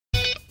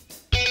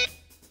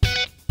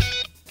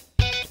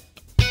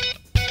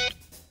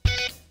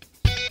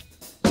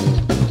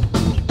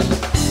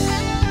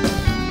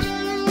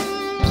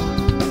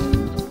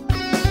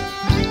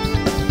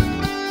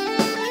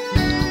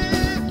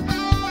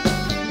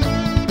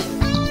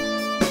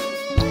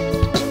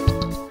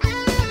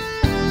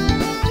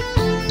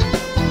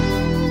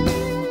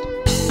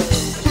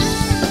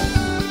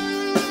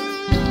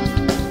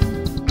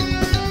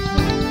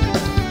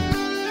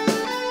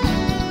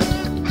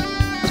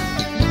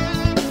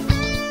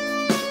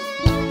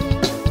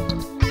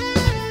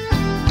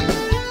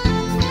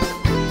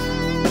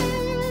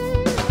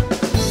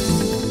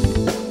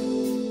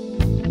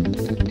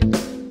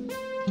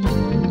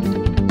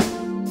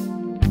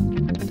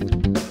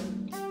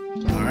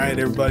right,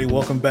 everybody,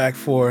 welcome back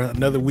for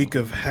another week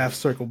of Half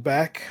Circle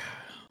Back.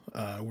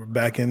 We're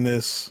back in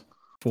this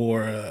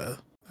for,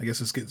 I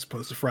guess it's getting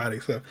supposed to Friday,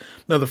 so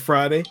another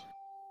Friday.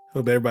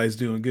 Hope everybody's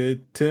doing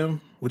good. Tim,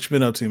 what you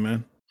been up to,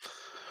 man?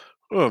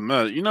 Oh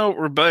man,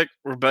 we're back.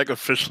 We're back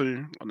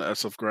officially on the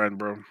SF grind,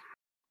 bro.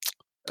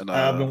 And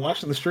I've been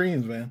watching the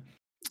streams, man.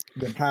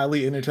 Been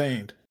highly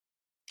entertained.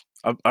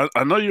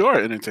 I know you are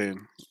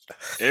entertained.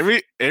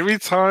 Every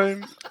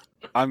time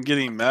I'm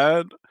getting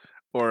mad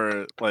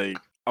or like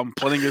I'm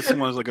playing against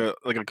someone who's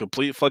like a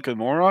complete fucking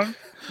moron,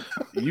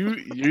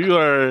 you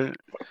are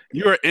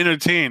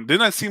entertained.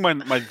 Then I see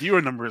my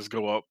viewer numbers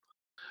go up.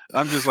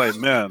 I'm just like,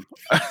 man.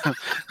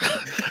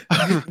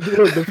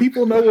 The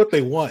people know what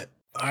they want.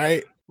 All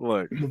right,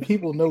 Look, the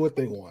people know what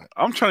they want.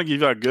 I'm trying to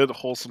give you a good,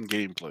 wholesome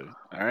gameplay.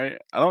 All right,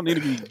 I don't need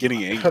to be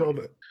getting angry. I don't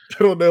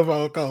know if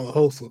I'll call it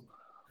wholesome.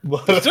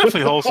 But it's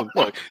definitely wholesome.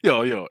 Look,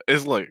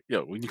 it's like,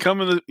 when you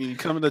come in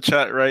the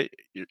chat, right?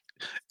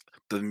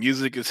 The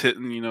music is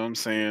hitting. You know what I'm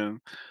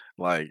saying?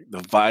 Like the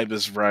vibe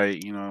is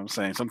right. You know what I'm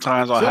saying?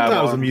 Sometimes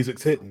the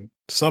music's hitting.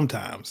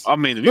 Sometimes. I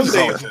mean, the music's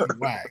always hitting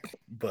whack.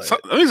 But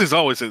the music's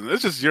always hitting.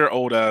 It's just your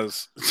old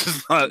ass. It's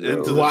just not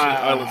into the shit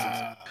I listen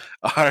to.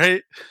 All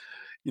right,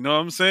 you know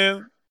what I'm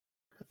saying?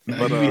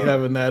 But you be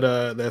having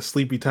that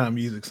sleepy time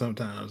music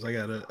sometimes. I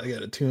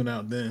gotta tune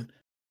out then.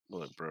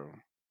 Look, bro.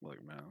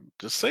 Look, man.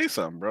 Just say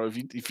something, bro.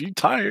 If you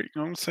tired, you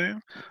know what I'm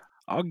saying?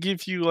 I'll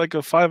give you like a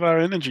 5-hour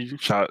energy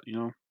shot.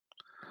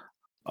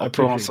 I'll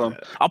put on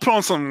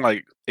something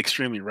like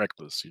extremely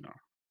reckless.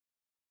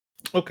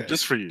 Okay.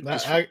 Just for you.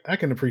 I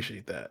can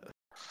appreciate that.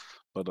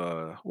 But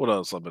what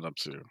else I've been up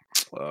to?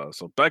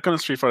 So back on the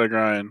Street Fighter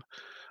grind.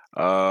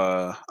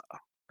 So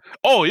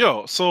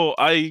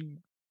I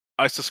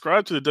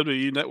subscribed to the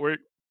WWE Network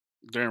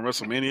during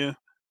WrestleMania,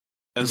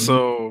 and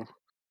so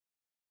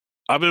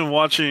I've been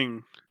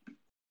watching.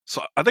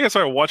 So I think I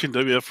started watching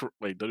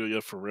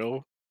WWF for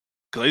real,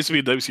 because I used to be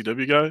a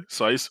WCW guy.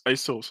 So I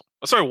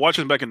started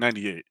watching back in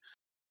 '98.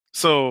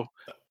 So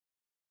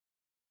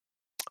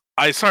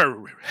I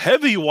started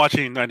heavy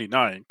watching in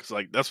 '99 because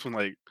like that's when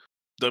like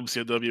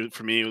WCW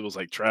for me it was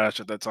like trash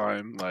at that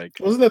time. Like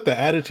wasn't that the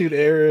Attitude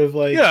Era of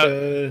like?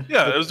 It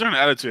was during the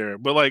Attitude Era.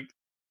 But like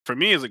for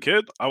me as a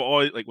kid, I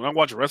always like when I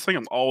watch wrestling,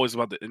 I'm always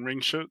about the in-ring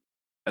shit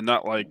and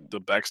not like the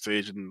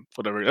backstage and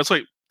whatever. That's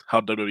like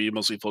how WWE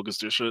mostly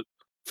focused their shit.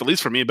 At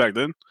least for me back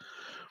then.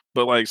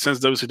 But like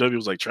since WCW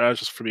was like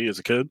trash for me as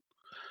a kid,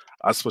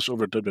 I switched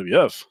over to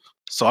WWF.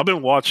 So I've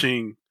been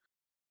watching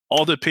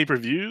all the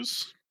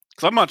pay-per-views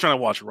because I'm not trying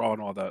to watch Raw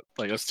and all that.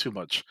 Like that's too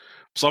much.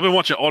 So I've been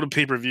watching all the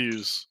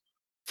pay-per-views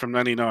from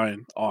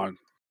 '99 on,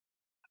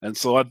 and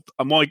so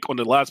I'm like on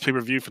the last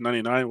pay-per-view for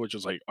 '99, which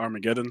is like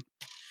Armageddon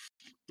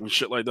and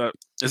shit like that.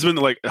 It's been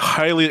like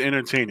highly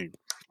entertaining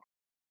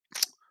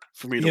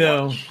for me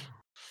to watch.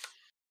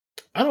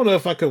 I don't know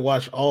if I could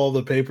watch all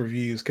the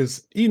pay-per-views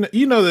because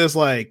there's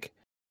like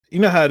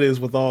how it is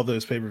with all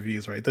those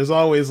pay-per-views, right? There's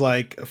always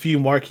like a few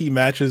marquee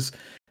matches,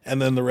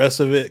 and then the rest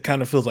of it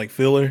kind of feels like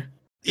filler.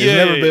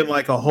 There's never been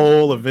like a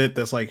whole event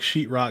that's like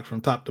sheetrock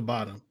from top to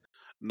bottom.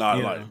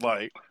 Not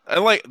like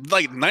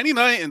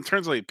 99 in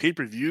terms of like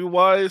pay-per-view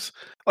wise.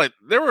 Like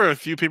there were a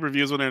few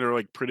pay-per-views when they were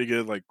like pretty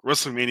good. Like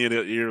WrestleMania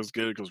that year was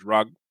good because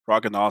Rock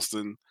and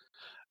Austin,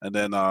 and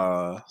then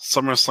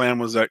SummerSlam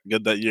was that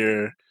good that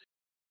year.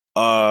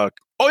 The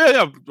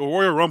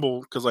Royal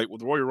Rumble, because like with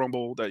the Royal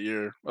Rumble that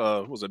year,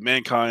 was it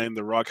Mankind?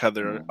 The Rock had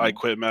their I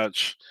Quit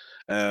match,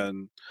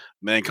 and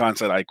Mankind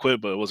said I quit,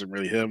 but it wasn't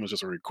really him. It was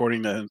just a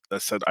recording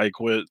that said I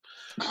quit.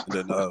 And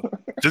then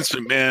Vince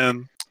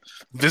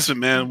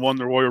McMahon won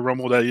the Royal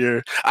Rumble that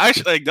year.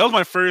 Actually, like that was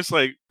my first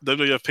like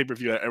WWF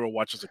pay-per-view I ever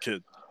watched as a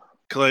kid.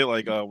 Cause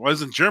when I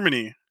was in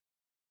Germany,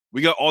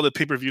 we got all the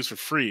pay-per-views for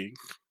free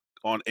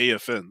on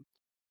AFN.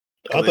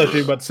 I thought you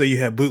were about to say you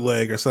had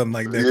bootleg or something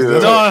like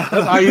that.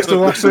 That's I used to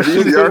watch that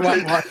shit.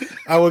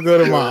 I would go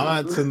to my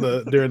aunt's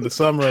during the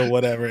summer or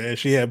whatever, and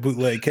she had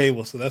bootleg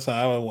cable, so that's how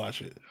I would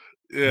watch it.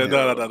 Yeah,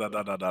 no. But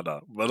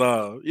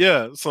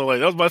so like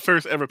that was my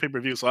first ever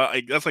pay-per-view. So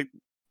that's like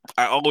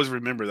I always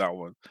remember that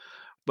one.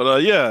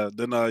 But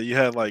then you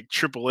had like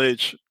Triple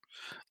H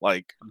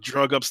like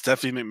drug up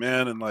Stephanie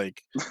McMahon and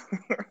like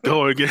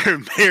go and get her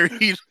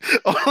married.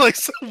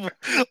 some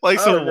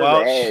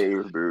wild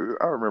shit. Dude.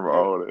 I remember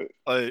all that.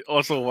 Like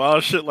also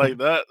wild shit like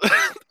that.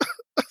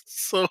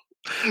 so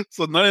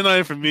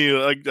 99 for me,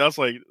 like that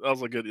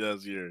was a good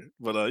ass year.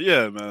 But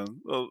man.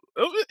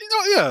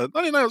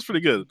 99 was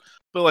pretty good.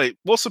 But like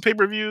most of the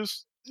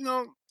pay-per-views,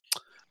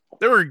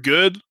 they were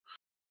good,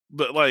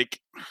 but like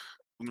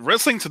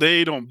wrestling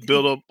today don't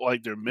build up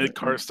like their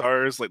mid-card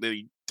stars like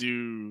they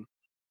do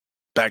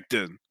back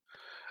then.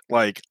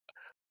 Like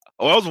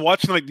when I was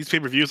watching like these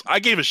pay-per-views, I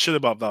gave a shit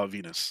about Val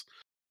Venus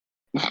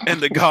and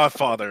The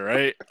Godfather,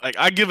 right? Like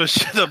I give a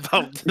shit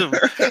about them.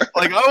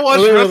 Like I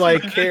watched they were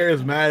like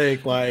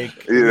charismatic,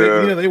 like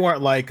they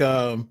weren't like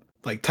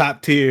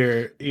top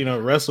tier,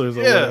 wrestlers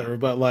or whatever,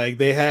 but like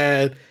they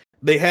had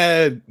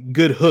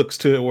good hooks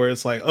to it where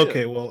it's like,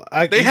 okay, well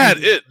they had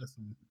it.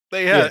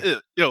 They had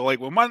it, like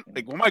when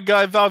my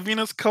guy Val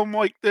Venus come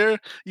like there,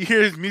 you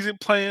hear his music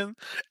playing,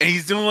 and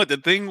he's doing like the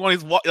thing when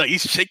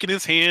he's shaking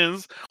his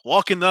hands,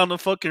 walking down the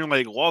fucking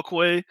like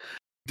walkway.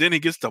 Then he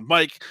gets the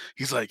mic,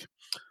 he's like,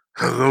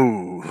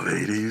 "Hello,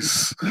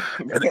 ladies,"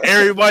 and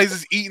everybody's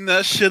just eating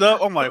that shit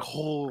up. I'm like,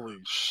 holy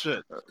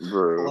shit,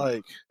 bro.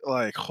 like,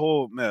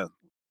 oh man,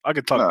 I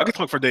could talk. Nah. I could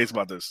talk for days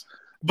about this,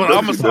 but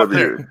I'm gonna stop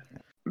there.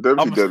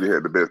 WCW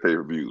had the best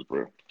pay-per-views,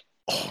 bro.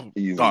 Oh,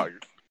 Easy. dog.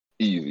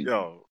 Easy.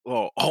 Yo,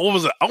 what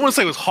was it? I want to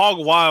say it was Hog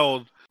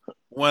Wild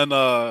when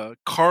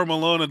Karl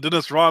Malone and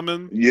Dennis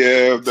Rodman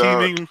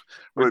teaming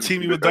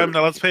with Diamond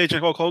Dallas Page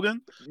and Hulk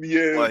Hogan.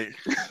 Yeah. Like,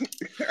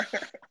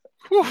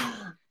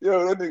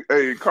 yo, that nigga,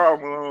 hey, Karl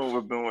Malone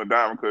was doing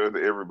diamond cutters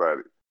to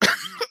everybody.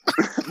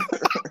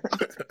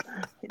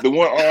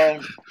 The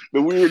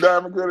weird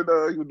diamond cutter,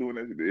 dog, he was doing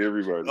that shit to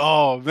everybody.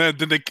 Oh man,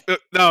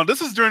 now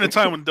this is during the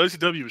time when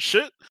WCW was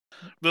shit.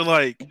 But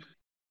like,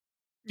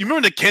 you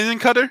remember the Canyon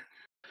Cutter?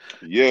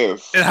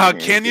 Yes. And how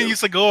Canyon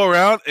used to go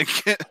around and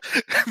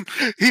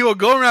he would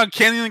go around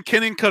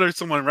Canyon Cutter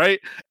someone, right?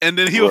 And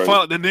then he would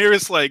find the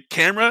nearest like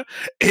camera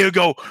and he would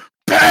go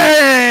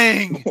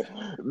bang.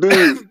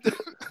 Dude,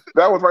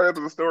 that was right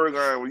after the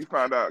storyline when you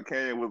found out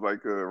Canyon was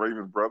like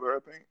Raven's brother, I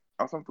think,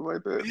 or something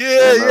like that.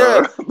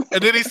 Yeah.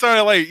 And then he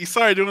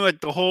started doing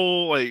like the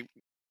whole like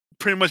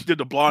pretty much did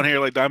the blonde hair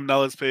like Diamond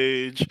Dallas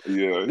Page.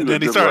 Yeah, and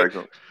then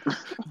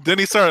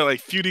he started like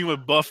feuding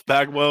with Buff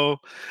Bagwell,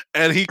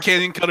 and he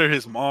Canyon Cutter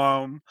his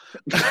mom.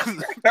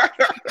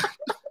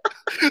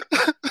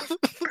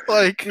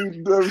 Like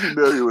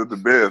WCW was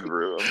the best,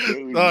 bro.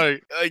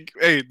 Like,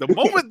 hey, the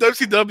moment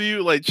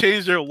WCW like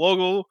changed their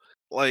logo,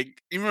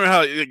 like you remember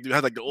how you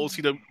had like the old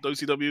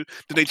WCW?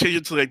 Did they change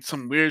it to like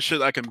some weird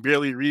shit I can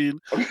barely read?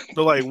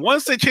 But like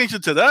once they changed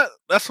it to that,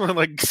 that's when it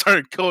like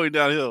started going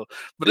downhill.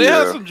 But they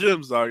had some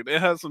gems, dog. They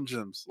had some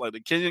gems, like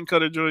the Canyon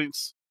Cutter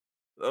joints.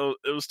 Oh,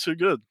 it was too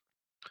good.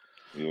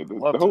 Yeah,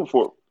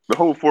 the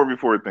whole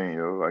 4v4 thing,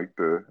 like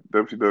the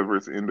WCW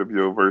versus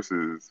NWO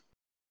versus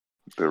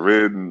the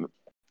red and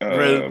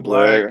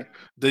black.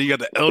 Then you got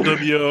the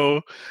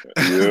LWO.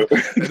 Yeah.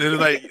 And then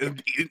like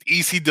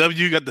ECW,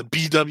 you got the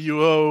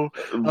BWO.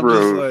 I'm bro.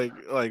 just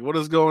like what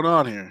is going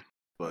on here?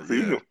 But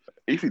see,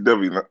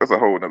 ECW, that's a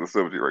whole other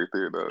subject right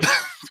there, though.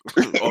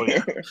 Oh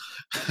yeah.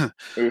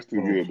 It's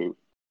too good, though.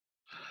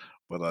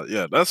 But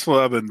yeah, that's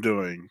what I've been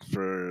doing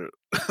for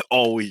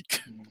all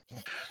week.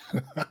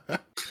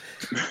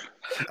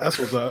 That's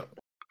what's up.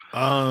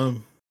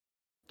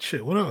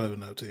 Shit, what have I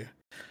been up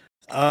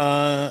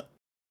to?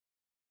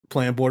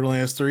 Playing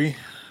Borderlands 3,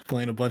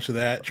 playing a bunch of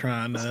that,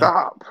 trying to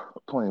stop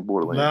playing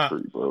Borderlands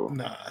 3, bro.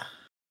 Nah,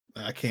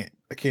 I can't.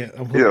 I can't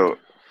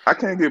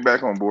get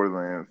back on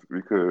Borderlands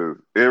because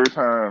every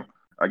time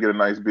I get a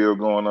nice build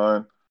going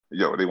on,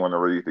 they want to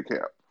raise the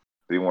cap.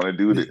 They want to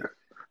do this.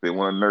 They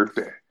want to nerf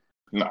that.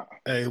 Nah.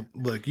 Hey,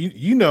 look,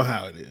 you know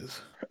how it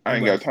is. I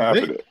ain't got time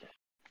for that.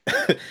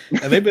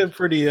 And they've been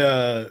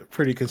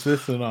pretty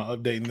consistent on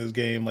updating this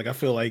game. Like I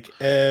feel like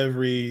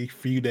every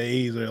few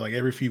days or like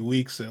every few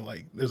weeks, and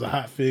like there's a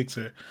hot fix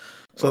or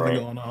something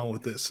going on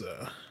with this.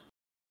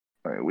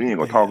 We ain't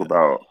gonna talk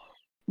about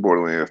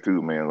Borderlands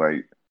 2, man.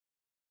 Like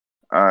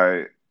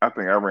I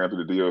think I ran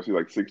through the DLC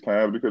like 6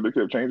 times because they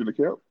kept changing the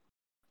cap.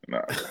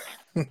 Nah.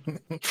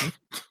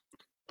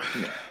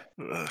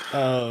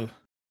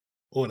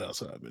 What else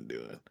have I been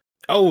doing?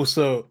 Oh,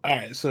 so all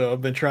right. So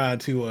I've been trying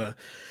to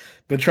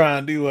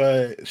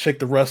shake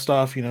the rust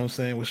off, you know what I'm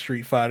saying, with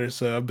Street Fighter.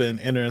 So I've been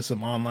entering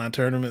some online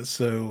tournaments.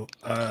 So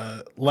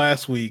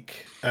last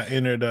week I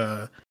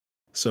entered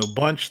so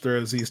Bunch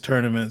throws these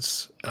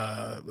tournaments.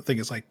 I think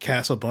it's like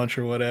Castle Bunch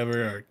or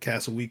whatever, or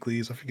Castle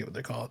Weeklies, I forget what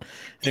they're called.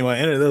 Anyway, I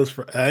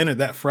entered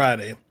that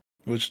Friday,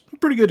 which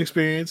pretty good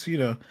experience, you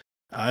know.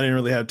 I didn't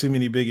really have too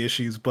many big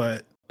issues,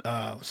 but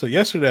so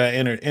yesterday I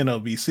entered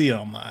NLBC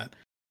online.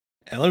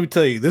 And let me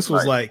tell you, this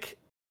was like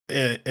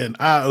an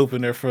eye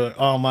opener for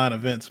online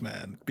events,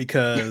 man.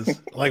 Because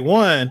like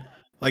one,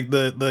 like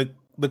the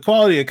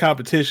quality of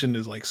competition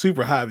is like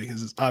super high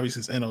because it's obviously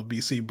it's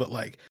NLBC, but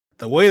like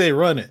the way they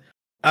run it,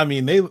 I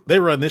mean they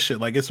run this shit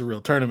like it's a real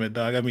tournament,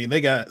 dog. I mean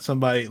they got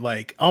somebody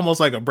like almost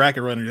like a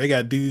bracket runner. They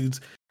got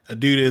a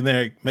dude in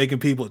there making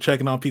people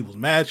checking on people's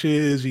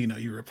matches. You know,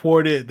 you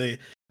report it. They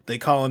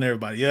calling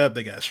everybody up.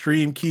 They got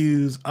stream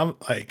queues. I'm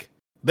like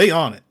they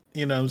on it.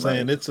 You know what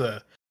I'm saying?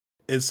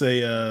 It's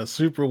a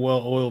super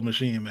well-oiled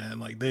machine, man.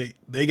 Like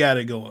they got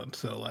it going.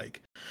 So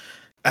like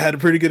I had a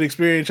pretty good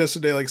experience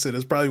yesterday. Like I said,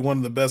 it's probably one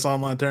of the best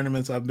online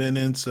tournaments I've been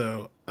in.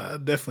 So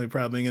definitely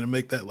probably going to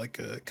make that like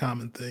a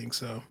common thing.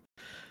 So,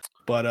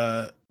 but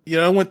I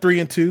went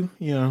 3-2,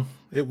 you know,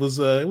 it was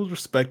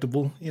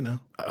respectable, you know,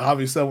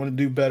 obviously I want to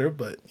do better,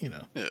 but you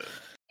know,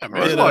 I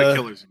mean, there's a lot of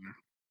killers in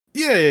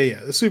there.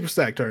 Yeah. The Super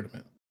Stack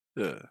tournament.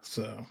 Yeah.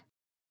 So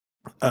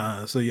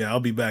yeah, I'll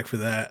be back for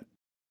that.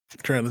 I'm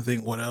trying to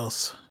think what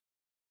else.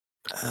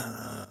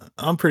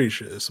 I'm pretty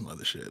sure there's some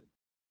other shit.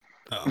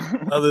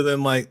 Other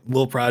than like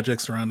little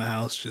projects around the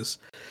house, just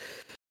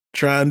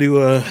trying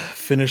to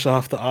finish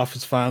off The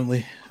Office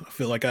finally. I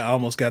feel like I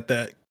almost got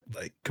that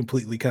like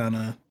completely kind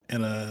of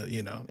in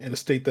a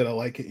state that I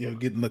like it.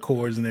 Getting the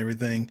cords and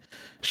everything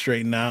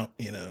straightened out.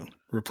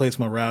 Replace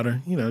my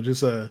router.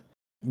 Just a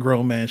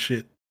grown man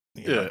shit.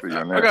 Yeah,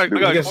 I I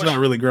guess it's not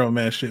really grown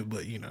man shit,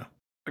 but I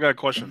got a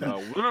question.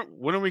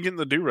 When are we getting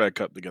the Do-Rag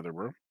Cup together,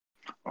 bro?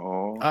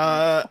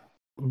 Oh,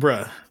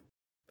 bruh,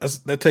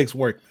 that takes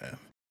work, man.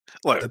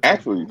 Look,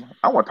 actually,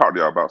 I want to talk to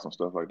y'all about some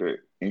stuff like that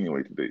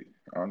anyway today.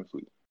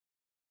 Honestly.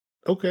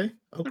 Okay.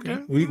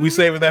 We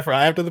saving that for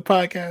after the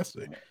podcast.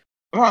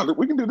 No,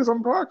 we can do this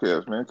on the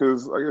podcast, man.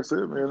 Because like I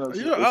said, man,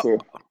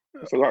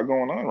 it's a lot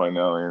going on right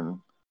now, and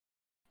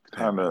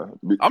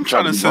I'm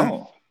trying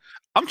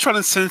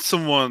to send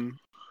someone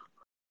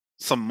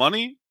some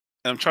money,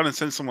 and I'm trying to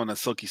send someone a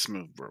Silky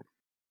Smooth, bro.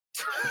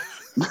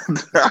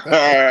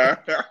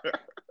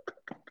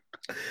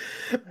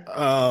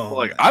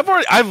 Like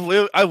I've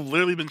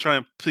literally been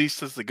trying to piece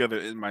this together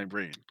in my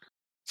brain.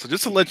 So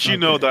just to let you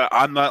know that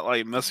I'm not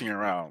like messing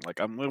around.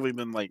 Like I'm literally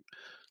been like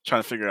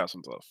trying to figure out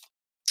some stuff.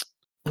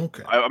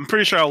 Okay. I'm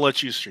pretty sure I'll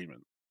let you stream it.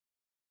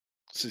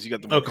 Since you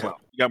got more clout.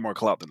 You got more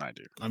clout than I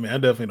do. I mean, I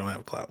definitely don't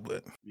have clout,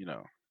 but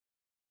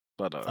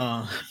but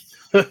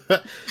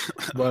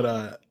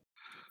but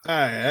all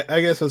right,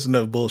 I guess that's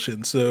enough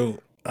bullshit. So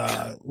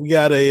we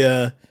got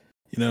a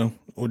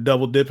we're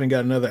double dipping,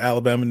 got another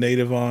Alabama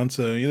native on.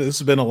 So this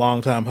has been a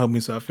long time,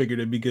 homie. So I figured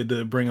it'd be good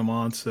to bring him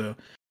on. So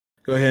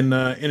go ahead and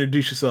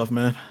introduce yourself,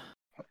 man.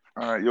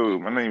 All right,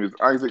 my name is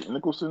Isaac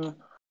Nicholson,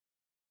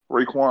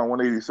 Raekwon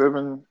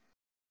 187.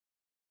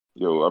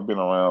 I've been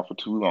around for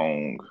too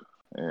long.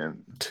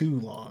 Too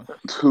long.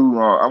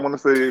 I want to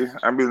say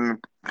I've been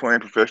playing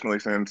professionally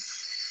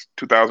since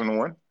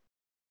 2001.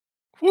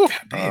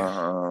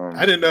 Damn.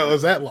 I didn't know it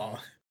was that long.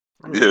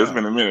 Yeah, it's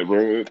been a minute,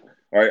 bro.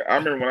 Like I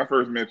remember when I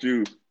first met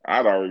you,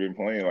 I'd already been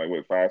playing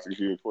 5-6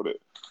 years before that.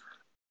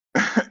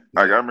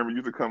 I remember you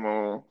used to come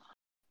on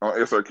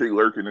SRK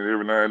lurking and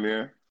every now and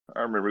then.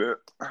 I remember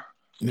that.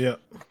 Yeah.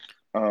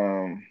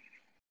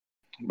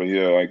 But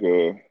yeah,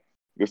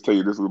 let's tell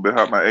you this a little bit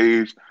about my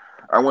age.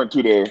 I went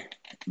to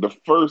the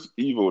first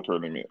Evo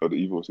tournament of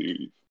the Evo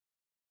series.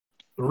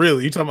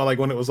 Really? You talking about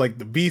when it was the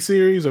B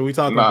series, or are we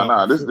talking about?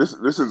 Nah. This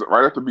is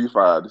right after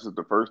B5. This is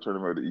the first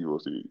tournament of the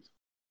Evo series.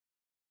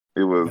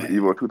 It was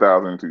Evo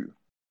 2002.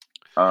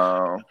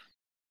 I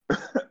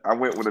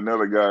went with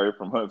another guy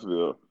from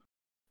Huntsville.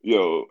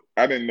 I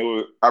didn't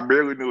know. I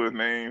barely knew his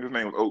name. His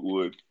name was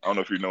Oakwood. I don't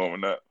know if you know him or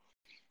not.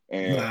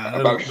 And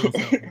I thought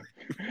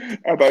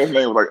his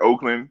name was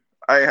Oakland.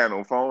 I ain't had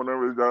no phone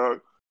numbers, dog.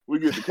 We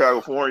get to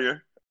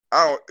California.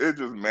 It's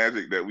just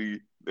magic that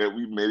we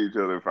met each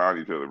other and found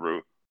each other,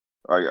 bro.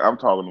 I'm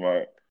talking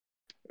about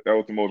that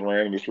was the most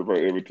random trip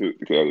I ever took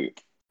to Cali.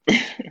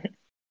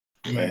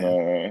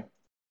 And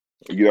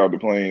we get off the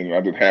plane, and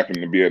I just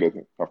happened to be at a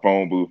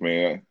phone booth,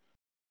 man,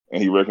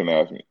 and he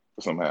recognized me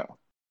somehow.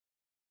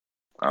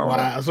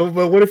 Wow. So,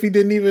 but what if he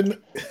didn't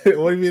even?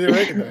 What if he didn't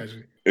recognize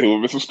you? It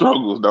would be some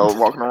struggles, dog.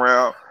 Walking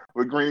around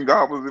with green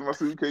goblins in my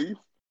suitcase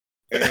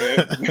and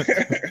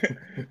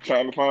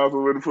trying to find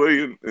somewhere to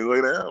play and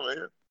lay down,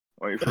 man.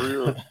 For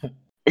real.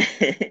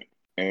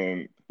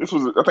 And this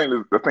was, I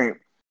think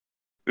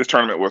this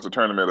tournament was the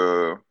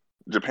tournament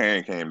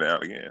Japan came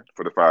down again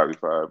for the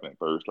 5v5 and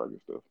third strike and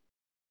stuff.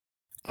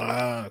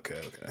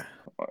 Okay.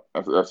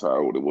 That's how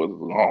old it was. It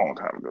was a long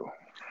time ago.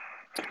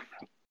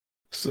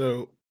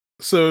 So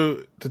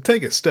to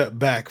take a step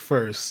back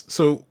first,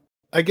 so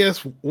I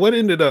guess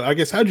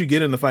how'd you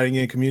get in the fighting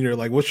game community? Or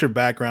what's your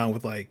background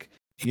with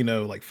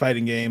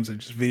fighting games and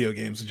just video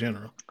games in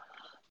general?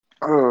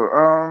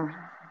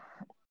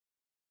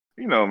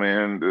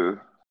 Man, the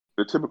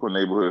typical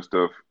neighborhood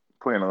stuff,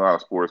 playing a lot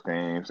of sports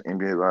games,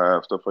 NBA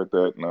Live, stuff like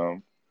that.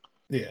 And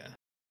yeah,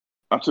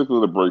 I took a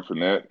little break from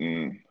that,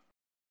 and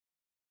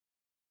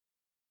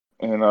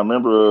I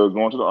remember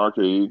going to the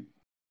arcade.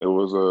 It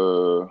was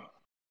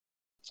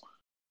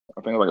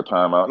I think it was a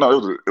timeout. No,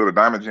 it was a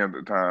Diamond Gym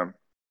at the time,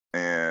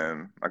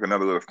 and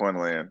another little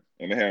Funland,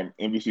 and they had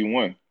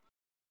NBC1.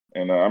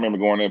 And I remember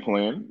going there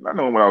playing, not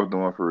knowing what I was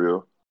doing for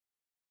real.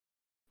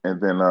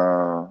 And then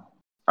I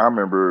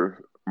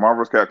remember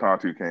Marvel's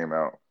Capcom 2 came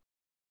out,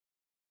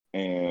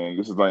 and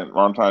this is around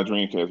the time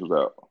Dreamcast was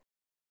out.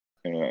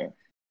 And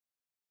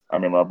I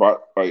remember I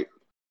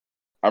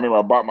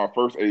bought my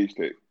first Age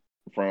Tech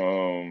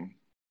from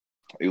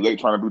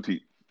Electronic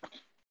Boutique.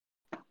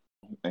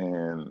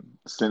 And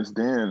since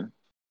then,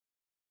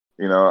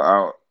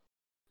 I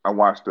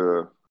watched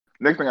the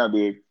next thing I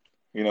did,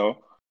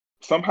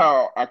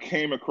 somehow I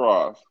came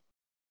across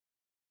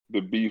the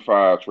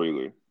B5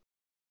 trailer.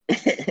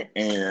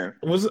 And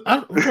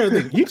I'm trying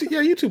to think.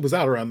 YouTube was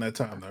out around that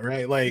time though,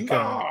 right?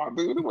 Nah,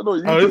 dude, it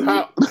wasn't on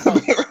YouTube.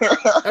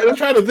 I'm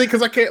trying to think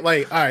because I can't all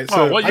right.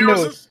 So what year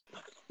was this?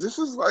 This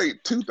is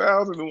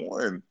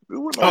 2001.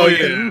 Oh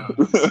yeah.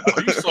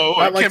 You saw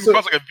I came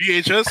across a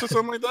VHS or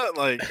something like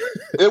that.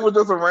 It was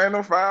just a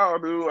random file,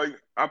 dude.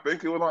 I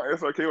think it was on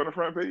SRK on the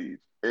front page,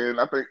 and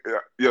I think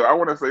I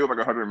want to say it was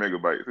 100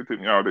 megabytes. It took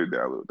me all day to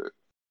download that.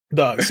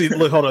 Dog, see,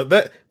 look, hold on.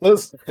 Let me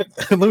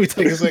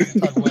take a second to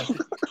talk about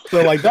it.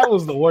 So that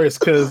was the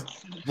worst because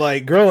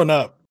growing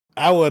up,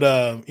 I would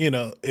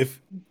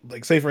if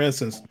like say for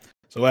instance,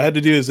 so what I had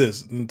to do is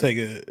this and take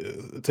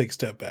a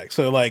step back.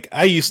 So like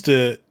I used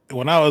to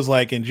when I was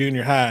like in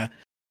junior high,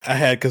 I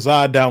had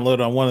Kazaa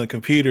downloaded on one of the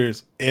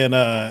computers in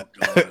at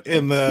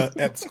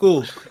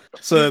school.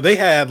 So they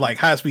had like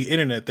high speed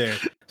internet there.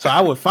 So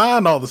I would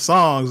find all the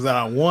songs that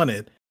I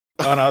wanted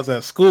when I was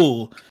at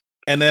school,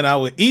 and then I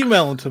would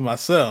email them to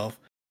myself.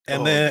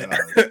 And then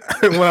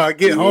when I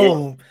get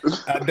home,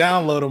 I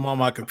download them on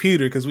my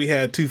computer because we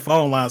had 2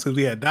 phone lines because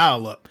we had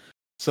dial up.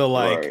 So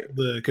like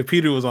the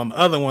computer was on the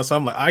other one, so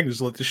I'm like, I can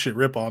just let this shit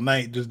rip all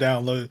night, just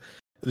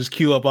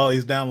queue up all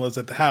these downloads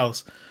at the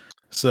house.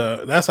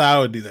 So that's how I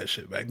would do that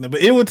shit back then.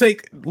 But it'd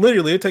take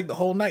the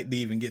whole night to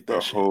even get that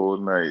the shit. whole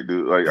night,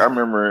 dude. Like I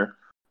remember,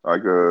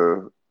 like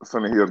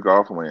Sunny Hills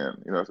Golf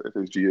Land, you know,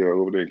 FSGL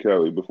over there in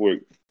Cali before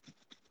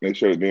they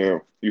shut it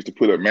down. Used to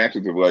put up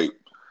matches of like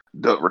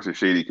Duck versus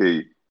Shady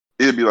K.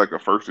 It'd be like a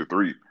first to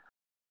 3.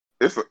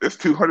 It's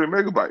 200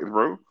 megabytes,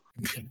 bro.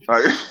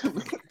 Like,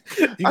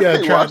 you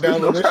gotta try to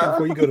download that shit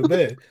before you go to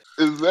bed.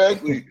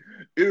 Exactly.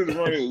 It was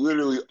running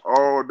literally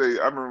all day.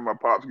 I remember my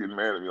pops getting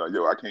mad at me, like,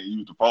 yo, I can't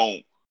use the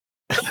phone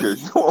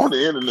because you're on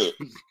the internet.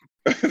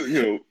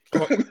 You know.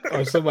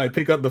 or somebody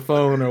pick up the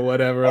phone or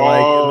whatever,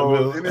 like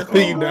in the middle.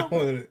 You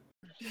download it.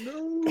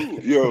 No.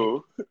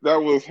 Yo,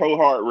 that was so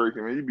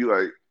heartbreaking, man. You'd be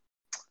like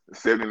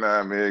 79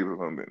 megs or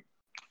something.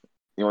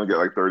 You only get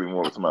like 30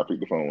 more when somebody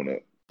pick the phone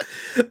up.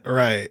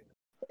 Right.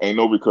 Ain't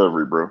no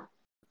recovery, bro.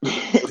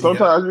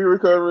 Sometimes you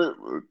recover it,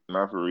 but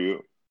not for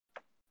real.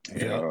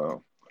 Yeah.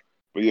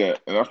 But yeah,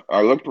 and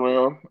I looked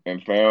around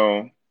and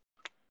found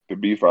the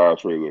B5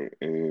 trailer,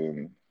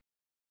 and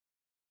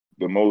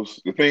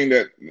the thing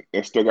that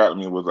stuck out to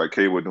me was like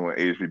Cable doing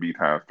HVB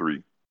times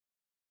 3,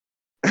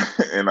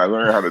 and I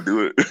learned how to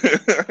do it.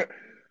 That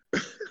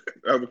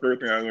was the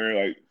first thing I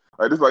learned.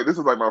 This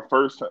is like my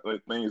first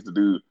things to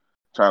do,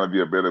 trying to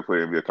be a better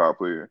player and be a top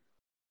player.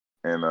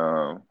 And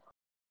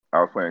I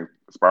was playing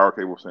Spiral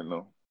Cable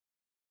Sentinel.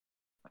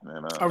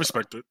 And I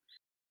respect it.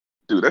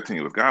 Dude, that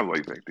team was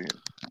godlike back then.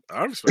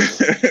 I respect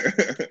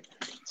it.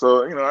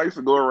 So, you know, I used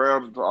to go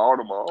around to all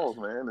the malls,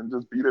 man, and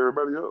just beat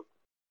everybody up.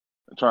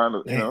 And trying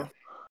to, you know,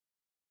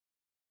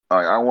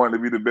 I wanted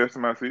to be the best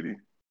in my city.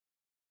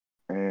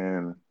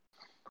 And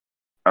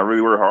I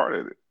really worked hard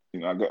at it. You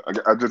know,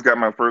 I just got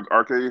my first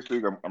arcade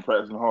stick. I'm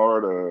practicing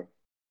hard.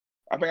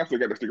 I think I still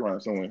got the stick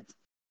around somewhere.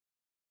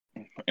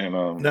 And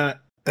now,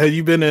 have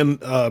you been in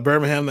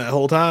Birmingham that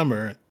whole time,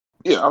 or?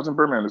 Yeah, I was in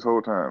Birmingham this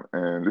whole time,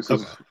 and this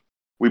is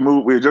we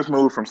had just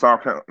moved from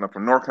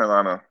North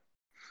Carolina,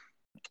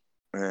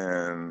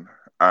 and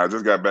I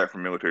just got back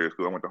from military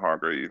school. I went to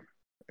Hargrave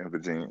in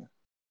Virginia,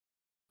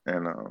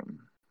 and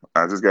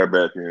I just got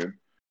back in.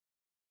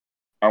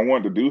 I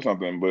wanted to do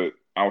something, but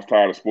I was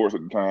tired of sports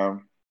at the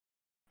time.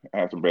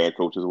 I had some bad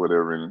coaches or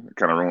whatever, and it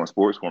kind of ruined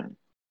sports for me.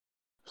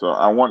 So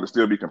I wanted to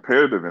still be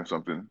competitive in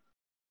something,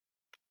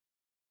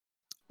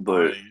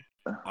 but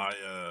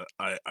I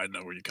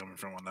know where you're coming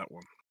from on that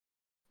one.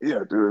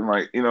 Yeah, dude.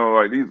 Like, you know,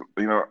 like these,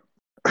 you know,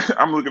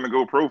 I'm looking to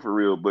go pro for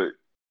real, but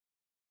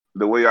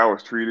the way I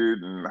was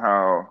treated and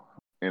how,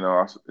 you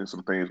know,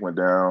 some things went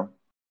down,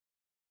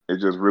 it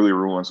just really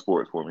ruined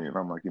sports for me. And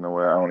I'm like, you know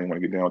what? I don't even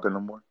want to get down with that no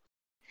more.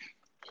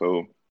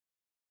 So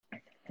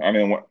I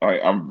didn't want.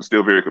 I'm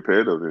still very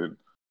competitive, and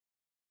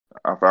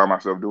I found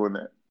myself doing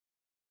that.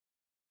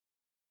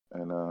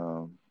 And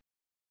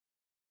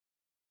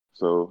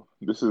so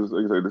this is,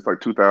 like I said, this is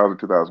like 2000,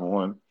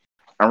 2001.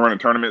 I'm running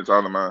tournaments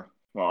out of my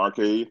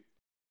arcade,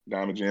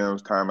 Diamond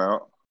Gems,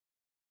 Timeout,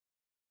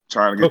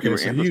 trying to get people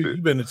interested.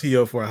 You've been a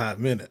TO for a hot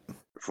minute.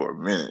 For a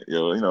minute,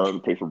 yo, you know, the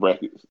paper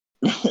brackets.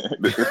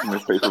 The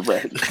infamous paper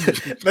brackets.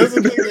 That's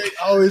the thing that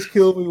always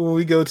kills me when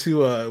we go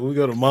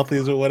to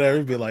monthlies or whatever.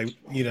 It'd be like,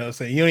 you know,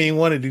 saying you don't even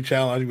want to do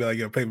challenge. You'd be like,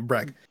 yo, paper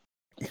bracket.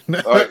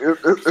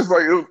 It's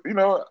like, you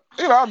know,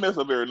 I mess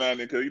up every now and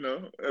then because, you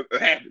know,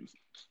 it happens.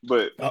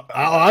 But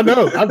I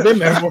know, I've been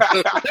there.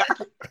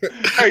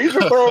 Hey, you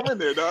just throw them in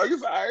there, dog.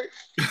 It's all right.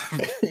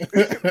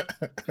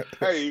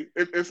 Hey,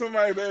 if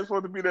somebody's there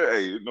supposed to be there,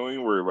 hey, don't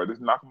even worry about it.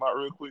 Just knock them out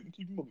real quick and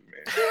keep moving,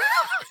 man.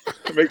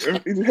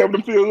 Just help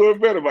them feel a little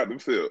better about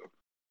themselves.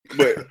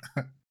 But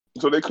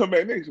so they come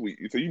back next week.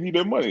 So you need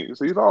their money.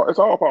 So it's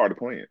all part of the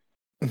plan.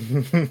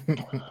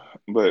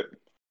 But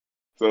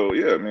so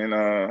yeah, man.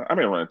 I've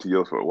been running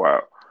TOs for a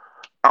while.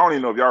 I don't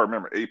even know if y'all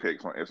remember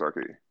Apex on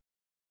SRK.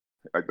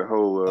 Like the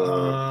whole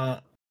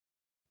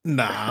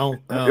no,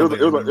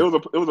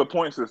 it was a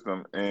point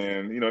system,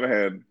 and you know they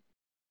had,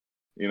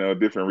 you know,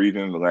 different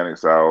regions: Atlantic,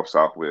 South,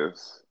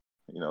 Southwest,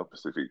 you know,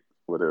 Pacific,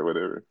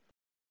 whatever.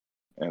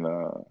 And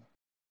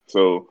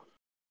so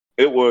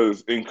it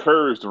was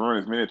encouraged to run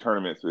as many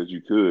tournaments as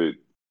you could,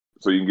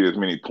 so you can get as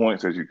many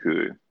points as you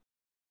could.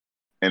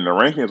 And the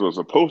rankings was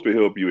supposed to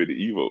help you at the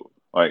Evo,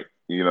 like,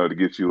 you know, to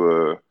get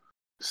you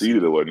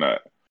seeded or whatnot.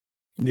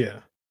 Yeah.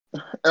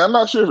 And I'm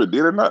not sure if it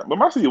did or not, but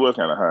my seed was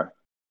kind of high.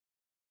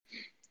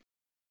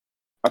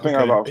 I think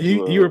I was off.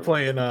 You were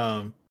playing,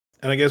 and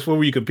I guess what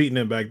were you competing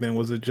in back then?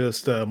 Was it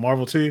just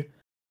Marvel 2?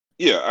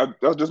 Yeah,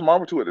 that was just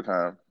Marvel 2 at the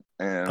time.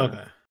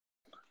 And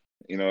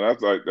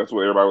that's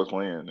what everybody was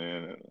playing,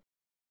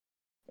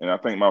 and I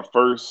think my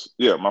first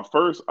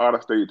out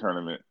of state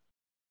tournament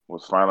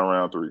was final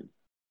round 3.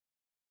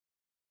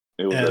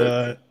 It was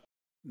And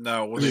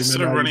Now, was You he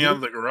still remember how you running did out it?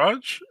 of the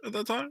garage at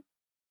that time?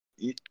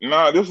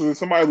 nah, this was in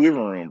somebody's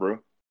living room, bro.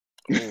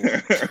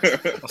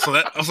 So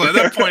at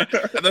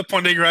that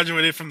point, they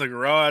graduated from the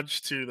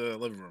garage to the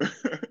living room.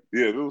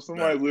 Yeah, it was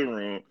somebody's living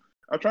room.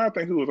 I'm trying to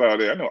think who was out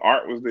there. I know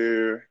Art was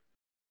there.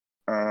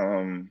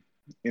 Some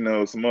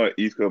other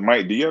East Coast,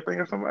 Mike D, I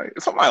think, or somebody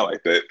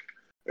like that.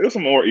 There was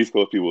some more East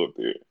Coast people up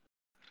there,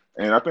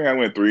 and I think I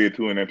went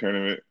 3-2 in that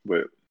tournament.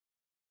 But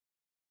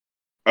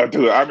I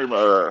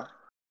remember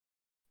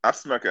I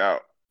snuck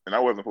out, and I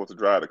wasn't supposed to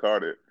drive the car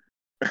there.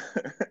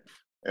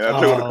 And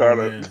I took the car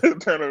to the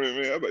tournament,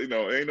 man. I was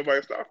like, ain't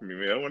nobody stopping me,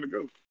 man. I want to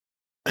go.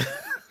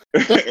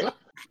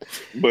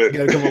 But you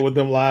gotta come up with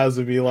them lies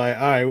and be like,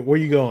 all right, where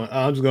you going?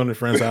 I'm just going to a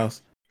friend's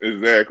house.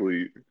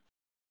 Exactly.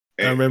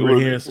 I remember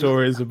hearing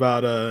stories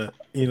about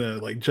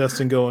like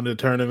Justin going to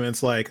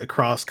tournaments like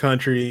across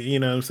country, you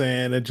know what I'm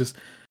saying? And just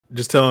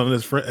telling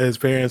his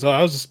parents,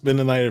 I was just spending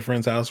the night at a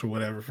friend's house or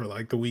whatever for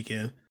like the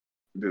weekend.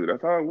 Dude,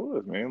 that's how it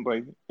was, man.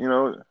 Like, you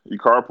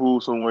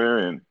carpool somewhere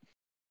and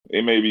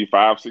it may be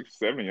 5, 6,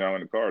 7 of y'all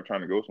in the car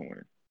trying to go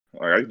somewhere.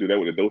 Like I used to do that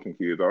with the Dothan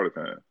kids all the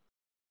time.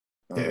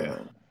 Yeah.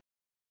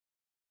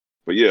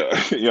 But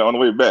yeah, on the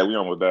way back we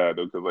almost died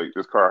though, because like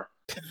this car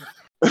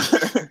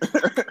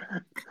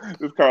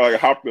this car like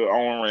hopped the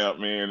on ramp,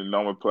 man, and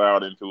almost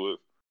plowed into us.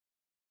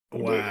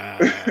 Wow.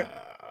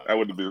 That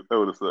would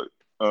have sucked.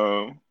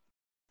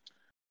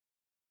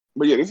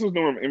 But yeah, this was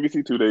doing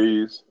NBC 2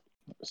 days,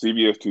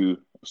 CBS 2,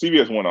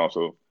 CBS 1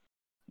 also,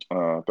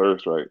 Third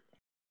Strike.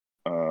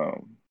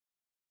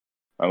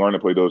 I learned to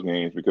play those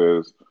games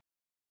because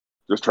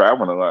just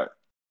traveling a lot.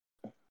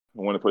 I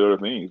want to play other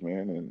things,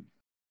 man. And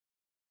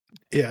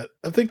yeah,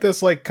 I think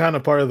that's like kind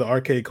of part of the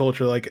arcade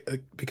culture, like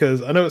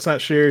because I know it's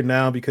not shared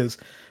now because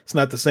it's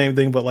not the same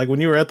thing, but like when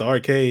you were at the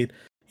arcade,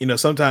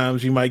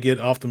 sometimes you might get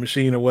off the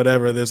machine or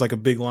whatever. There's like a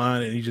big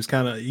line, and you just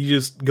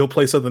go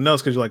play something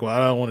else because you're like, well,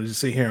 I don't want to just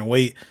sit here and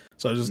wait,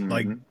 so I just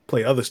like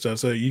play other stuff.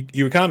 So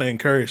you were kind of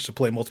encouraged to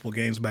play multiple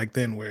games back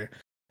then, where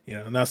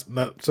and that's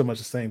not so much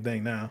the same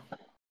thing now.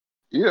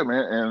 Yeah,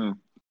 man,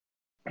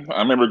 and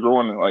I remember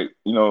growing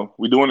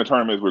we doing the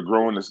tournaments. We're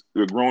growing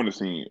the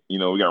scene. We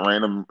got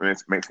random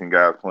Mexican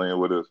guys playing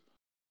with us.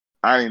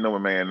 I didn't know my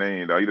man's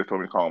name though. He just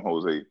told me to call him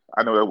Jose.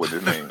 I know that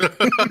wasn't his name,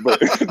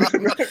 but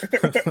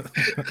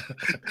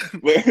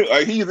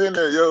like he's in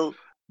there, yo.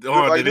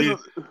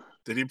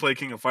 Did he play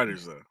King of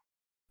Fighters though?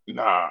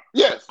 Nah.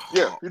 Yes. He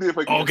did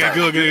play King of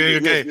Fighters.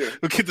 Okay. Yeah.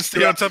 We'll keep the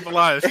stay on top of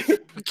life.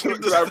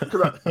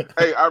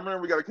 I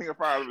remember we got a King of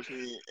Fighters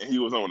machine and he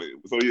was on it.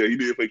 So yeah, he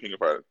did play King of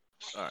Fighters.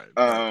 All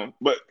right.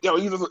 But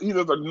he's just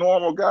a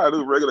normal guy,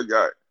 dude, regular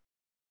guy.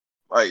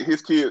 Like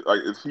his kid,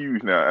 like is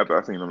huge now. After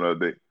I seen him the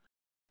other day,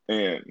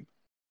 and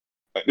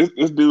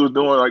this dude was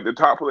doing like the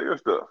top player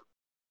stuff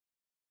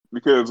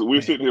because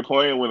we're sitting here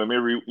playing with him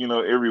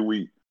every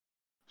week,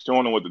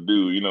 showing him what to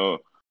do.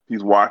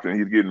 He's watching,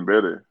 he's getting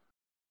better.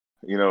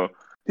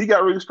 He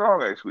got really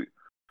strong actually.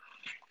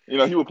 He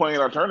was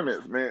playing our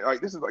tournaments, man. Like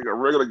this is like a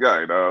regular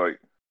guy, dog. Like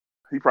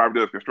he probably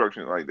does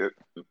construction like that.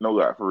 No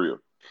lie, for real.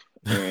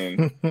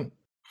 And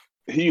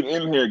he's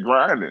in here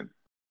grinding,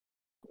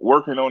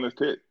 working on his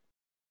tech.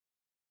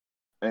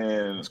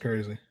 And that's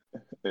crazy.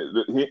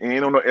 He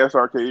ain't on no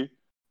SRK,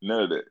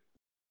 none of that.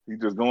 He's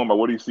just going by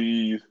what he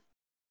sees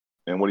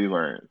and what he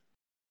learns.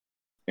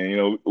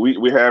 And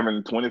we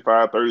having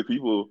 25, 30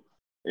 people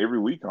every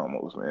week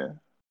almost, man,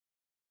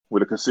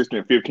 with a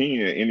consistent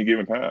 15 at any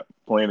given time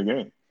playing the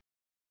game.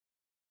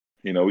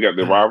 We got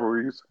the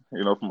rivalries,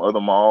 from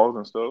other malls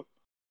and stuff.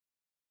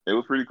 It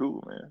was pretty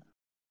cool, man.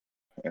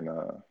 And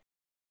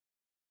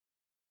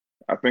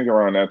I think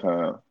around that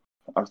time,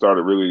 I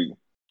started really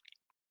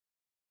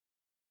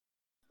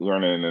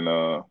learning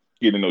and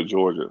getting to know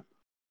Georgia.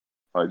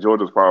 Like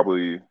Georgia's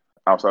probably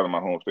outside of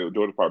my home state.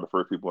 Georgia's probably the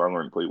first people I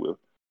learned to play with.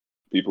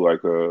 People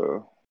like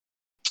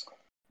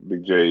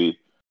Big J,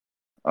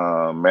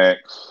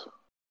 Max,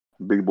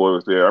 Big Boy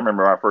was there. I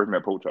remember when I first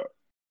met Pochop.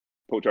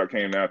 Pochop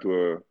came down to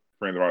a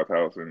friend of ours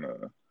house and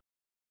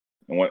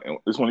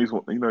this one he's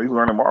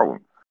learning Marvel.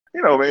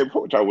 Man,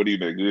 Pochop wasn't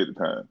even that good at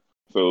the time.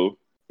 So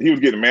he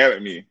was getting mad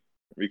at me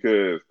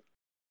because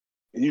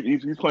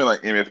he's playing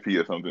like MSP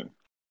or something.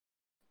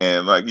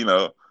 And like,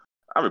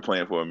 I've been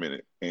playing for a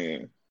minute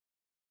and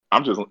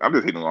I'm just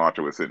hitting the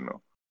launcher with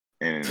Sentinel.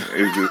 And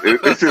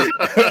it's just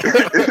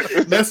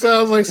that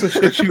sounds like some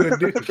shit you would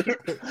do.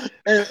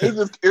 And it's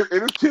just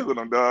killing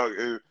them, dog.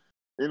 And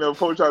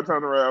Pochop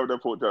turned around with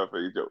that Pochop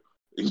face, yo.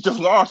 He's just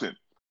launching.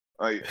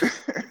 Like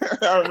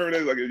I remember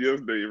that like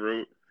yesterday,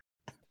 bro.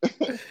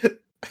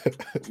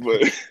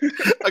 But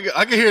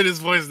I can hear this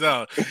voice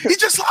now. He's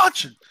just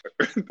launching.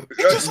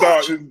 It's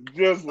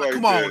just like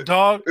come on,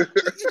 dog.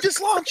 He's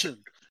just launching.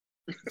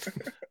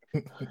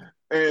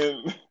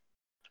 And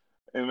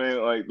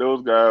then like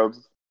those guys,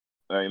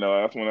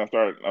 that's when I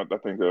started. I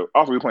think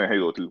also we playing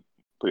Halo too.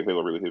 Play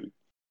Halo really heavy.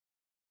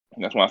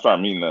 And that's when I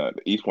started meeting the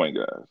East Point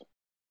guys.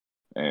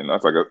 and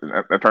that's like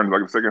that turns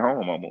like a second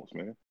home almost,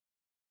 man.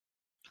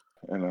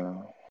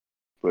 And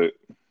but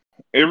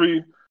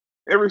every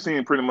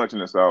scene pretty much in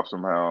the South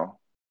somehow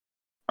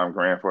I'm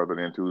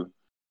grandfathered into.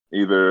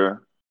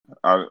 Either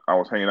I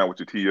was hanging out with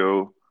your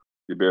TO,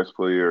 your best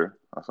player,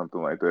 or something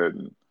like that.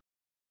 And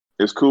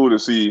it's cool to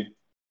see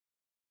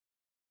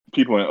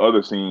people in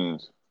other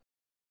scenes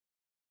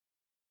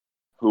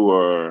who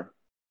are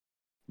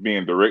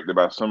being directed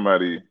by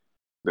somebody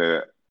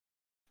that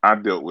I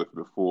dealt with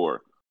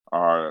before,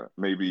 or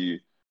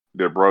maybe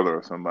their brother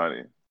or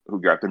somebody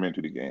who got them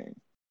into the game.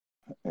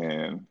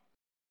 And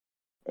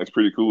it's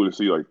pretty cool to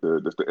see like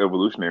just the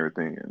evolutionary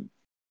thing and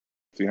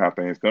see how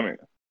things come in.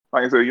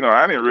 Like I said,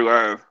 I didn't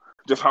realize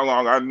just how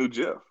long I knew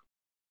Jeff.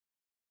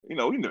 We've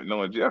been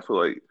knowing Jeff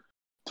for like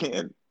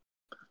 10,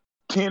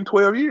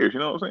 12 years, you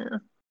know what I'm saying?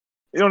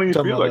 It don't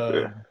even feel like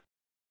that.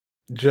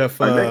 Jeff,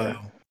 like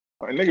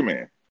Nigga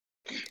Man.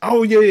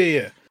 Oh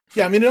yeah.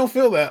 Yeah, I mean, it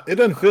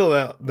doesn't feel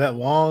that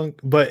long,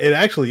 but it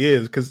actually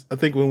is, because I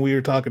think when we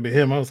were talking to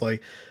him, I was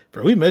like,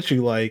 bro, we met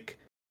you like,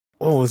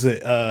 what was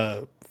it?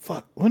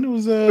 When it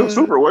was it was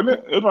Super, wasn't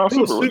it? It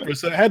was Super,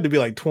 so it had to be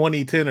like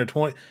 2010 or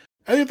 20.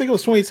 I didn't think it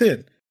was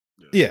 2010.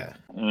 Yeah.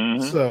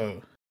 Mm-hmm.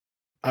 So,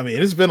 I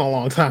mean, it's been a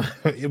long time,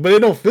 but it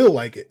don't feel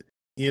like it.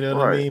 You know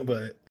what I mean?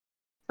 But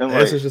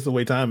that's just the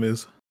way time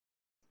is.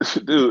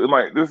 Dude,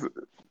 like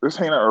this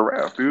hanging out with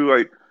Ralph, dude.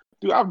 Like,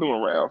 dude, I've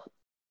known Ralph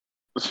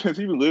since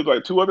he lived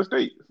like 2 other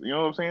states. You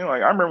know what I'm saying?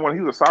 Like, I remember when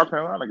he was a South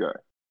Carolina guy.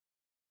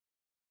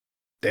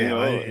 Damn,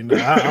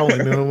 I only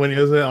knew him when he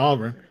was at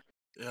Auburn.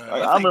 Yeah,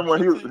 I remember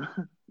when he was.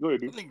 Go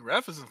ahead, dude. I think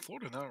Ralph is in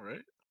Florida now,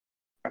 right?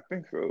 I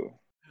think so.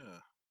 Yeah.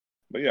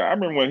 But yeah, I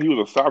remember when he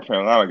was a South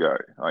Carolina guy.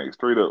 Like,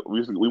 straight up,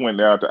 we went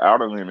down to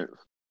Outer Limits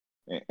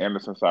in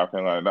Anderson, South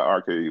Carolina. That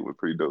arcade was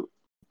pretty dope.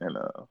 And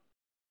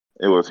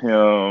it was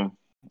him,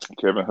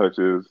 Kevin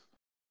Hutchins,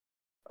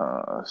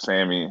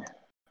 Sammy,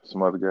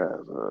 some other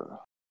guys,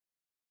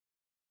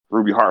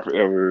 Ruby Hart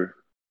Forever,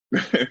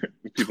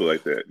 people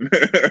like that.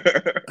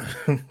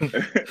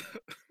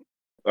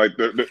 Like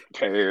the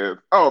Taz.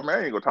 Oh man,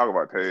 I ain't gonna talk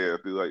about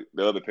Taz. Dude, like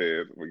the other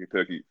Taz from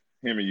Kentucky.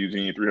 Him and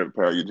Eugene,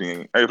 300-pound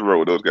Eugene. I used to roll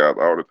with those guys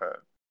all the time.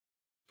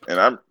 And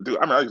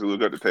I used to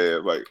look up to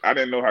Taz. Like, I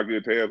didn't know how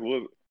good Taz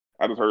was.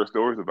 I just heard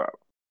stories about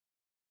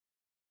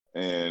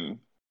him. And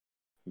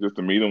just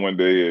to meet him one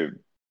day and,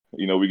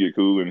 we get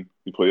cool and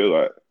we play a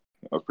lot.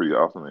 That was pretty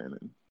awesome,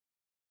 man.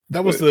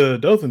 That was the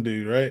Dothan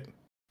dude, right?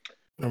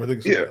 I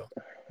think so. Yeah.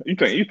 You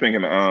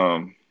thinking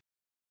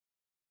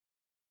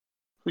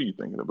who you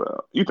thinking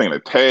about? You thinking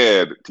of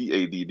Tad,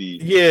 Tadd.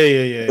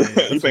 Yeah.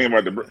 you thinking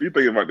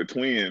about the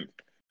twins.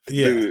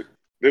 Yeah. Dude,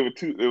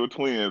 they were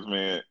twins,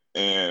 man.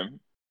 And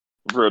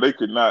bro, they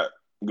could not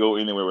go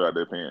anywhere without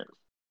their parents.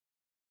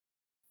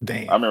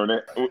 Damn. I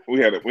remember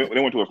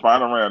they went to a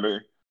final round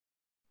there,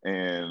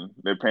 and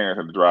their parents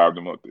had to drive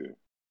them up there.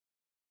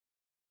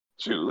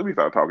 Shoot, let me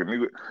start talking,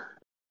 nigga.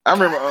 I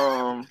remember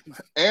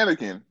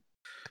Anakin.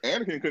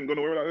 Anakin couldn't go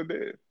nowhere without his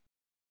dad.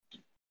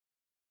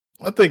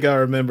 I think I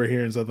remember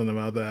hearing something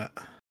about that.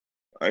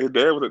 His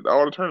dad was at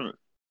all the tournaments.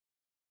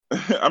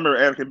 I remember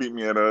Anakin beat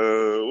me at it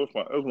was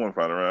one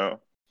final round.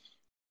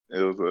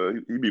 It was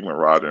he beat me with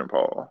Roger and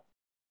Paul.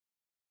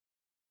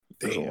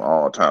 It was a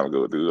long time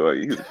ago, dude. Like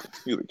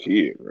he was a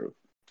kid, bro.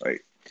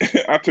 Like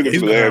I took him to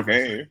the last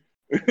game,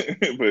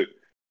 but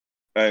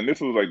and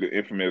this was like the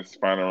infamous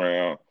final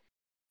round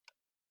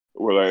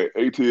where like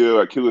ATL,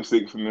 like Killer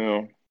Six and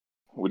them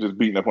were just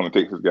beating up on the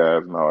Texas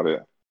guys and all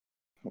that,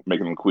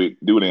 making them quit.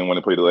 Dude didn't want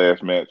to play the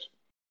last match,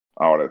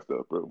 all that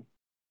stuff, bro,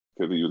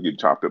 because he was getting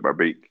chopped up by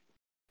Bake.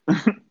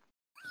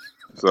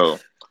 So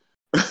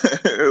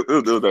it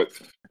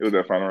was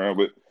that final round.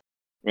 But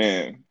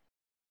man,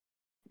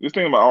 just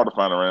thinking about all the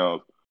final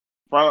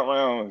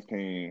rounds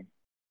came.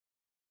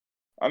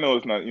 I know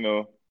it's not,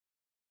 people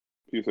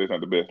say it's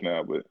not the best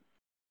now, but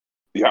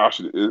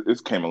it's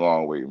came a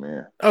long way,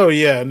 man. Oh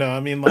yeah, no, I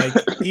mean, like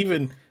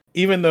even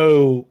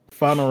though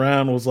final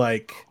round was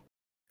like,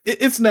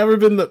 it's never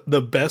been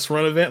the best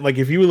run event. Like,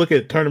 if you look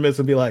at tournaments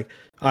and be like,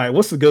 all right,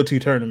 what's the go-to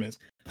tournaments?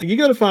 Like, you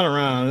go to final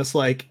round, it's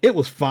like it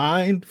was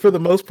fine for the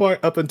most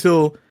part up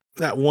until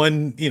that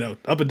one,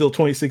 up until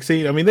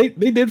 2016. I mean, they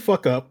did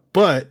fuck up,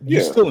 but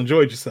you still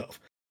enjoyed yourself.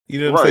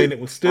 You know what I'm saying? It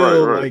was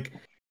still like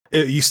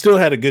you still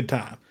had a good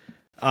time.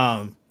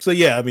 So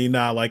yeah, I mean,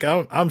 like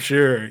I'm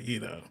sure,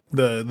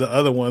 the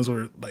other ones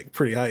were like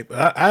pretty hype.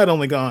 I had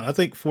only gone, I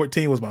think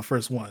 14 was my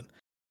first one,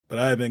 but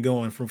I had been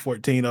going from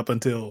 14 up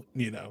until,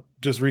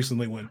 just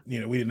recently when, we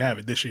didn't have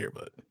it this year,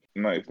 but.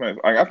 Nice.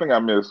 I think I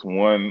missed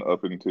one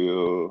up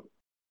until,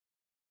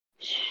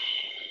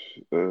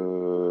 I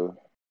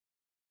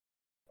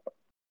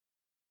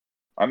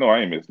know I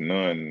ain't missed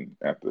none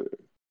after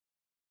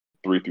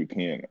 3 through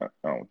 10. I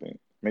don't think,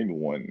 maybe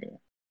one there.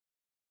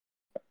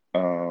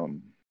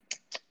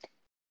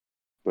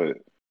 But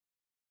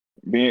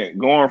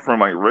going from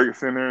like rec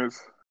centers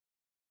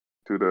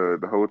to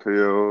the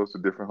hotels, to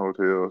different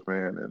hotels,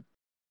 man, and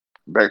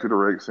back to the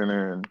rec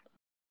center, and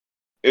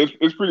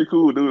it's pretty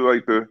cool, dude.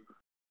 Like the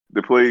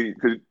play,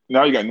 because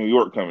now you got New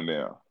York coming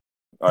down,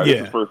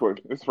 This is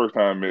the first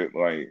time I met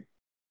like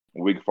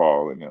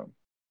Wigfall and them,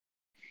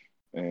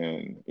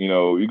 and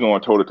you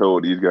going toe to toe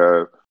with these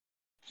guys.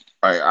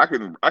 I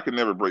can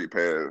never break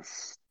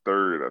past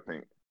third. I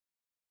think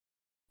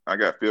I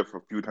got fifth a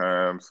few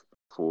times,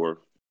 fourth,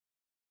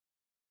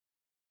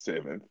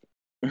 seventh,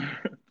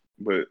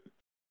 but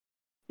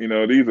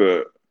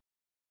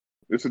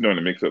this is during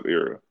the mix-up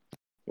era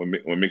when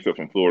mix-up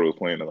from Florida was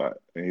playing a lot,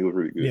 and he was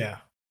really good. Yeah,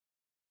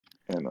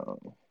 and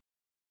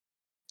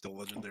the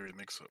legendary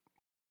mix-up.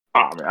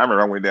 Oh man, I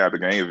remember I went down to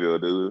Gainesville,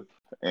 dude,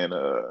 and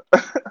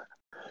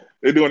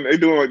they doing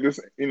like this,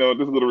 this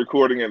little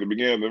recording at the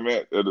beginning of the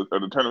match of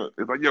the tournament.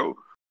 It's like, yo,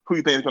 who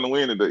you think is gonna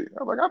win today?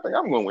 I was like, I think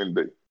I'm gonna win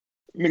today.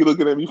 Nigga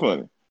looking at me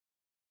funny.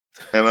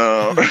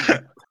 And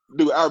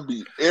dude, I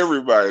beat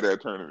everybody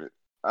that tournament.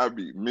 I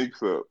beat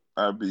Mix Up.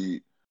 I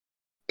beat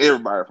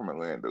everybody from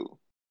Orlando.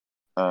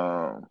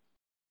 I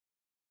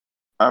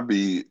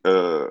beat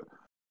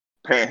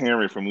Pat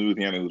Henry from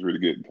Louisiana, who was really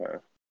good at the time.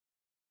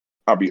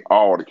 I beat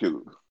all the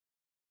killers.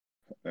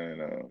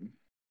 And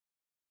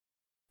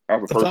I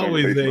was the first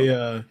one to take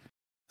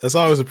that's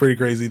always a pretty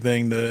crazy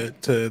thing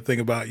to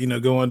think about,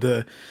 going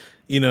to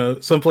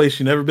someplace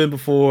you've never been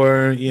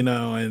before,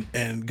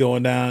 and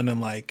going down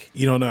and like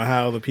you don't know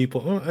how the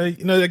people, I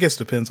guess it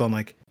depends on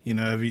like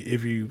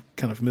if you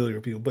kind of familiar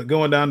with people, but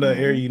going down to an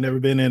area you've never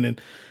been in and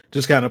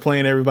just kind of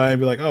playing everybody and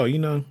be like, oh,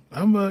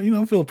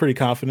 I'm feeling pretty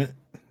confident,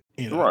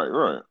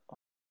 right,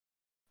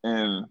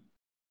 and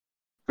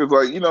because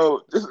like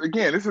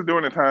this is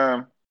during the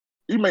time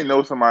you may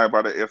know somebody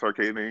by the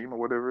SRK name or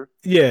whatever.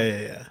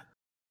 Yeah.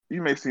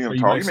 You may see him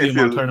talk. You may see him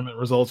on tournament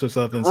results or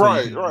something.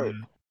 Right.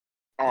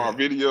 On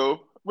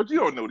video, but you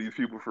don't know these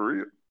people for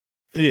real.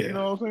 Yeah. You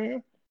know what I'm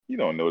saying? You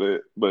don't know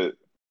that,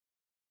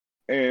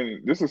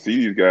 and just to see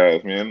these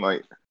guys, man,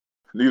 like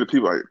these are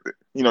people like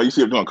you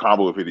see them doing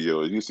combo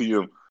videos. You see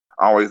them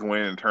always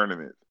winning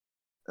tournaments,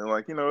 and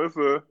like it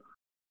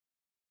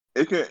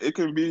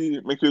can be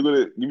make you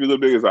give you a little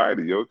bit of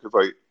anxiety, yo, because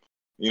like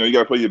you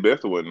gotta play your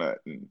best or whatnot,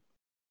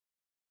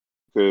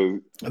 because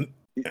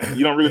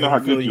you don't really know how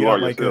good you are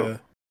yourself.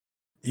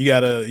 You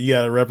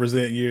gotta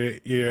represent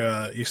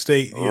your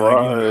state. I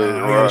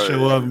gotta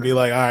show up and be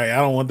like, all right, I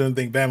don't want them to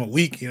think Bama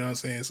weak. You know what I'm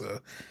saying? So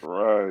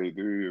right,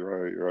 dude,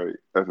 right.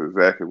 That's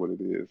exactly what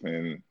it is.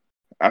 And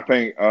I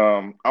think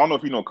I don't know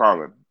if you know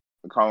Colin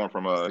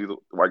from he's a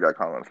white guy.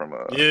 Colin from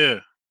yeah,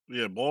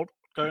 bald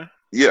guy.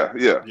 Yeah.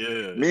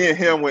 Me and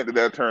him went to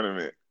that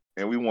tournament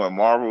and we won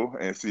Marvel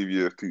and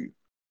CVS too.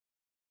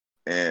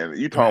 And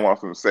you talking about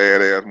some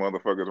sad ass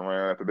motherfuckers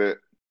around after that,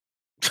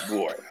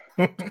 boy.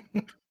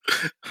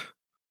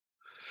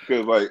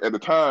 Because like at the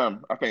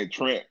time, I think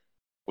Trent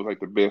was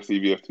like the best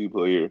CVS2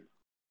 player.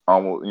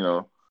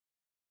 Almost,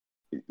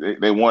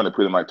 they wanted to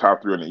put him like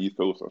top 3 on the East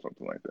Coast or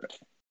something like that.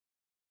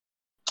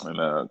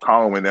 And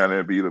Colin went down there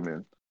and beat him,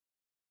 and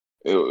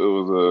it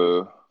was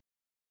a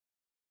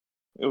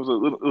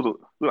little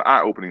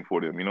eye opening for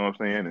them. You know what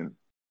I'm saying? And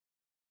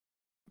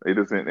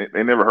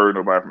they never heard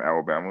nobody from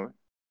Alabama.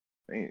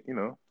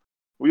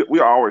 We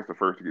are always the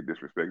first to get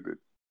disrespected.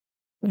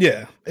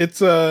 Yeah,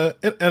 it's and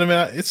I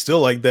mean it's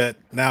still like that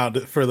now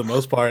for the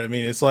most part. I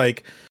mean, it's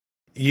like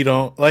you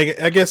don't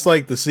like. I guess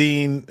like the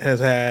scene we've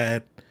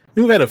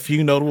had a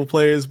few notable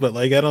players, but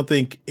like I don't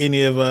think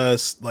any of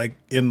us like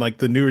in like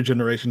the newer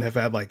generation have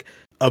had like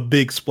a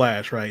big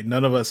splash, right?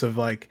 None of us have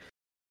like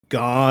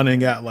gone and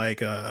got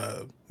like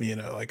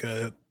like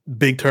a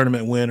big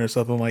tournament win or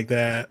something like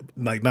that.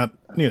 Like not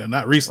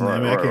recently.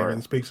 I can't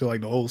really speak to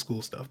like the old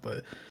school stuff,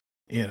 but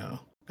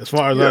as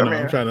far as I know,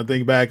 I'm trying to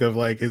think back of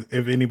like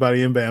if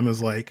anybody in Bama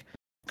is like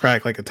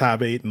cracked like a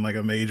top 8 in like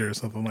a major or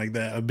something like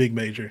that, a big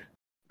major.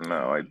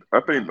 No, like I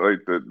think like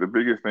the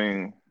biggest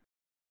thing,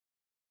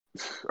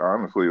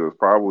 honestly, was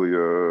probably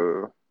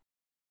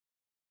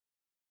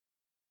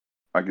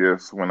I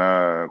guess when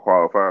I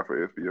qualified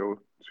for SBO,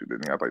 she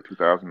didn't have like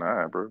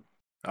 2009, bro.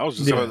 I was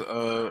just about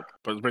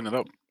to bring that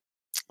up.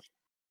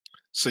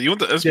 So you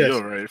went to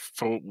SBO, right?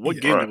 For what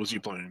game was you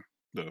playing?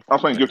 I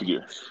was playing Gifted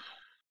Gear.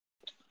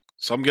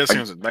 So I'm guessing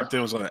back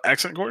then it was an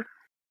Accent Core?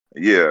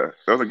 Yeah,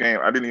 that was a game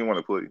I didn't even want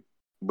to play,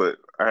 but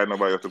I had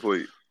nobody else to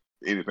play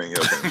anything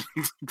else.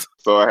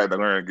 So I had to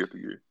learn Gifted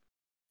Gear.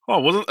 Oh,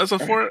 wasn't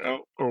SF4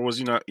 out, or was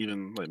you not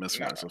even like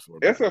messing with SF4?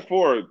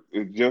 SF4,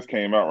 it just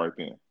came out right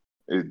then.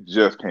 It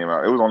just came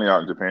out. It was only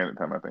out in Japan at the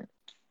time, I think.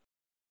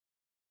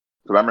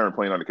 Because I remember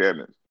playing on the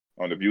cabinets,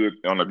 on the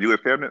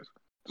viewless cabinets.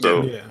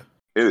 So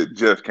it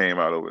just came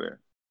out over there.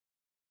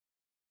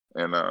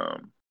 And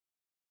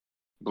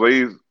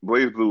Blaze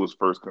Blue was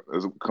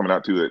coming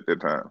out too at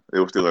that time. It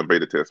was still in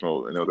beta test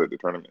mode, and it was at the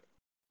tournament.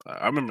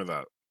 I remember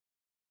that.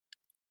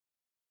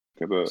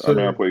 Because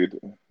I played.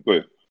 Go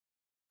ahead.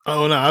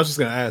 Oh no, I was just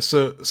gonna ask.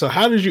 So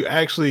how did you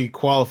actually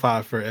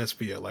qualify for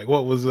SBO? Like,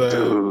 what was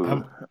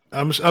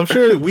I'm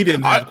sure we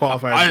didn't have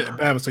qualifiers at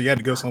Bama, so you had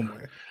to go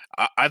somewhere.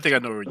 I think I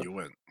know where you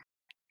went.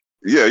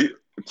 Yeah, you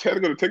had to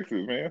go to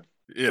Texas, man.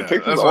 Yeah,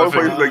 Texas is the only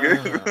place they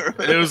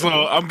gave. It was.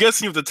 I'm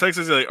guessing if the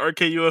Texas is like RK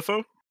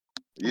UFO.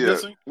 Yeah.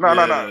 No.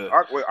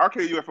 RK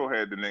UFO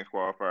had the next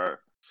qualifier.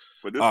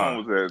 But this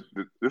one was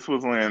this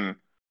was when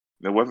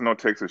there wasn't no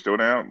Texas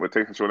Showdown, but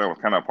Texas Showdown was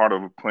kind of part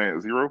of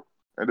Planet Zero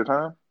at the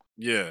time.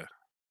 Yeah.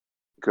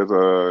 Because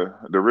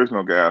the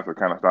original guys had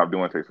kind of stopped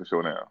doing Texas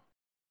Showdown.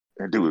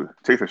 And dude,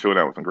 Texas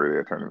Showdown was some great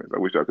ass tournaments. I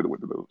wish I could have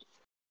went to those.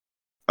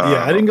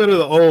 Yeah, I didn't go to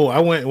the I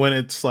went when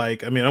it's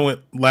like, I mean, I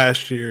went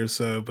last year or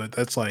so, but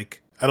that's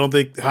like, I don't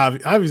think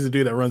Javi's the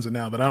dude that runs it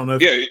now, but I don't know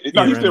if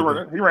he's still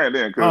running. He ran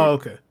then. Oh,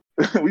 okay.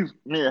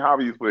 Me and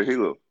Javi used to play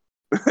Halo.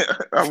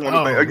 That was one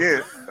of the things.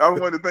 Again, that was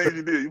one of the things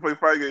you did. You play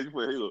fight games, you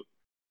play Halo.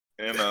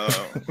 And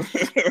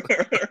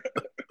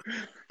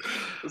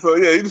so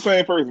yeah, he's the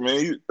same person,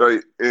 man.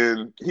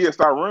 And he had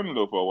stopped running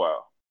though for a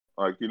while.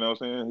 Like, you know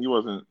what I'm saying? He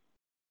wasn't.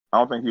 I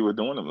don't think he was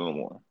doing it no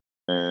more.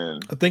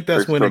 And I think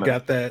that's when it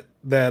got that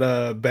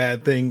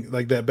bad thing,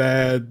 like that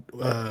bad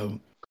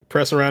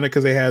press around it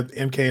because they had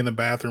MK in the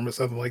bathroom or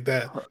something like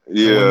that.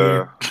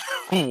 Yeah.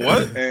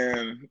 What?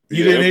 And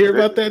you didn't hear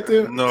about that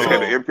too? No.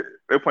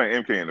 They're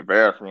playing MK in the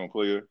bathroom,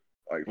 player.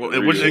 Like,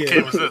 which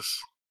MK was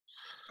this?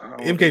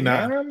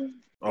 MK9.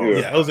 Oh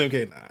yeah, it was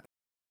MK9.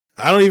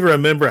 I don't even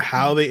remember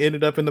how they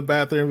ended up in the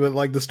bathroom, but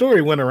like the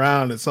story went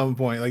around at some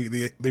point. Like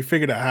they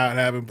figured out how it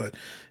happened, but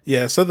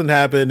yeah, something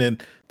happened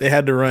and they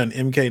had to run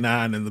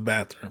MK9 in the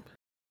bathroom.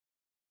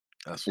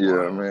 That's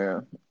wild.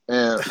 Man.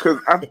 And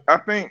because I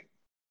think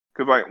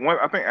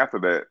I think after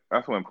that,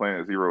 that's when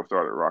Planet Zero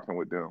started rocking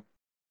with them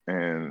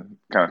and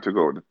kind of took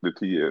over the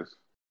TS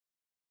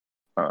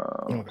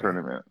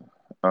tournament.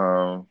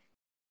 But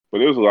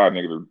there was a lot of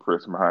negative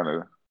press behind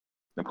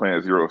the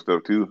Planet Zero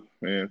stuff too,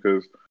 man,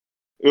 because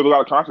it was a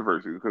lot of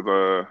controversy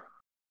because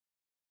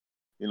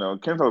you know,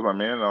 Kento's my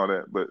man and all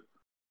that, but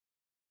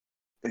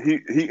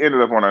he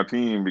ended up on our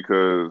team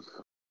because,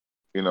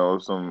 you know,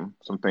 some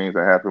things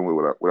that happened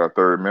with our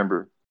third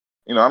member.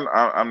 You know,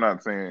 I'm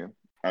not saying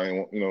I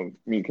didn't, you know,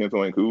 me and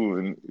Kento ain't cool,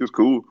 and it was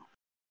cool.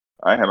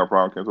 I ain't had no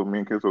problem with Kento. Me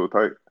and Kento were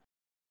tight.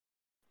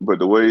 But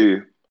the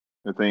way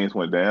the things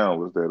went down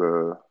was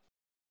that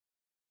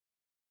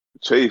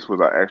Chase was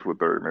our actual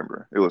third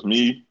member. It was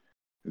me,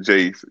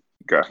 Jace,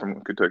 guy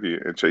from Kentucky,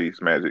 and Chase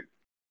Magic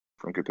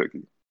from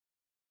Kentucky.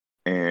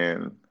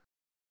 And,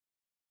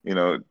 you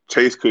know,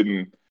 Chase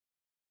couldn't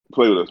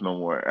play with us no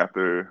more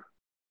after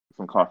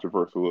some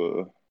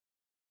controversial,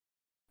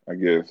 I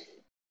guess,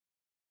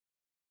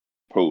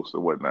 posts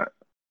or whatnot.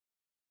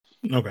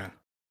 Okay.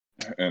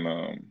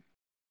 And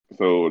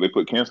so they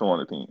put Kento on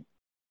the team.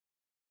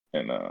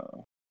 And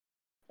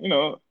you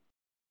know,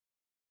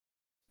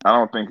 I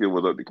don't think it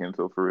was up to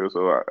Kento for real.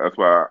 So that's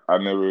why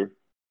I've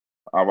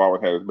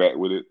always had his back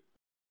with it.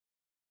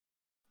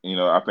 You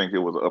know, I think it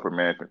was an upper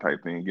management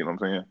type thing. You know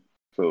what I'm saying?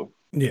 So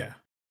yeah,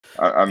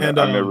 I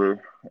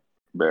never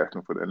bashed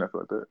him for that,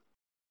 nothing like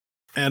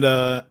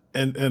that.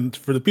 And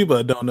for the people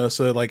that don't know,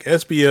 so like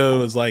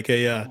SBO is like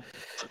a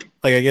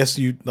like, I guess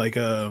you like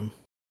it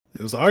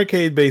was an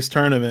arcade based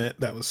tournament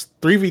that was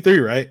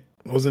 3v3, right?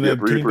 Wasn't it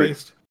team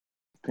based?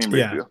 Team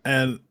based, yeah.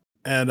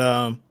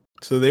 And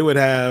so they would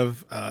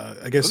have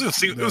I guess it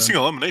was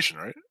single elimination,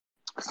 right?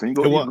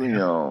 Single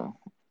elimination.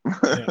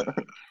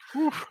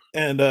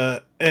 Yeah.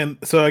 And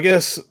so I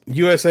guess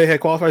USA had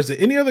qualifiers.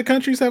 Did any other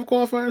countries have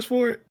qualifiers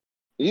for it?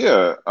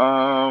 Yeah.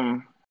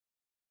 I'm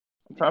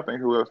trying to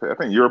think who else had. I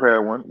think Europe had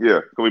one. Yeah.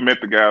 So we met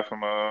the guys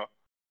from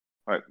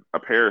like a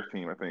Paris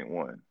team, I think,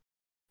 won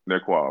their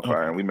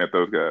qualifier, and we met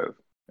those guys,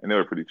 and they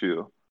were pretty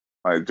chill.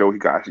 Like Joe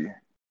Higashi,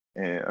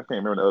 and I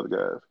can't remember the other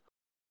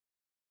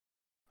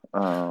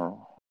guys.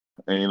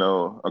 And you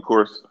know, of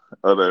course,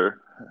 other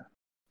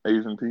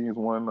Asian teams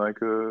won.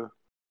 Like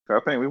I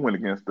think we went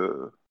against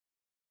the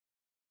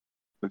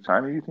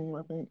Chinese team,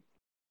 I think,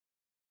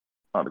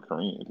 or the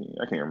Korean team.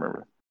 I can't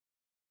remember,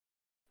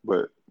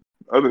 but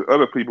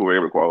other people were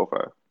able to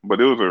qualify.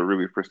 But it was a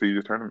really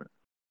prestigious tournament.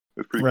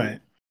 It's pretty right. Cool.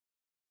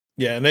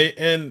 Yeah,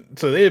 and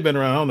so they had been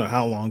around. I don't know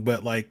how long,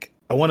 but like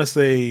I want to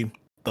say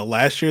the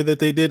last year that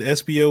they did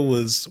SBO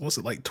was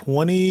it like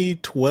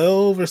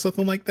 2012 or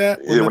something like that?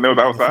 Yeah, when they was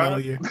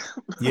outside.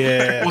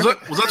 Yeah, was that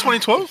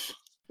 2012?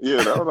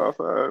 Yeah, that was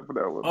outside for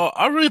that one. Oh,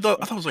 I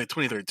thought it was like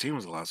 2013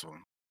 was the last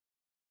one.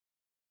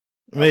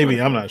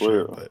 Maybe I'm not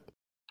sure, but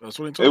that was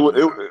 2012.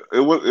 It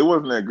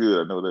wasn't that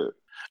good. I know that.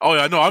 Oh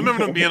yeah, no, I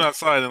remember them being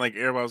outside and like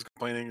everybody was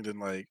complaining. And then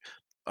like,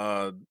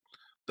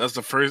 that's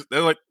the first.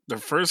 They're like the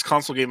first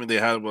console game that they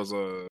had was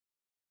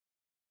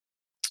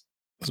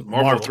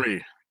Marvel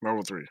 3.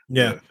 Marvel 3.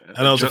 Yeah. And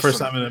that was the first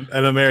time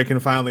an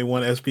American finally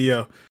won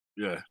SBO.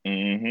 Yeah.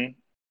 Mm-hmm.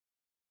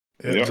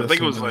 Yeah, I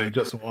think it was like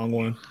Justin Wong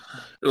won.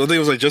 I think it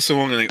was like Justin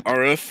Wong and like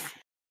RF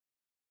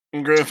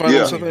in grand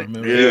finals. I think.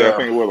 Yeah, I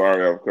think it was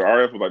RF. Because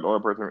RF was like the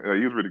only person.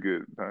 He was really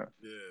good.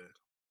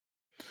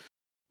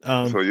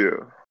 Yeah. So yeah.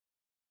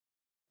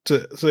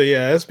 So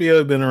yeah, SBO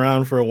had been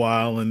around for a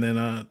while, and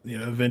then you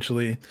know,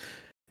 eventually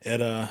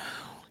it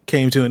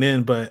came to an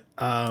end. But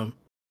I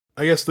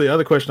guess the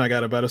other question I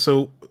got about it.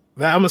 So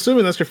I'm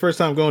assuming that's your first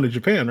time going to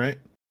Japan, right?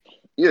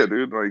 Yeah,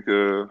 dude. Like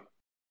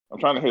I'm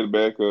trying to head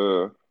back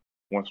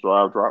once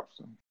Strive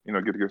drops. You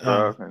know, get to get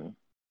Strive and.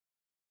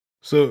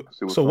 So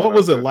what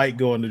was it like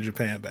going to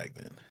Japan back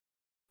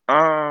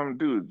then?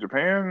 Dude,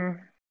 Japan.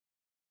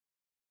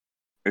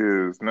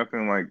 is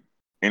nothing like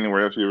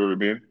anywhere else you've ever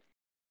been.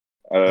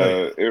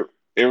 Oh yeah.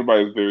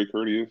 Everybody's very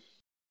courteous,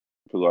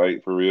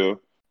 polite, for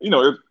real. They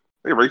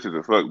racist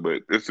as fuck,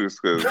 but it's just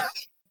because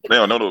they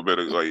don't know no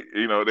better. Like,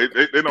 they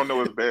don't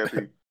know it's bad.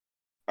 See,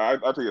 I'll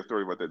tell you a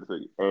story about that in a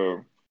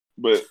second.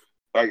 But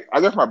like, I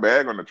left my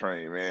bag on the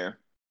train, man.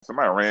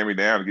 Somebody ran me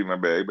down to get my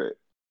bag back.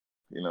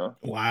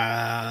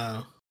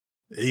 Wow.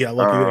 You got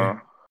lucky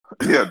there.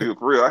 Yeah, dude,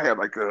 for real. I had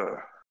like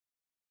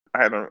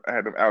I had them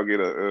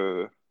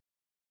alligator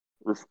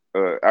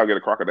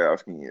crocodile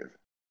skins.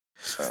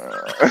 So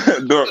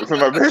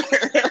my bag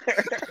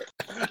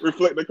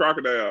reflect the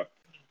crocodile.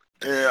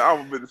 And I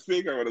would have been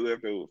sick. I would have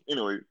left those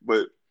anyway.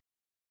 But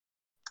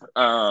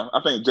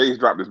I think Jace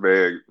dropped his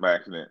bag by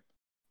accident.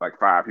 Like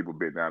 5 people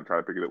bit down and tried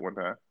to pick it up one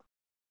time.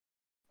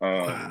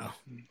 Wow.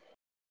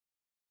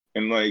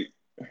 And like,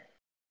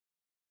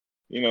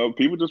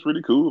 people just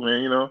really cool,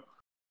 man.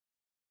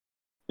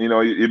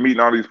 You're meeting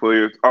all these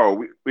players.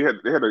 Oh, they had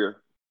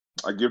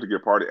a gift to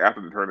get party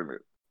after the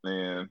tournament,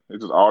 and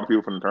it's just all the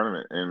people from the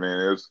tournament. And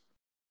man,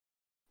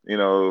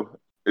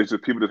 it's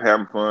just people just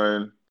having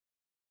fun.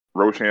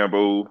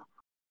 Rochambeau,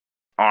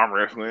 arm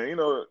wrestling,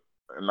 a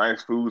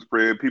nice food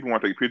spread. People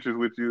want to take pictures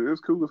with you.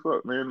 It's cool as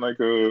fuck, man. Like,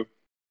 it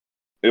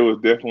was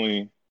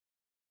definitely,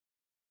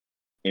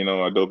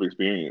 a dope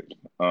experience.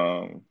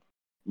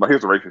 But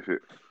here's the racist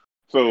shit.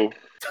 So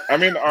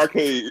I'm in the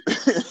arcade.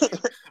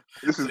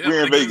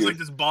 We're in Vegas. It's like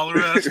this baller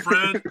ass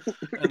spread,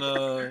 and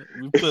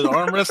we put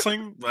arm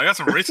wrestling. I got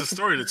some racist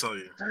story to tell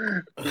you.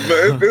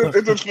 But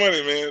it's just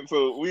funny, man.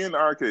 So we in the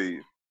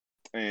arcade,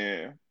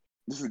 and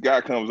this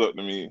guy comes up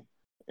to me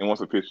and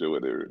wants a picture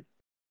with her.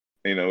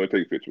 We'll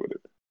take a picture with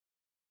it.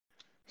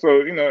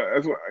 So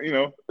that's what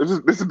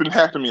this has been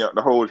happening to me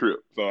the whole trip.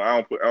 So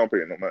I don't pay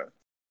it no mind.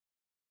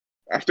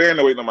 I'm standing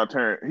there waiting on my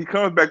turn. He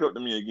comes back up to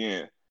me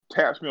again,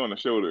 taps me on the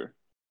shoulder,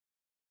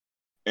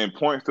 and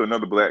points to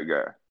another black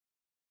guy.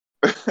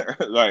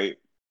 Like,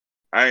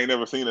 I ain't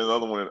never seen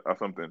another one or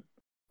something.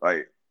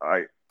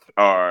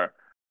 Or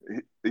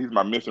he's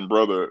my missing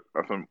brother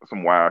or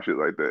some wild shit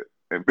like that.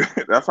 And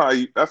that's how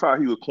he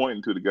was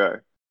pointing to the guy.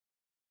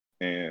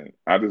 And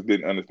I just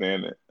didn't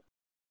understand that.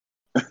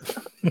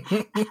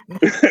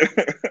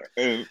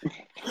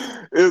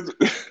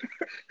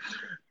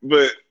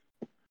 But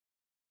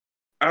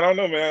I don't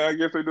know, man. I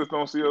guess they just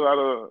don't see a lot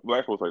of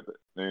black folks like that.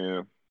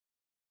 And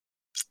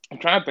I'm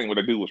trying to think where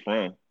that dude was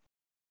from.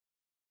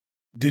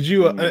 Did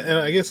you? And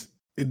I guess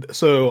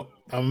so.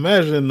 I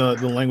imagine the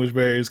language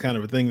barrier is kind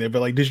of a thing there.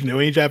 But like, did you know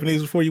any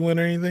Japanese before you went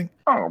or anything?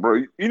 Oh, bro,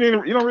 you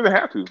don't really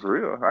have to, for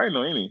real. I didn't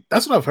know any.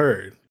 That's what I've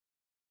heard.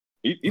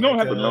 You don't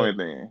have to know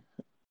anything.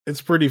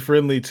 It's pretty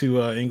friendly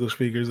to English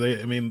speakers.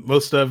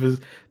 Most stuff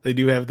they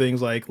do have things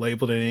like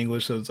labeled in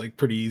English, so it's like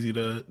pretty easy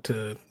to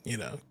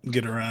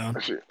get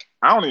around. Shit.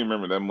 I don't even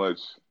remember that much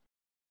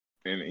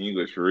in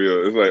English, for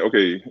real. It's like,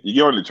 okay, you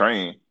get on the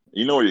train,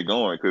 you know where you're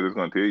going because it's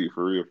gonna tell you,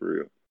 for real, for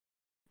real.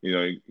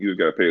 You just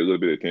gotta pay a little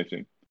bit of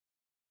attention.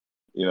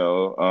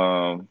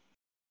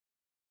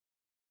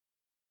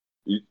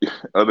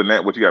 Other than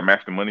that, what you got to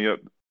match the money up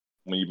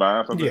when you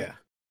buying something? Yeah,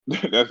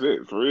 that's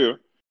it, for real.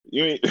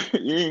 You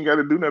ain't got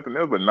to do nothing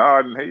else but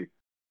nod and hey.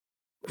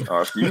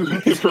 Excuse me.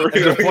 For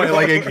real. Point,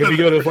 like if you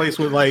go to a place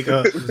with like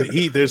to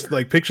eat, there's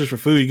like pictures for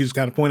food. You can just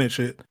kind of point at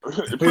shit.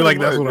 You're like,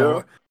 that's what I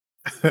want.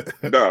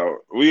 No,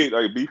 we ate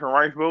like beef and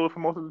rice bowls for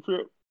most of the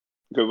trip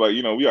because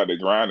we out there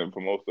grinding for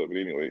most of it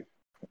anyway.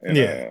 And,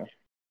 yeah.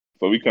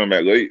 So we come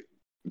back late.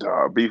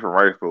 Beef and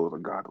rice bowls are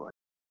godlike.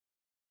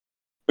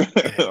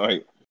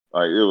 like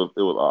it was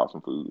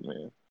awesome food,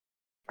 man.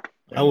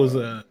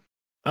 And,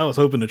 I was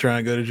hoping to try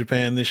and go to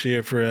Japan this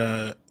year for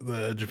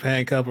the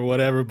Japan Cup or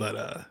whatever,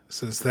 but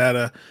since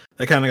that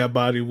kind of got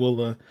bodied,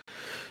 we'll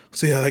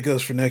see how that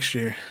goes for next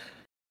year.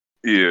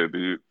 Yeah,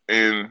 dude.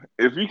 And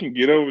if you can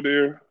get over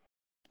there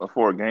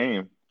for a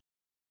game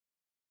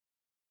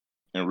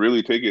and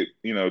really take it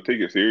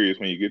serious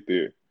when you get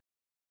there,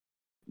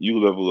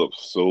 you level up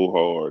so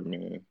hard,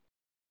 man,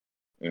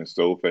 and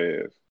so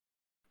fast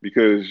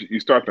because you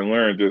start to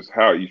learn just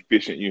how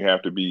efficient you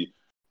have to be.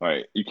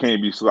 Like, you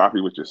can't be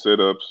sloppy with your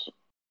setups.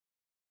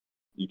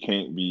 You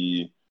can't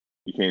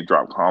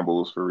drop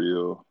combos for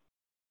real.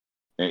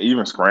 And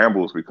even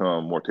scrambles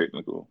become more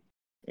technical.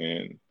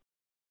 And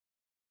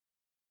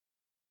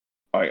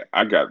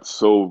I got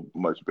so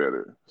much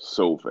better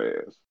so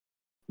fast.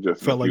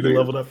 Just felt like you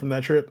leveled up from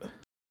that trip.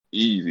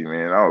 Easy,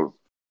 man.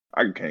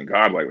 I became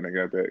godlike when I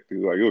got back. It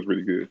was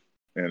really good.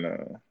 And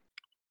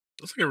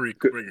it's like a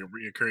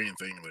reoccurring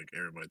thing. Like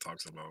everybody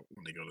talks about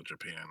when they go to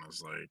Japan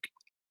is like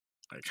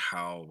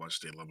how much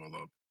they level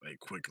up like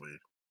quickly.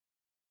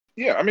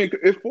 Yeah,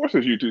 it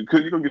forces you to,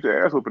 because you're gonna get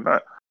your ass open.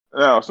 Not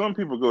now. Some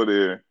people go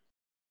there,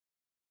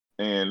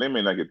 and they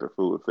may not get the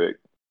full effect.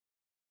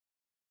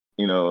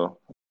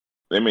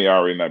 They may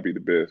already not be the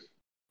best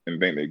and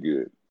think they're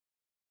good.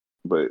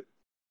 But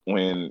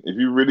if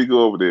you really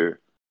go over there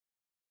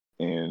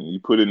and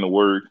you put in the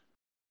work,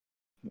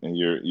 and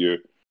you're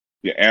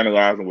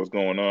analyzing what's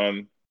going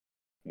on,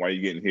 why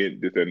you're getting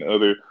hit, this, that, and the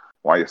other,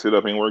 why your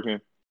setup ain't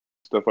working,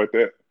 stuff like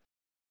that,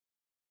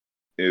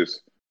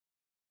 is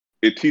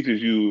it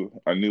teaches you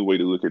a new way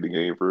to look at the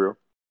game for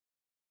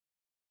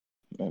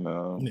real.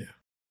 And Yeah,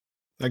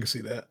 I can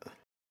see that.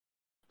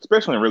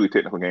 especially in really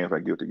technical games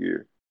like Guilty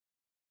Gear.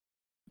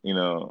 You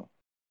know,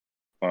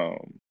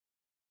 um,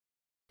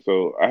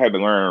 so I had to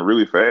learn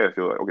really fast.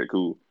 You're like, okay,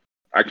 cool.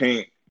 I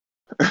can't,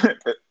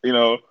 you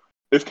know,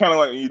 it's kind of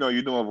like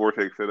you're doing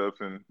vortex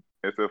setups and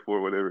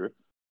SF4 whatever.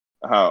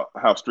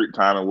 How strict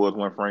timing was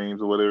 1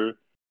 frames or whatever,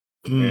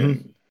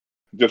 and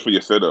just for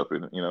your setup,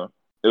 and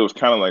it was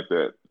kind of like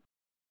that.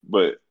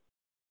 But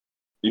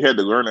you had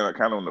to learn that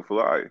kind of on the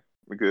fly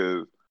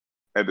because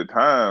at the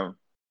time,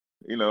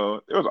 there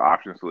was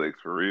option selects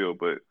for real,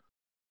 but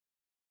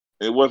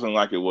it wasn't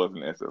like it was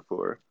in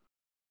SF4.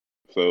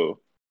 So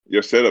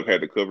your setup had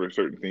to cover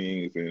certain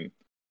things, and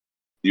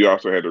you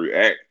also had to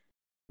react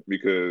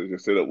because your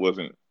setup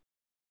wasn't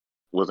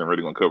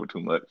really going to cover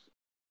too much.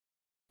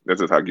 That's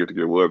just how Guilty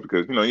Gear was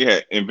because you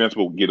had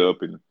invincible get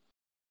up and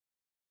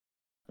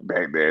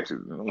backdashes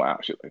and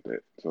wild shit like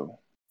that. So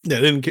yeah,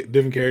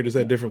 different characters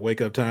had different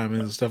wake up time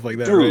and stuff like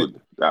that. Dude,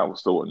 right? that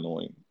was so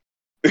annoying.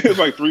 It was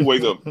like 4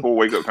 wake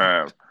up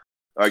times.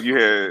 Like you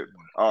had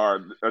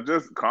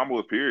just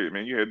combos period,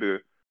 man. You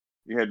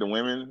had the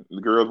women,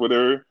 the girls,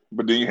 whatever,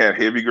 but then you had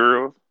heavy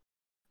girls.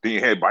 Then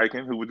you had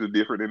biking, who was just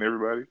different than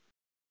everybody.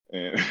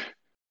 And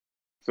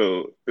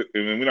so, and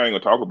then we're not even gonna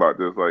talk about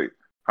this, like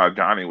how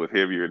Johnny was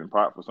heavier than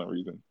Pop for some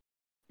reason,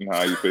 and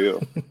how he fell.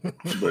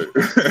 But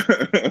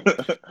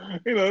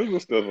it's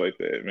just stuff like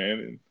that,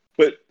 man.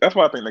 But that's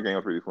why I think the game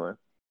was pretty fun.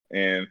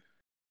 And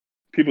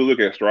people look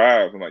at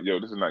Strive and like, yo,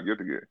 this is not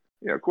Guilty Gear.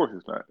 Yeah, of course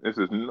it's not. This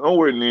is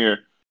nowhere near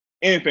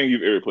anything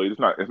you've ever played. It's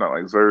not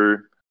like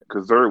Zerd,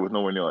 because Zerd was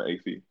nowhere near on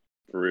AC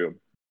for real.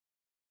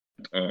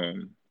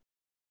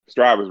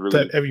 Strive is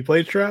really. Have you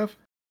played Strive?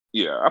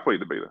 Yeah, I played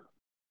the beta.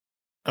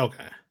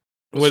 Okay.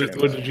 What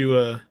did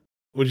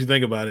you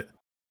think about it?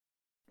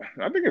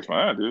 I think it's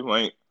fine, dude.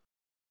 Like,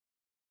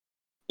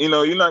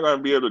 you're not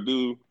gonna be able to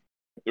do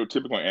your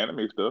typical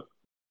anime stuff,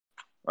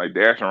 like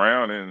dash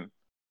around and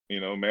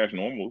mash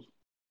normals.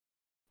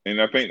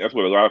 And I think that's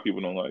what a lot of people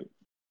don't like.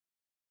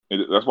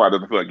 That's why it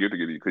doesn't feel like Guilty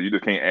Gear because you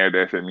just can't air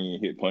dash at me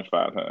and hit punch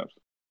 5 times.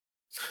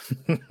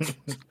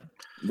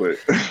 But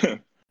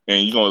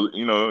and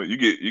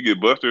you get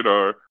busted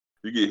or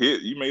you get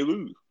hit, you may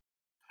lose.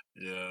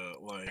 Yeah,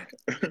 like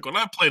when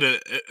I played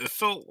it, it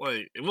felt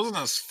like it wasn't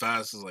as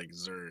fast as like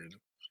Zerd.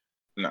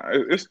 Nah,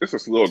 it's a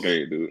slow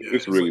game, dude. Yeah,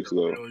 it's really like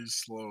slow. Really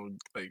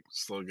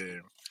slow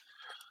game.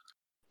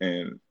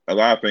 And a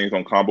lot of things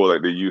don't combo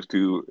like they used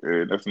to,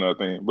 and that's another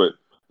thing. But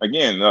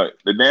again,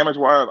 the damage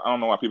wise, I don't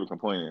know why people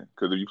complaining.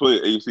 Because if you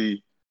played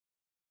AC,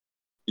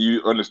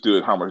 you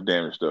understood how much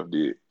damage stuff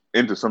did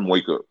into some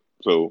wake up.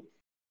 So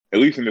at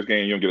least in this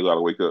game, you don't get a lot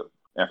of wake up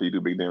after you do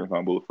big damage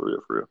combos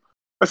for real.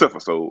 Except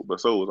for Soul, but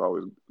Soul was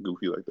always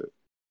goofy like that.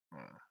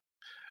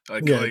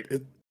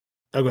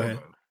 Go ahead.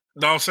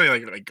 No, I was saying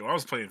like when I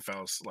was playing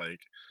Faust, like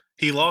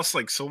he lost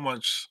like so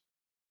much.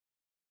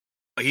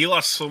 Like he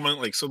lost so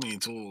many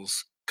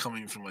tools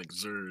coming from like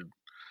Zerd.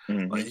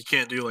 Mm-hmm. Like he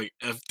can't do like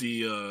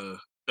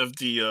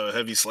FD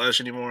heavy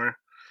slash anymore.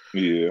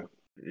 Yeah.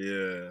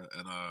 Yeah,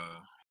 and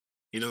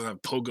he doesn't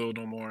have Pogo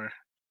no more.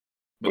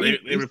 But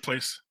they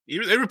replace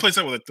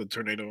that with like the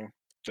tornado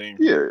thing.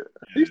 Yeah,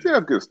 he still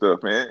has good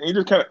stuff, man. And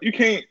you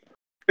can't.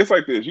 It's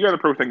like this. You got to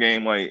approach the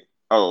game like,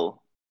 oh,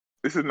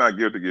 this is not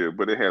Guilty Gear,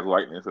 but it has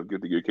likeness of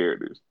Guilty Gear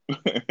characters.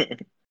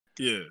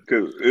 Yeah,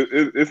 because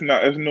it's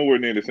nowhere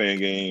near the same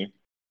game,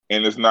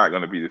 and it's not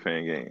going to be the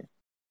same game.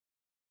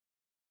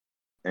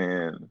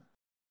 And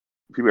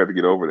people have to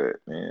get over that,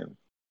 man.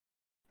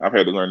 I've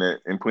had to learn that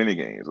in plenty of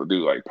games.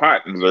 Dude, like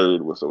Pot and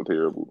Zerd was so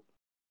terrible,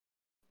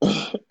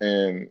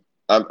 and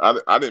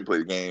I didn't play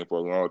the game for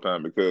a long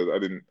time because I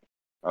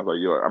was like,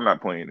 yo, I'm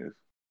not playing this.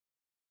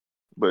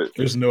 But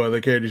there's no other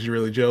characters you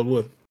really gelled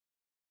with.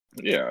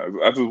 Yeah,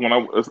 I just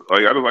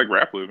like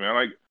grapplers,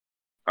 man.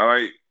 I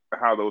like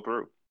how they'll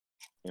throw,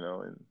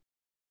 and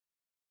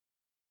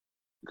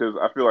because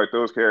I feel like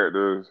those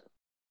characters,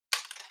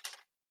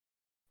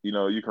 you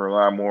can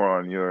rely more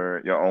on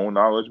your own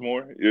knowledge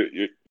more.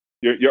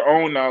 Your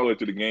own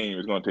knowledge of the game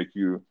is going to take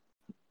you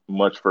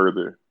much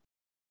further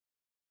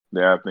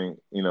than I think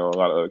a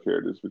lot of other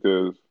characters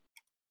because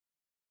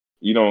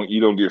you don't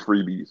get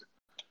freebies,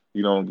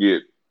 you don't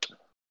get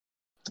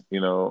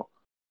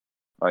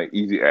like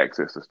easy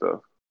access to stuff,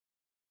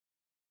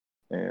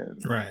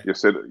 and right. your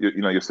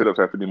setups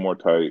have to be more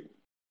tight.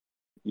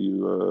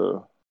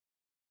 You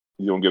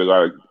don't get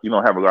you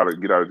don't have a lot of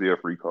get out of jail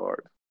free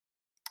cards.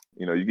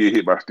 You get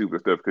hit by stupid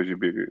stuff because you're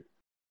bigger.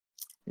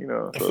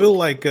 So.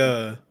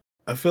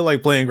 I feel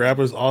like playing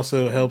grapplers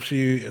also helps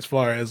you as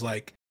far as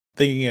like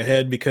thinking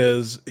ahead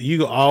because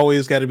you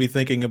always got to be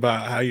thinking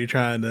about how you're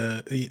trying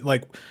to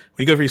like when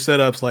you go for your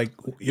setups, like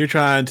you're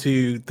trying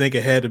to think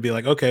ahead to be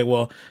like, okay,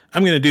 well,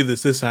 I'm going to do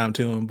this time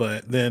to him,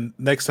 but then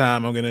next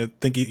time I'm going to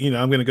think,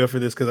 I'm going to go for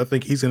this because I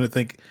think he's going to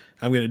think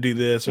I'm going to do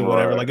this or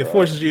whatever. Like it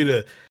forces you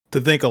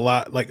to think a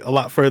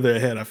lot further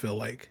ahead. I feel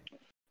like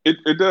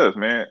it does,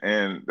 man,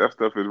 and that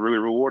stuff is really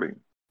rewarding.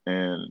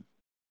 And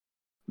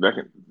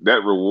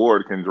that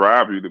reward can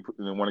drive you to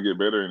want to get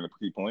better and to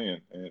keep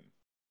playing. And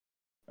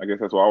I guess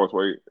that's why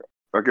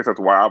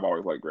I've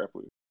always liked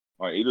grappling.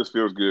 Like it just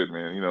feels good,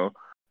 man. You know,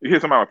 you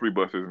hit somebody with 3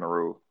 busters in a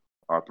row,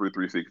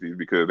 360s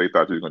because they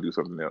thought you were gonna do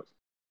something else,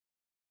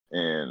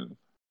 and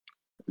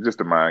just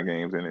the mind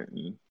games in it,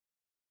 and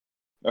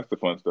that's the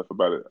fun stuff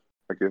about it.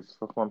 I guess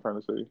that's what I'm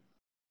trying to say.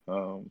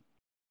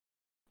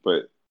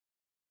 But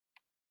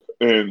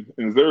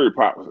Zuri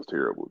Pop was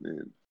terrible,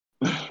 man.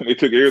 They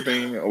took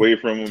everything away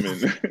from him,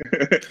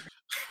 and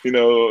you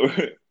know,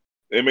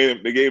 they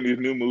gave him these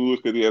new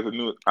moves because he has a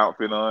new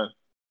outfit on.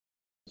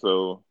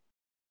 So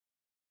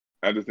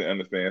I just didn't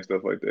understand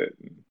stuff like that.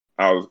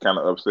 I was kind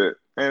of upset,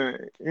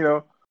 and you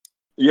know,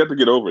 you have to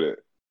get over that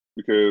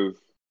because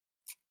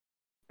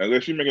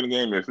unless you're making a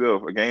game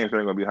yourself, a game's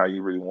not going to be how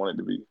you really want it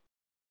to be.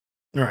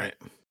 Right.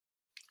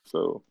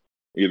 So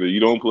either you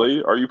don't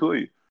play or you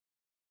play,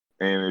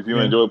 and if you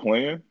enjoy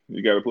playing,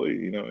 you got to play.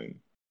 You know, and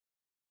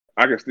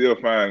I can still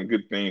find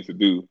good things to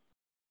do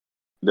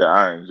that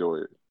I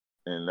enjoyed,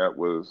 and that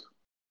was,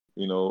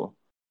 you know,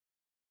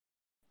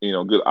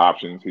 good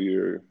options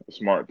here,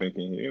 smart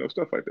thinking, you know,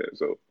 stuff like that.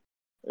 So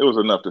it was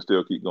enough to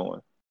still keep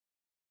going.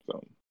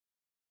 So,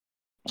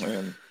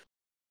 and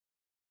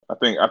I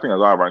think a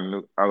lot of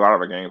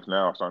our games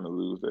now are starting to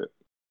lose that.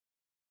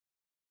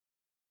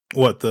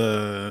 What,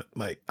 the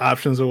like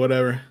options or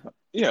whatever?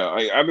 Yeah,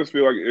 I just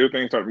feel like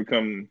everything's starting to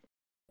become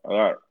a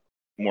lot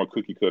more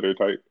cookie cutter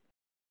type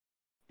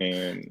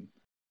and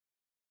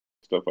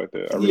stuff like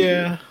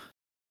that.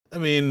 I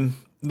mean,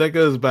 that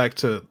goes back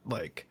to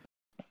like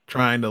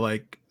trying to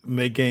like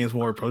make games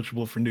more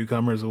approachable for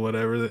newcomers or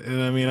whatever.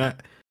 And I mean,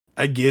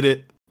 I get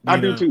it. I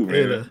do too,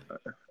 man.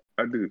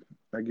 I do.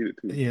 I get it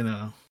too. You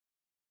know,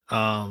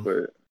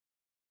 but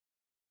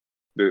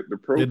the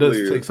pro it does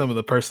players take some of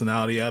the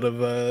personality out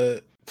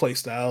of play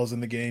styles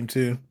in the game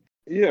too.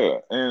 Yeah,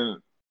 and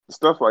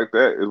stuff like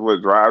that is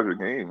what drives your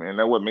game, and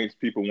that's what makes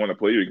people want to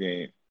play your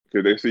game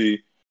because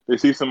they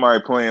see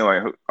somebody playing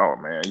like, oh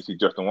man, you see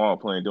Justin Wong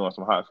playing doing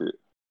some hot shit.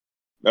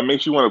 That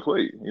makes you want to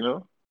play, you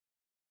know.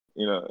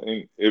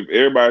 And if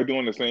everybody's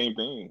doing the same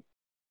thing,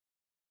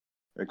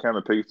 it kind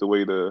of takes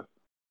away the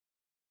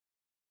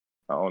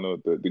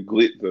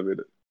glitz of it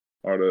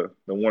or the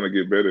want to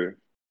get better.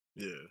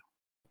 Yeah.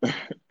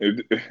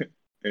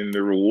 And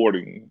the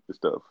rewarding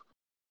stuff.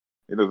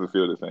 It doesn't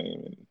feel the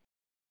same.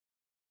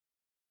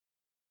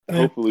 And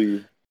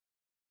hopefully,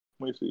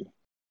 let me see.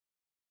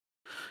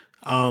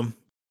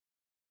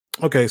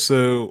 Okay,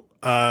 so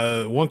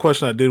one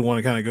question I did want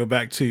to kind of go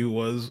back to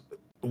was,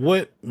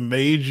 what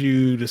made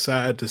you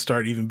decide to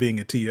start even being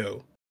a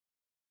TO?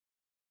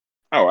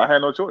 Oh, I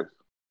had no choice.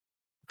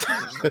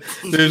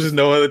 There's just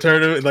no other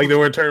tournament. Like there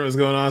were tournaments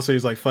going on, so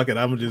he's like, "Fuck it,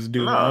 I'm gonna just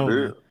do my own."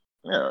 Dude.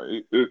 Yeah,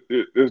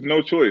 there's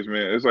no choice,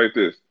 man. It's like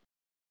this,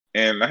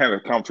 and I had a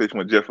conversation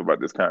with Jeff about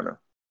this kind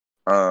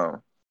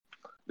of.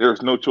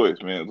 There's no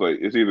choice, man. It's like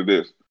it's either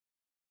this,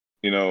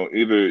 you know,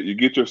 either you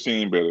get your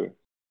scene better,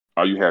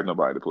 or you have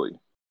nobody to play,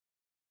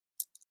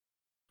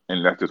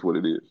 and that's just what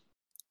it is.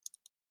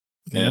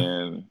 Yeah.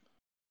 And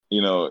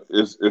you know,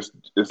 it's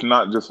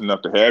not just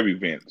enough to have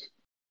events,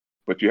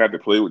 but you have to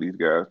play with these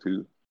guys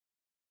too,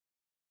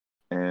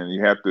 and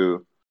you have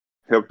to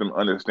help them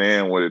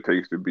understand what it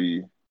takes to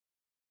be,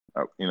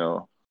 you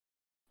know,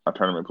 a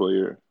tournament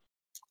player.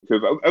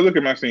 Because I look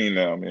at my scene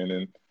now, man,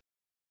 and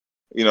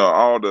you know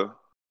all the,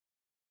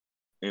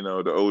 you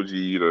know, the OG,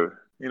 you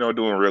know,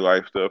 doing real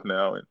life stuff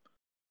now, and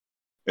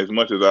as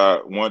much as I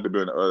want to be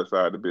on the other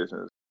side of the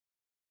business,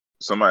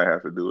 somebody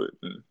has to do it.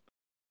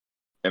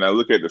 And I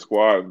look at the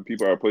squad and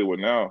people I play with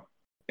now,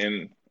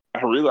 and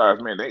I realize,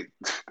 man,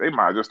 they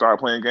might just start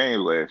playing games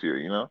last year,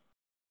 you know,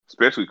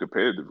 especially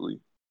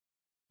competitively.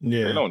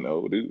 Yeah, they don't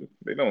know, dude.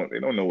 They don't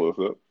know what's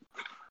up,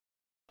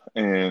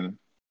 and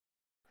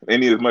they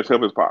need as much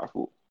help as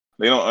possible.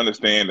 They don't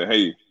understand that,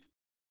 hey,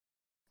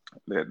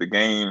 that the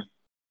game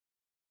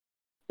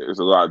is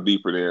a lot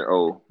deeper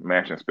than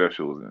matching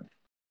specials and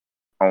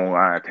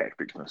online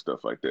tactics and stuff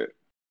like that.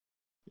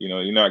 You know,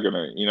 you're not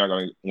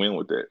gonna win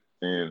with that.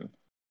 And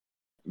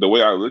the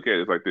way I look at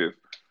it is like this: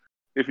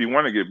 if you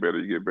want to get better,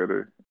 you get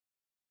better.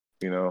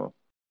 You know,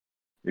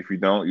 if you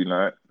don't, you're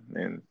not.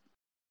 And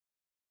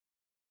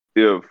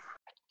if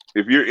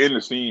you're in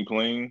the scene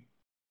playing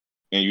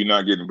and you're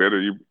not getting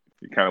better, you're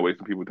kind of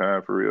wasting people's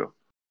time for real.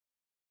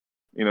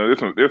 You know,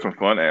 there's some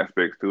fun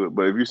aspects to it,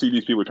 but if you see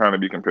these people trying to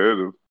be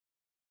competitive,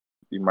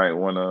 you might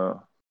want to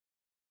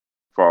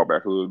fall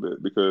back a little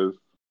bit because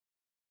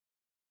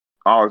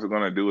all it's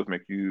going to do is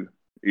make you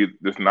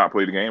just not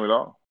play the game at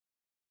all.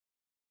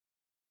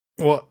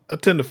 Well, I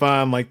tend to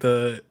find like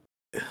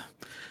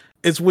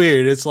it's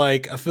weird. It's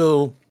like I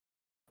feel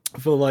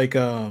like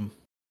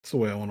that's the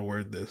way I want to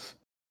word this.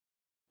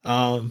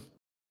 I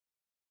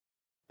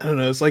don't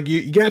know. It's like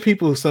you got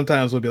people who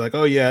sometimes will be like,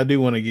 "Oh yeah, I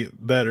do want to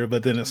get better,"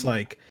 but then it's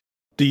like,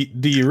 do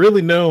you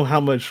really know how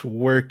much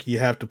work you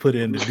have to put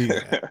in to do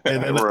that?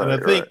 And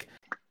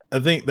I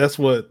think that's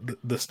what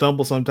the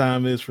stumble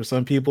sometimes is for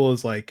some people.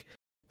 Is like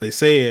they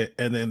say it,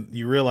 and then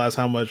you realize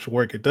how much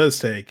work it does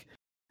take,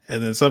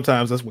 And then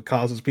sometimes that's what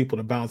causes people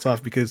to bounce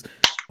off, because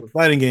with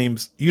fighting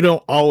games, you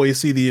don't always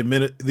see the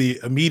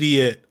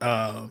immediate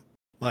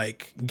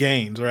like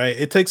gains, right?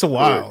 It takes a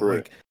while.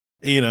 Correct.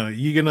 Like,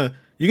 you're gonna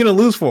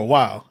lose for a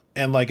while,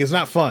 and like it's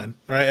not fun,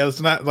 right?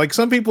 It's not like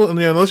some people,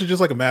 unless you're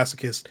just like a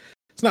masochist,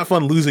 it's not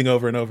fun losing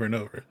over and over and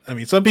over. I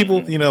mean, some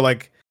people,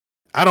 like,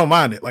 I don't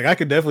mind it. Like, I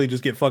could definitely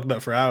just get fucked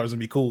up for hours and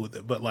be cool with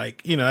it. But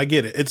like, I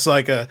get it. It's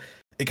like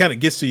it kind of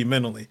gets to you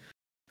mentally.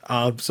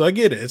 So I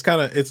get it. It's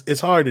kind of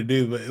it's hard to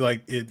do, but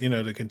like it,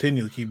 to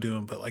continue to keep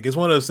doing. But like, it's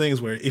one of those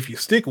things where if you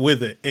stick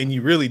with it and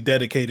you really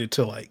dedicate it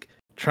to like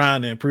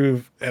trying to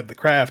improve at the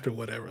craft or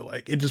whatever,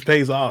 like it just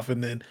pays off.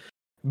 And then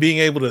being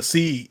able to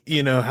see,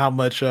 how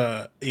much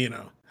how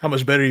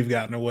much better you've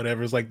gotten or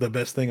whatever is like the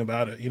best thing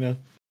about it,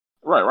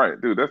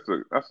 Right, dude. That's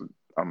an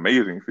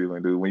amazing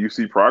feeling, dude. When you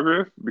see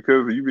progress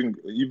because you've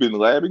been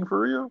labbing for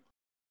real.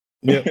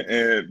 Yeah.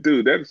 And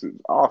dude, that's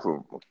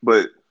awesome.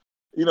 But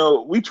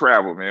we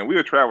travel, man. We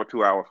would travel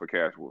 2 hours for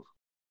casuals.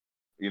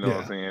 You know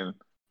what I'm saying?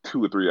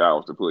 2 or 3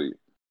 hours to play.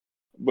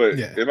 But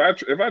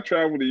if I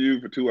travel to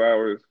you for 2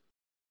 hours,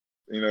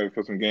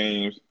 for some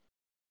games,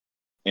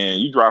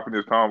 and you dropping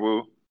this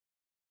combo,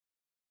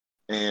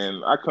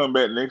 and I come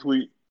back next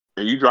week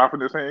and you dropping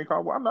the same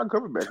combo, I'm not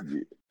coming back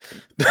again.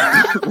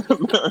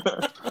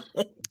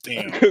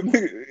 Damn.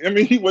 I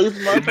mean, he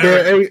wasted my time.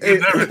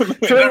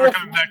 You're never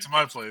coming back to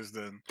my place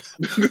then.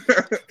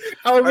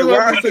 I was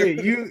about to say,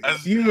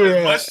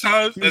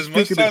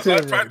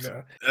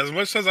 as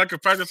much as I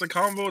could practice a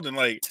combo, then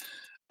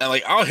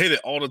I'll hit it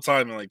all the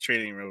time in like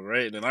training mode,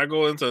 right? And then I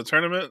go into a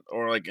tournament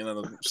or like in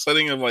a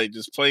setting of like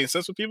just playing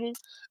sets with people,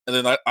 and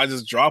then I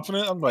just dropping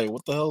it. I'm like,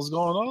 what the hell is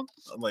going on?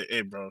 I'm like,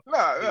 hey, bro.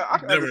 Nah, I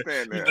can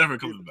understand that. You're never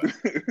coming back.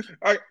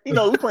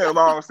 We playing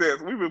long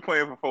sets. We've been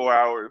playing for 4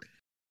 hours.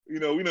 We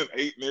done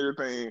ate and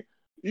everything.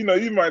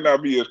 You might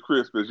not be as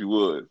crisp as you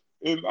was.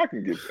 And I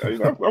can get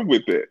that. I'm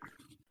with that.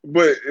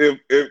 But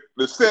if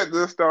the set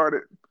just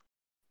started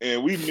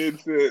and we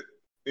mid-set,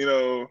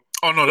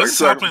 Oh no, this is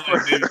happening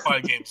like maybe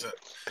 5 games in.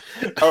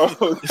 This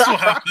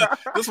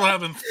will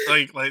happen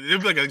like it'll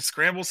be like a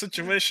scramble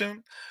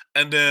situation,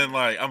 and then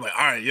like I'm like,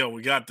 all right, yo,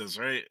 we got this,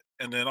 right?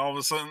 And then all of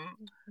a sudden,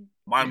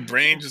 my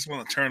brain just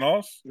want to turn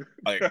off.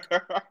 Like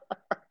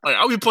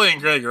I'll be playing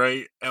Greg,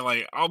 right? And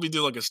like I'll be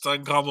doing like a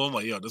stun combo. I'm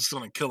like, yo, this is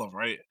gonna kill him,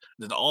 right?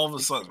 And then all of a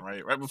sudden,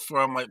 right before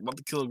I'm like about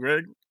to kill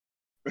Greg,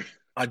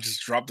 I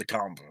just dropped the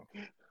combo.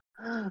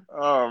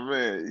 Oh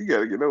man, you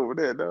gotta get over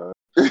that, dog.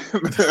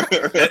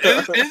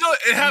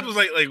 It happens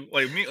like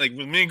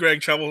when me and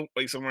Greg travel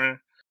like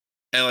somewhere,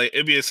 and like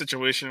it'd be a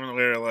situation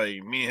where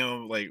like me and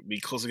him like be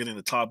close to getting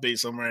the top 8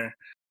 somewhere,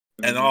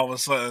 and all of a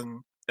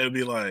sudden it'd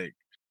be like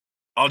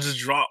I'll just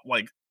drop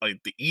like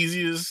the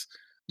easiest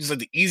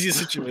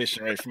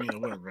situation, right, for me to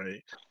win,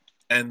 right?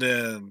 And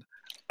then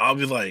I'll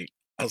be like,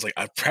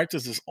 I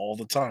practice this all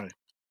the time.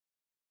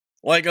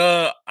 Like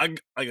a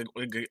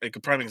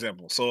prime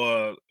example.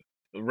 So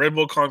Red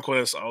Bull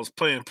Conquest, I was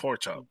playing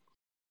Pork Chop.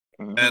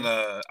 And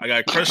I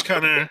got a crush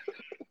counter.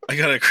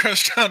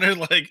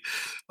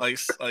 like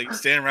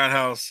stand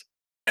roundhouse.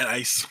 And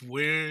I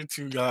swear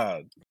to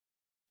God,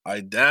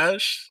 I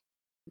dash,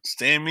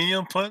 stand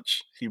medium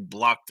punch, he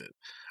blocked it.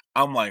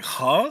 I'm like,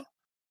 huh?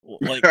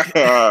 Like,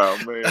 oh,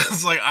 man.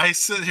 It's like I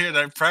sit here and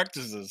I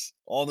practice this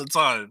all the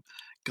time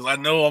because I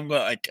know I'm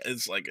gonna.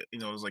 It's like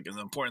it's like an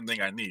important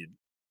thing I need.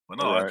 But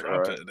no, I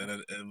dropped it, and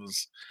then it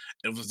was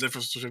the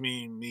difference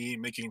between me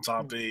making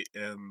top 8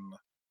 and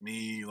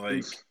me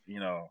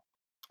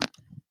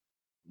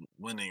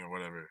winning or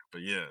whatever.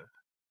 But yeah.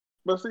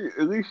 But see,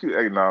 at least you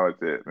acknowledge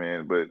that,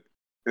 man. But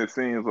it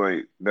seems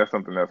like that's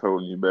something that's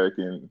holding you back,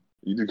 and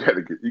you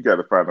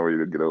gotta find a way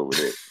to get over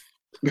that.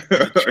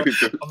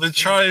 I've been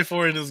trying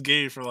for in this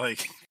game for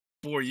like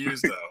 4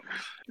 years now.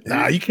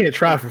 Nah, you can't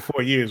try for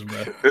 4 years,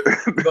 bro.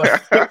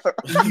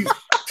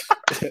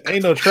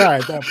 Ain't no try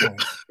at that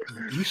point.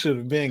 You should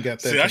have been got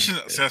that. See, I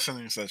shouldn't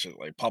even say shit.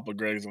 Like Papa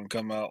Greg's gonna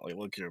come out. Like,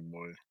 look here,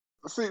 boy.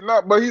 See,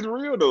 but he's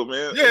real though,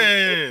 man.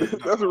 Yeah.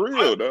 That's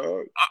real,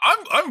 dog.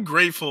 I'm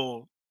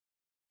grateful,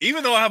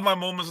 even though I have my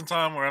moments in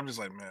time where I'm just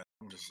like, man,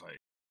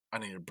 I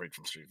need a break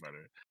from Street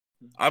Fighter.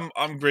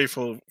 I'm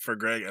grateful for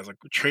Greg as a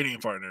training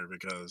partner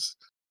because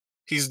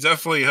he's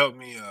definitely helped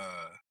me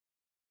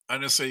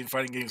understand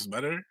fighting games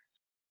better.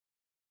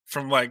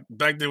 From like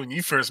back then when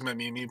you first met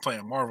me and me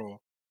playing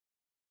Marvel,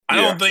 I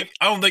don't think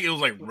it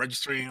was like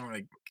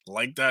registering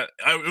like that.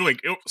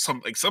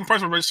 Some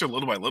parts were registered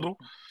little by little,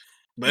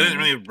 but it didn't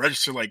really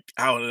register like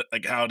how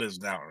it is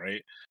now,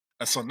 right?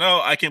 And so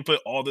now I can put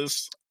all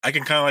this. I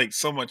can kind of like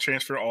somewhat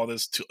transfer all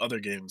this to other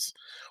games,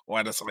 or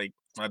I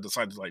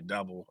decide to like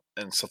dabble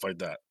and stuff like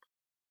that.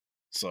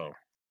 So,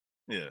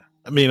 yeah.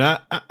 I mean, I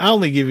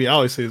only give you. I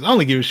always say this. I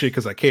only give you shit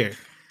because I care.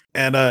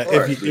 And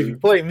if you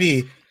play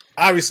me,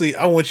 obviously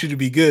I want you to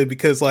be good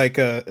because like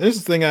this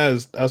is the thing I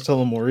was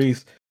telling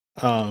Maurice,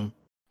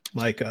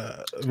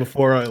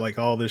 before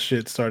all this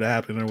shit started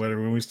happening or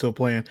whatever when we still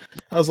playing.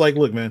 I was like,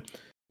 look, man,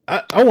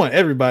 I want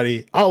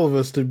everybody, all of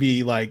us, to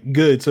be like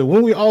good. So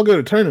when we all go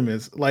to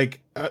tournaments, I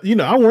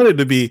want it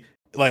to be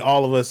like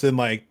all of us in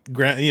like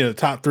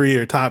top 3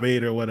 or top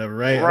 8 or whatever,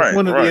 right? I Right,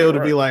 want to be able to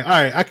right. be like, all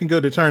right, I can go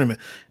to the tournament.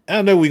 And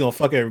I know we gonna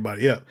fuck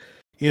everybody up.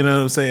 You know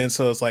what I'm saying?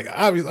 So it's like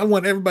obviously I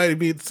want everybody to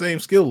be at the same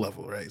skill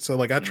level, right? So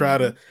like I try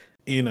to,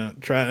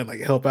 try and like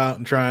help out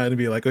and try to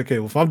be like, okay,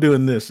 well if I'm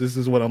doing this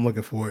is what I'm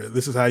looking for.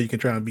 This is how you can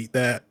try and beat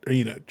that, or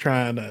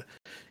trying to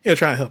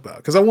help out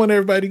because I want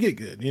everybody to get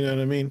good. You know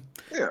what I mean?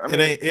 Yeah, I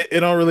mean, it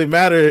don't really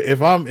matter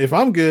if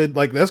I'm good,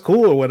 like that's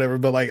cool or whatever.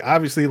 But like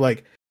obviously,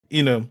 like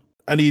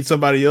I need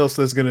somebody else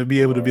that's gonna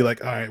be able to be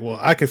like, all right, well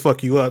I can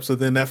fuck you up. So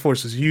then that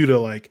forces you to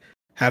like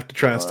have to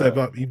try and step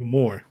up even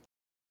more.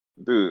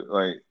 Dude,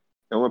 like,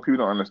 and what people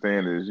don't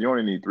understand is you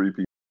only need 3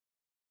 people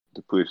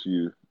to push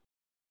you.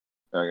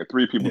 Like a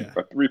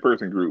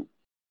 3-person group.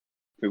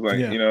 Because like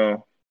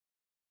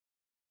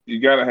you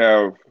gotta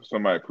have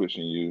somebody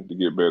pushing you to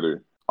get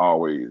better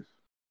always,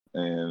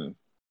 and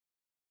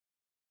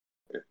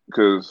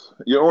because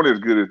you're only as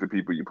good as the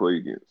people you play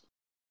against.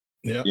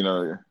 Yeah,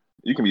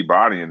 you can be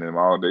bodying them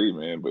all day,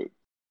 man, but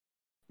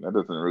that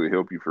doesn't really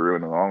help you for real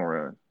in the long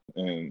run.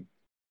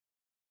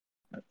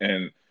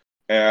 And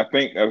I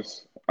think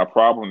that's a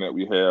problem that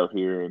we have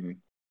here,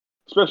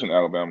 especially in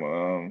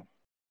Alabama.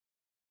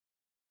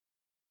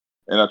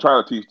 And I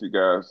try to teach the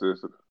guys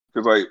this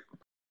because like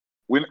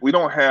we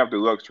don't have the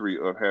luxury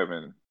of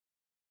having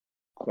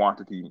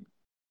quantity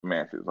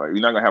matches. Like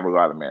you're not gonna have a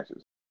lot of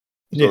matches.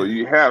 So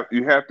you have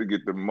to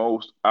get the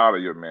most out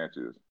of your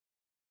matches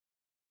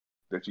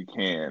that you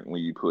can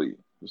when you play.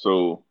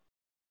 So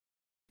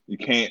you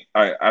can't.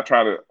 I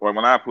try to when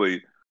I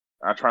play,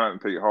 I try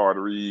not to take hard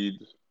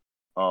reads.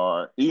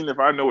 Even if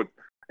I know what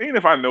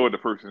the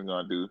person's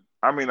gonna do,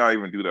 I may not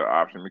even do that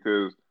option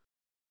because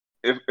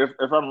if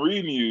I'm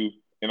reading you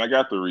and I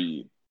got to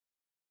read,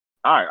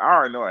 I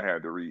already know I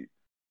had to read,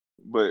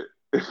 but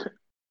this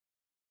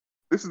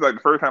is like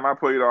the first time I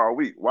played all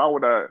week. Why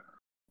would I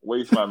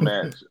waste my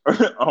match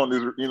on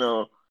this?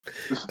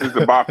 This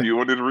to bop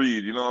you on this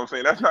read. You know what I'm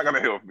saying? That's not gonna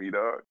help me,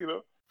 dog.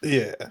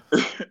 Yeah.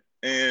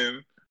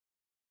 and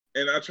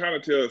I try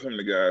to tell some of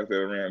the guys that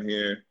are around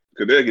here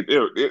because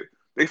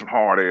they some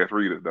hard ass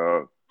readers,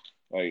 dog.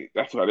 Like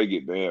that's how they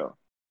get down,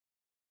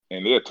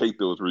 and they'll take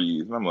those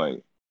reads. And I'm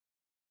like,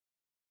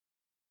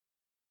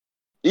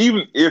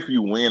 even if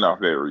you win off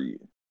that read,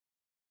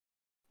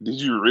 did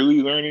you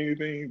really learn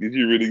anything? Did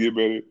you really get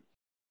better?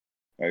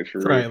 Like for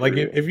right. Real, like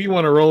if you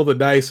want to roll the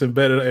dice and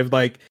bet it, if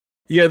like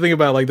you gotta think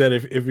about it like that.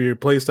 If your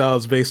play style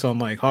is based on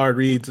like hard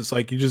reads, it's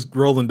like you just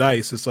rolling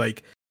dice. It's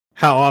like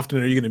how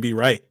often are you gonna be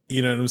right?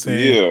 You know what I'm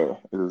saying? Yeah,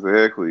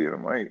 exactly. And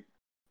I'm like,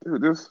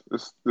 dude, this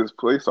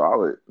play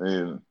solid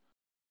and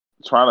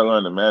trying to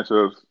learn the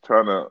matchups,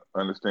 trying to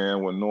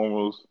understand what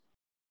normals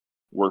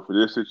work for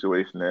this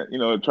situation. That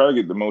try to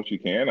get the most you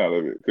can out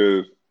of it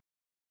because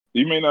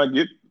you may not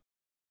be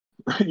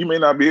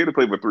able to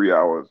play for 3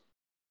 hours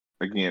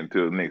again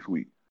until next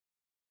week.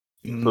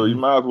 Mm-hmm. So you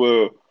might as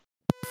well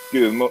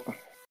get as much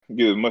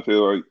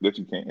that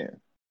you can.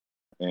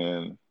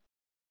 And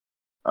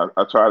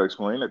I try to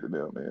explain that to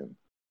them, man.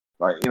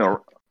 Like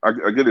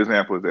a good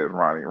example is that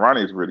Ronnie.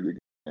 Ronnie is really good,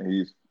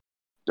 and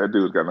that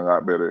dude's gotten a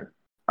lot better.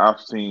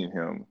 I've seen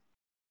him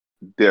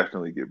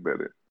definitely get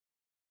better,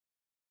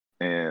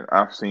 and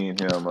I've seen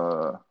him,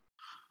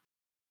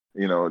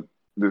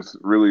 just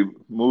really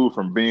move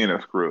from being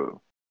a scrub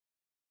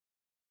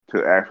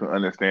to actually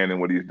understanding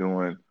what he's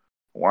doing,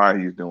 why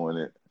he's doing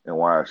it, and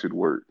why it should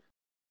work,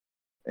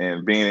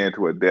 and being able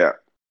to adapt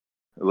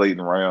late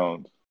in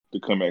rounds to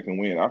come back and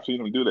win. I've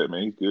seen him do that,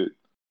 man. He's good.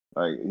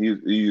 Like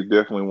he's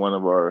definitely one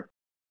of our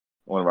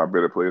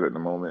better players at the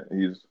moment.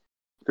 His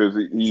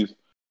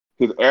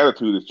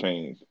attitude has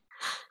changed.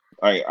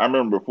 I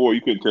remember before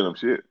you couldn't tell him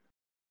shit.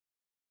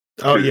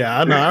 Oh yeah,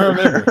 I know.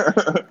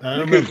 I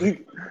remember.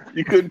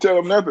 You couldn't tell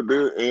him nothing,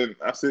 dude. And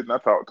I sit and I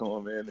talk to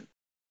him, man.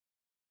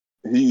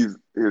 His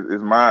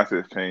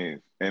mindset's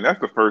changed, and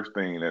that's the first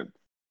thing that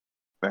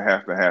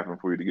has to happen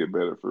for you to get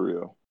better for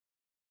real.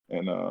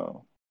 And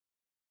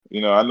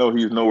I know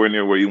he's nowhere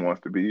near where he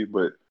wants to be,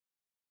 but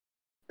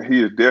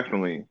he is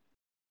definitely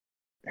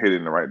headed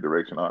in the right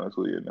direction,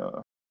 honestly. And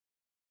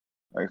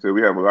like I said,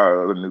 we have a lot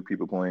of other new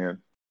people playing,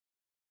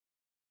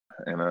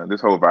 and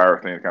this whole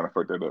virus thing kind of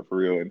fucked that up for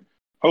real. And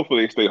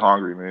hopefully, they stay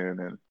hungry,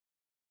 man,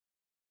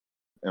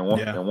 and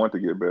want to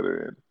get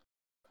better. And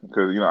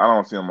because I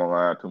don't see them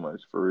online too much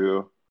for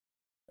real.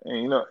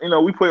 And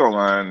we play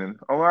online, and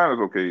online is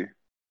okay,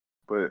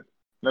 but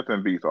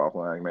nothing beats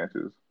offline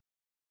matches.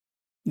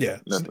 Yeah,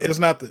 it's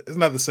not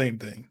the same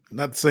thing.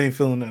 Not the same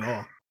feeling at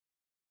all.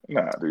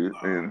 Nah, dude.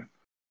 And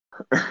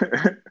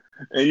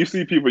and you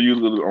see people use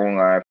little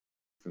online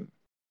and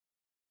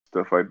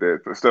stuff like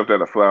that, the stuff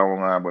that'll fly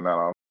online but not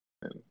off.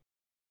 And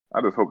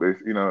I just hope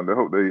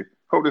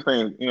hope this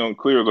thing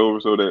clears over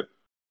so that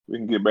we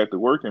can get back to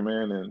working,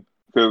 man. And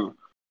because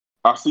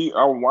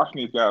I'm watching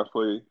these guys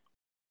play.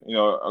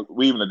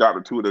 We even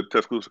adopted 2 of the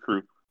Tuscaloosa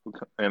crew,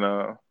 and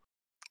oh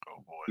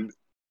boy.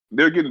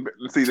 They're getting.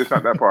 See, that's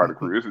not that part of the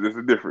crew. This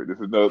is different. This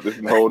is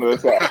a whole other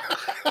side.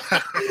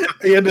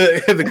 You had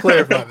to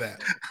clarify that.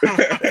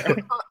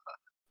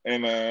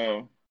 And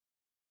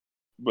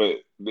but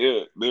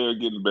they're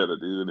getting better,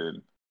 dude,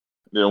 and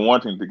they're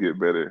wanting to get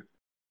better.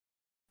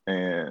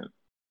 And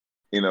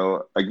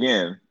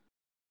again,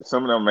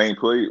 some of them main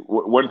play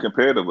wasn't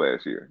competitive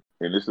last year,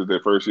 and this is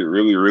their first year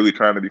really, really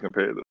trying to be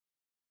competitive.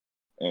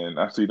 And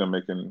I see them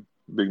making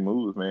big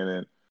moves, man.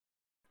 And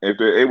if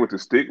they're able to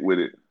stick with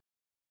it,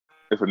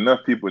 if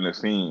enough people in the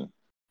scene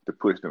to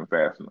push them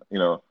fast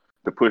enough,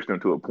 to push them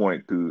to a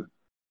point to,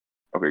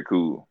 okay,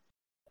 cool,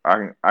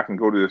 I can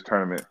go to this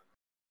tournament,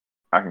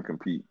 I can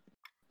compete,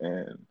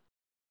 and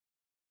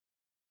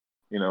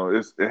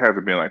it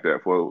hasn't been like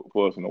that for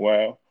us in a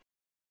while.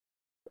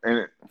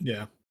 And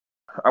yeah,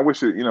 I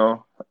wish it, we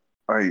don't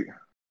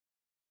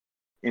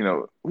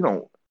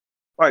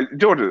like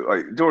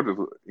Georgia, Georgia's,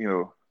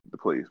 the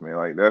place, man.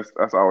 Like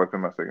that's always been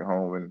my second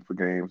home and for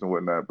games and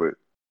whatnot. But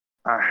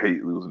I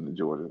hate losing to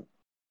Georgia.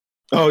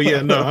 Oh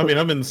yeah, no, I mean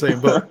I'm in the same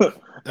boat.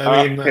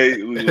 I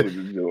hate losing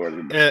to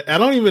Georgia. I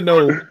don't even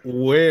know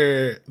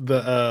where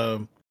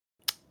the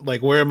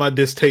where my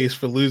distaste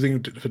for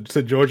losing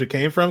to Georgia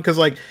came from, because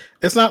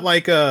it's not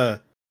like I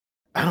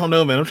don't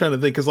know, man. I'm trying to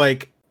think, because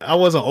I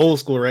wasn't old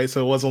school, right?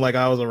 So it wasn't like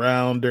I was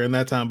around during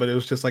that time, but it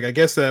was just I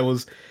guess I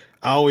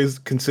always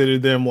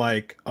considered them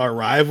like our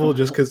rival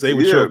just because they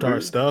would show up to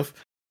our stuff.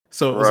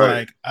 So it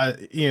was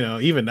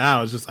even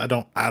now it's just I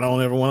don't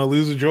ever want to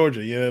lose to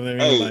Georgia. You know what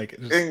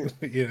I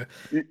mean?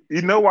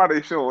 You know why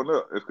they showing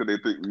up? It's because they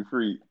think we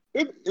free.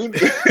 And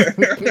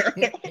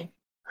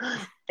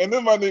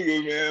then my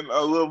niggas, man,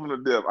 I love them to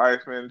death.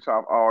 Iceman,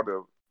 Chop, all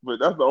them. But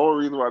that's the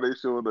only reason why they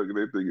showing up, because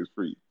they think it's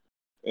free.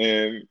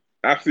 And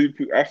I see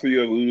us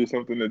lose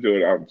something to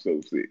Georgia. I'm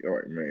so sick. I'm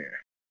like, man,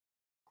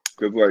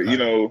 because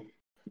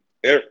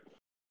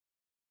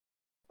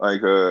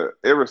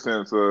ever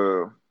since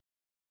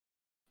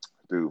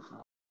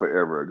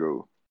forever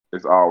ago,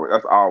 that's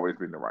always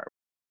been the right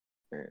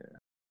one.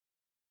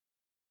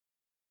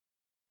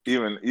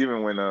 And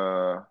even when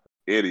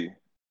Eddie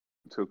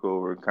took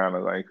over, kind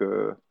of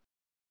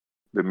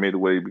the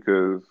midway,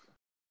 because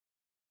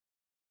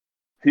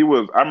he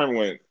was. I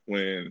remember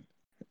when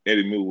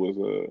Eddie Moo was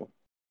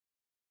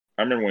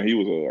I remember when he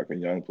was a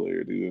young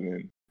player, dude,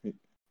 and then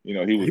he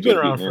was He's just been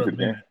around getting for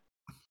into a minute.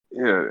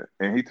 Yeah,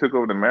 and he took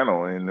over the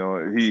mantle,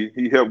 and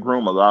he helped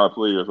groom a lot of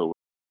players over.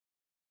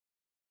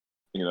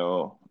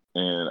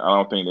 And I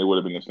don't think they would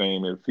have been the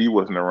same if he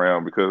wasn't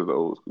around because of the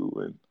old school.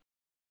 And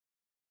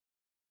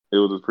it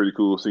was just pretty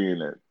cool seeing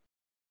that.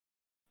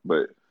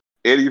 But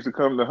Eddie used to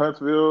come to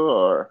Huntsville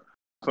or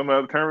some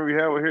other tournament we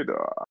had over here.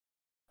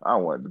 I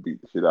wanted to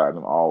beat the shit out of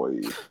him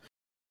always.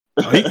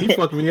 He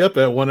fucked me up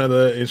at one of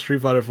in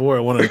Street Fighter 4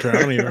 at one of the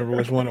tournaments. I don't even remember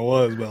which one it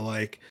was, but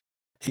that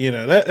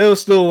it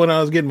was still when I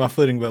was getting my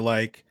footing. But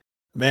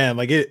man,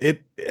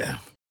 it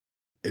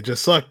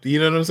just sucked. You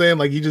know what I'm saying?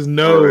 You just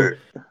know, right.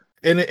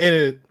 and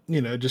it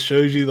just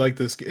shows you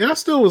this. And I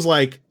still was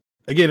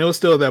again, it was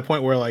still at that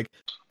point where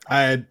I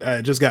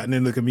had just gotten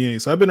into the community,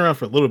 so I've been around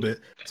for a little bit,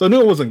 so I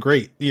knew it wasn't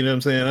great. You know what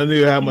I'm saying? I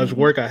knew how much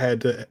work I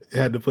had to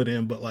put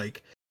in, but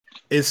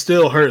it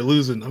still hurt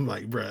losing. I'm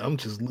like, bro, I'm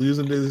just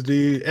losing to this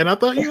dude. And I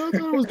thought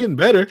I was getting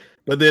better.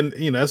 But then,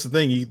 that's the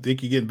thing. You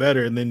think you're getting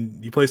better, and then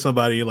you play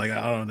somebody, you're like,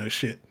 I don't know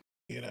shit.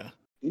 Yeah,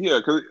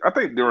 because I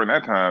think during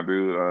that time,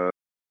 dude,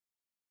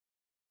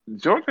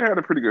 Georgia had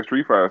a pretty good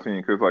Street Fighter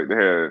scene, because they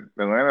had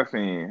the Atlanta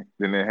scene,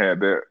 then they had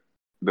the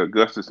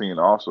Augusta scene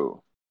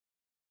also.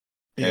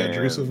 Yeah,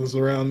 Drusiff was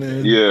around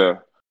then. Yeah,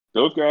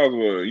 those guys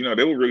were,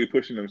 they were really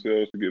pushing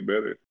themselves to get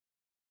better.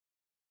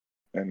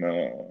 And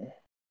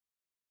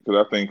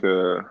because I think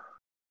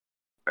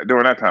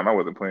during that time I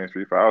wasn't playing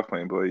Street Fighter, I was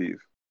playing Blaze.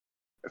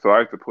 So I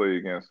used to play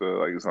against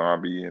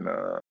Zombie and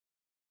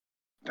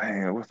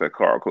dang, what's that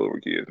Carl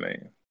Clover kid's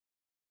name?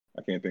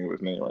 I can't think of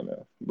his name right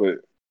now. But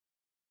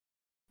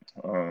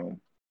so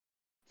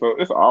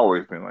it's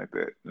always been like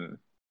that. And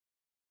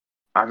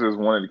I just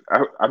want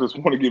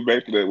to get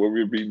back to that where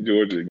we're beating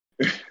Georgia.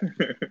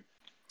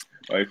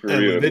 For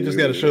real. They just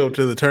got to show up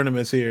to the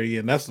tournaments here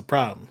again. That's the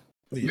problem.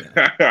 Yeah.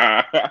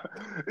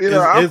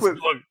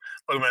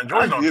 Look, man,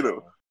 Georgia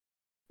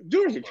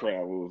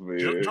travels, man.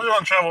 Georgia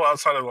don't travel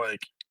outside of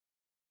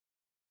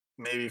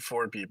maybe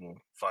 4 people,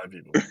 5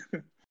 people.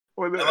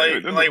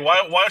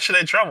 Why should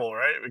they travel,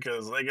 right?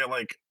 Because they get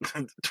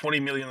 20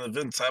 million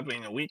events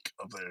happening a week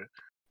up there.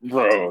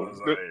 Bro,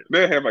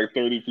 they have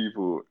 30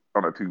 people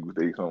on a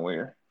Tuesday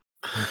somewhere.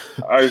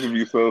 I used to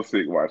be so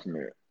sick watching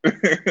that.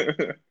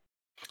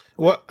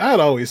 Well, I had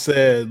always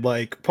said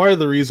part of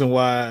the reason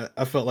why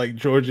I felt like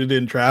Georgia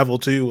didn't travel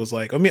too was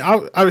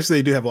obviously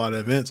they do have a lot of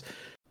events,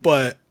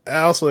 but I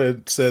also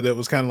had said it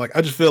was kind of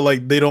I just feel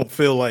like they don't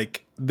feel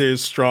like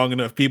there's strong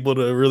enough people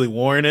to really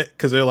warrant it,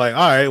 because they're all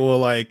right,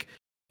 well,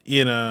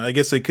 I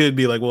guess they could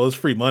be well, it's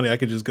free money, I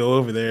could just go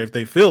over there if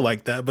they feel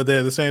like that. But then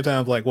at the same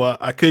time, well,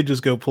 I could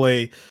just go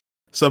play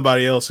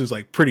somebody else who's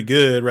pretty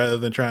good rather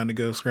than trying to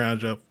go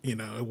scrounge up,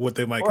 what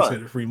they might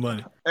consider free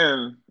money.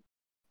 And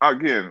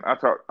again, I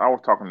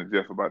was talking to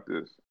Jeff about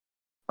this.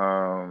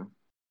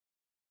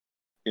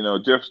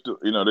 Jeff,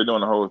 they're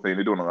doing the whole thing.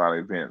 They're doing a lot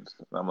of events.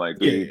 And I'm like,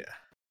 dude,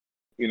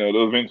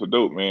 those events are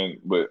dope, man.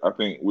 But I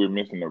think we're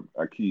missing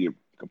a key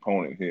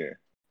component here,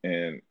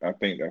 and I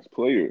think that's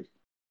players.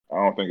 I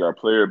don't think our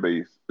player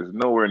base is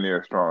nowhere near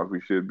as strong as we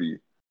should be.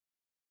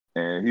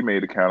 And he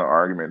made a counter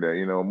argument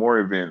that more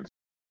events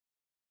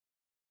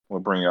will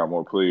bring out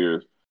more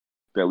players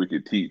that we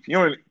could teach.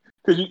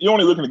 Because you're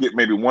only looking to get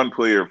maybe one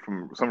player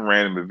from some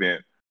random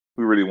event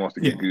who really wants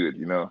to get good,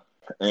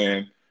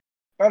 And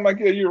I'm like,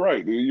 yeah, you're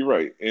right, dude. You're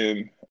right,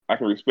 and I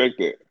can respect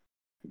that.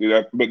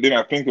 But then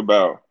I think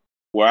about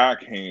where I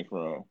came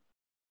from,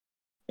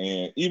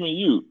 and even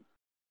you,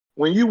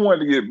 when you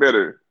wanted to get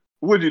better,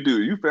 what'd you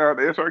do? You found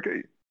the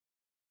SRK.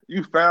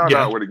 You found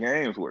out where the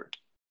games were.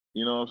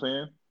 You know what I'm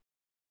saying?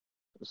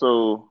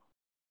 So,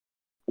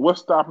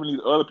 what's stopping these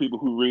other people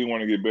who really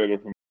want to get better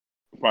from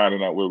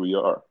finding out where we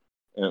are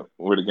and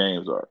where the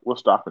games are?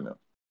 What's stopping them?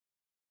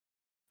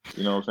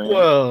 You know what I'm saying?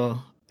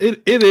 Well,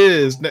 it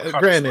is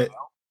granted.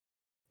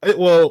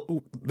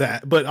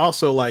 But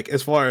also like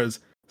as far as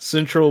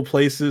central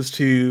places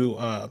to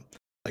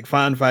like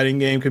find fighting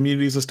game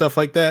communities and stuff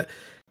like that,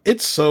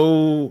 it's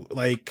so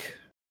like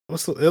I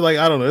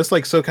don't know, it's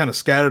like so kind of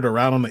scattered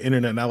around on the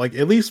internet now. Like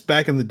at least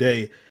back in the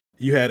day,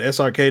 you had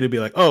SRK to be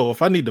like, oh,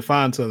 if I need to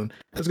find something,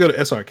 let's go to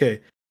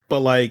SRK. But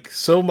like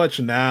so much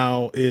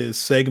now is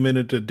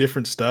segmented to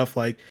different stuff.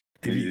 Like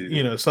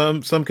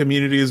some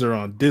communities are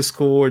on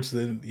Discord, so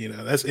then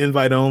that's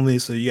invite only.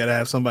 So you gotta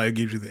have somebody who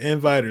gives you the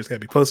invite, or it's gotta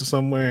be posted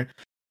somewhere.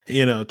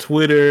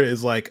 Twitter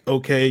is like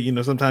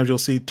okay. Sometimes you'll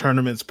see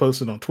tournaments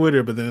posted on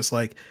Twitter, but then it's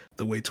like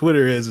the way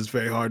Twitter is, it's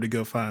very hard to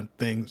go find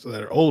things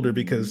that are older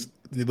because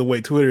the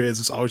way Twitter is,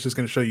 it's always just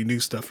going to show you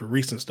new stuff or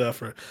recent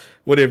stuff or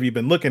whatever you've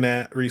been looking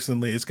at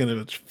recently. It's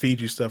going to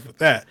feed you stuff with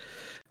that.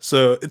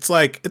 So it's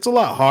like it's a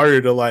lot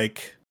harder to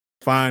like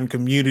find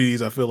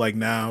communities, I feel like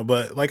now.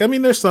 But like I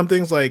mean there's some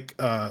things like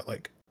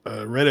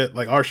Reddit,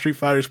 like our Street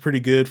Fighter is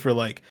pretty good for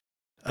like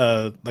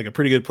a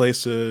pretty good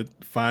place to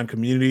find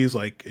communities,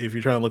 like if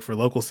you're trying to look for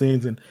local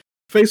scenes, and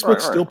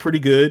Facebook's still pretty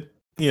good,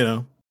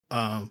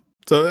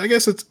 so I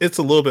guess it's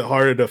a little bit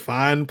harder to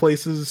find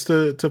places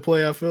to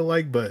play, I feel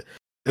like. But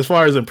as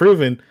far as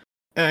improving,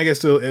 and I guess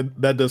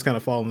that does kind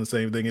of fall in the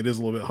same thing. It is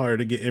a little bit harder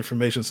to get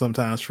information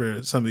sometimes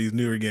for some of these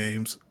newer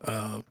games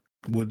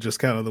with just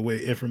kind of the way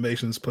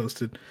information is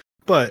posted.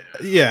 But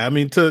yeah, I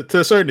mean, to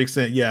a certain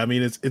extent, yeah, I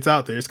mean, it's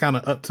out there. It's kind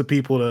of up to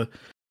people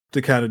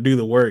to kind of do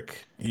the work,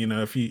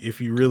 if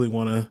you really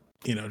want to,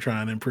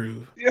 try and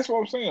improve. That's what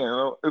I'm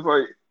saying. It's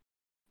like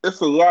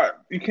it's a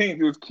lot. You can't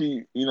just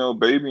keep,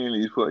 babying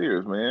these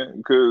players, man.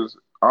 Because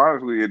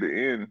honestly, at the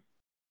end,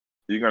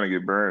 you're gonna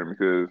get burned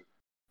because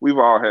we've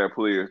all had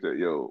players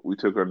that we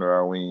took under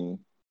our wing,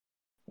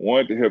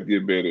 wanted to help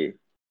get better,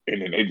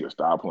 and then they just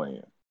stopped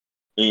playing.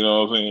 You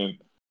know what I'm saying?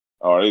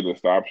 Or they just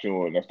stopped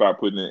showing, they stopped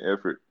putting in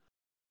effort.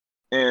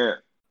 And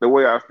the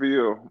way I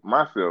feel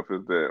myself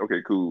is that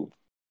okay, cool.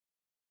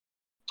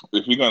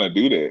 If you're gonna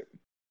do that,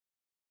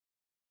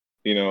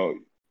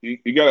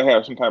 you gotta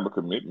have some type of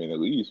commitment at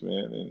least,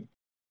 man. And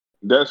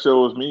that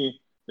shows me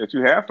that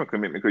you have some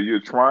commitment because you're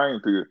trying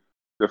to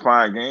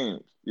find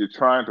games. You're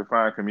trying to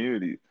find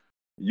community.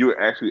 You're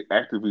actually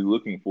actively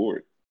looking for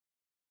it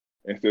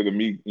instead of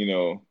me,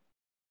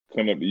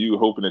 coming up to you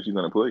hoping that you're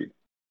gonna play.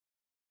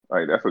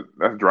 Like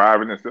that's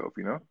driving itself,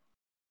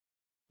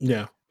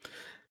 Yeah.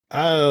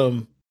 I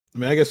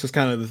mean, I guess it's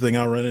kind of the thing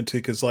I run into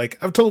because, like,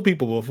 I've told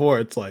people before,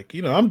 it's like,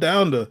 I'm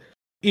down to,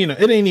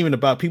 it ain't even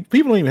about people.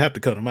 People don't even have to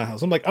come to my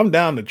house. I'm like, I'm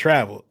down to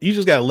travel. You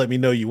just got to let me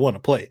know you want to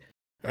play,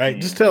 right?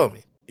 Just tell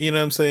me. You know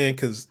what I'm saying?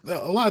 Because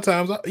a lot of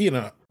times,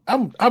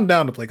 I'm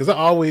down to play because I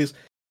always,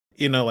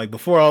 like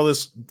before all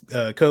this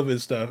COVID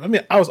stuff. I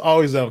mean, I was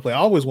always down to play. I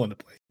always wanted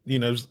to play.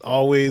 Just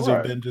always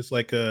have been just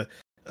like a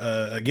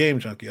game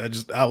junkie.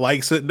 I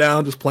like sitting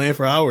down just playing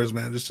for hours,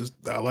 man. It's just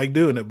I like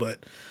doing it,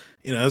 but.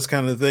 That's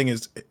kind of the thing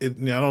is, I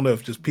don't know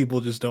if just people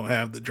just don't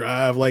have the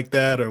drive like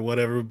that or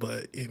whatever,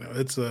 but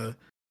it's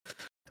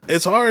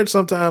hard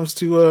sometimes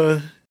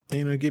to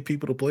get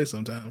people to play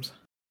sometimes.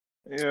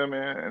 Yeah,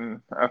 man,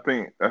 and I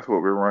think that's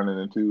what we're running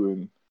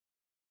into,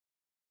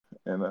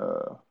 and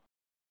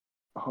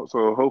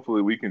so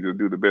hopefully we can just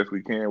do the best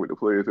we can with the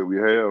players that we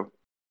have,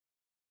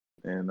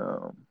 and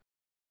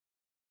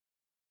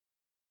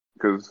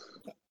because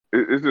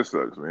it just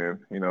sucks, man.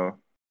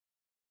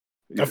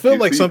 I feel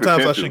like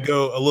sometimes I should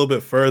go a little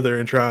bit further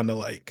in trying to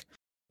like,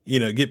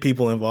 get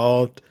people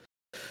involved,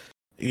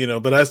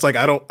 but that's like,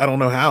 I don't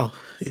know how,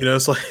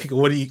 it's like,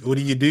 what do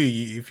you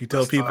do if you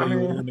tell people you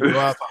want to go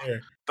out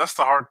there? That's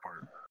the hard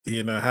part.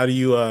 How do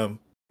you, I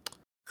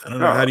don't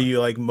know, how do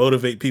you like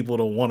motivate people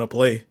to want to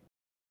play?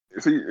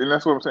 See, and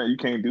that's what I'm saying. You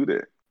can't do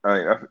that.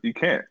 You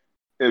can't.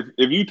 If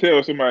you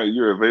tell somebody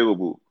you're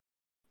available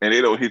and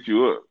they don't hit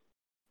you up,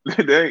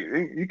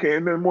 you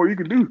can't, nothing more you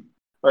can do.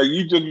 Like,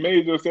 you just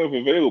made yourself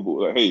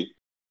available. Like, hey,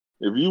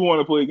 if you want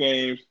to play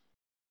games,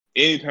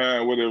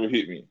 anytime, whatever,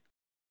 hit me.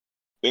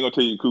 They're going to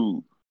tell you,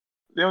 cool.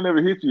 They don't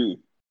never hit you.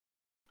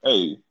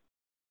 Hey,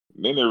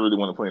 they never really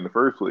want to play in the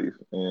first place.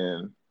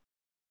 And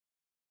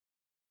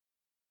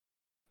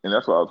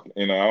that's why I was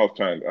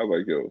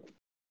like, yo,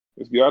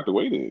 let's get out the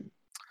way then.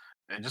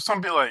 And just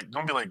don't be like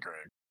Greg.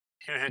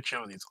 He'll hit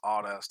you with these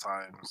odd-ass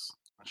times.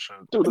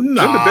 Dude,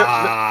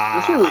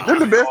 Nah. they're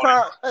the best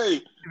time. Hey,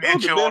 You those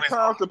ain't the chill all best these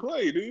times to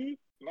play, dude.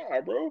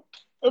 Nah, bro.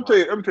 Let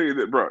me tell you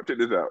this, bro. Check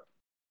this out.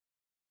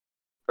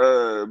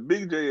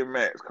 Big J and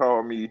Max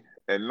called me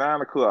at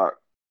 9:00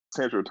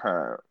 Central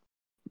Time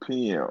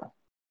PM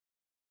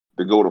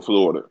to go to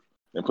Florida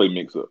and play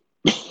mix up.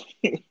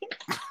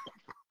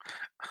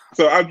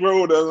 So I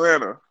drove to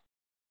Atlanta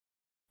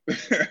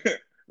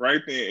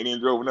right then, and then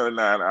drove another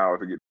 9 hours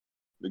to get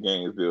the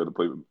Gainesville to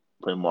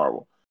play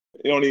Marvel.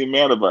 It don't even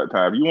matter about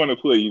time. If you want to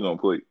play, you gonna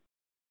play.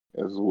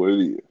 That's what it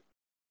is,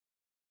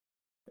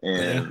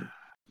 and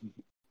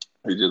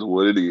it's just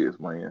what it is,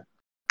 man.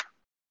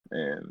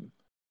 And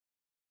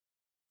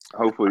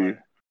hopefully.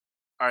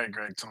 All right,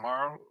 Greg.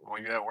 Tomorrow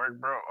when you at work,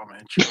 bro, I'm gonna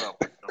hit you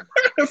up.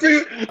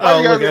 See,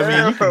 Oh, look, I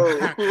mean,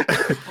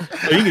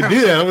 you can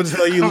do that. I'm gonna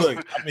tell you, look,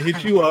 I'm gonna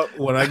hit you up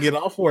when I get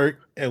off work,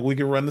 and we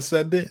can run the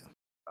set then.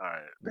 All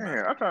right.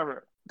 Damn, I'm trying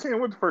to. Tim,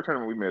 what's the first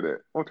tournament we met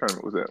at? What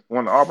tournament was that?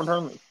 One of the Auburn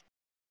tournaments?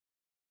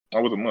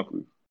 Or was it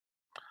monthly?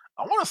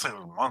 I want to say it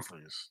was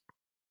monthlies.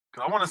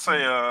 Cause I want to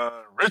say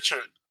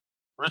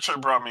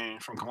Richard brought me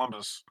from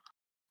Columbus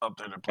up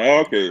there to play.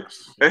 Oh, okay.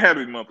 It had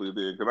to be monthly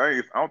then, because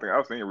I don't think I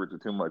was seeing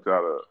Richard too much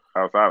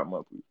outside of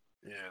monthly.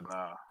 Yeah,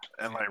 nah.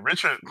 And like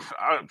Richard,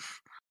 I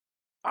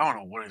don't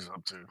know what he's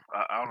up to.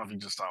 I don't know if he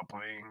just stopped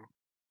playing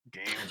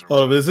games.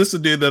 Or is this the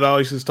dude that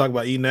always just talk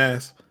about eating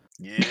ass?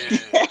 Yeah.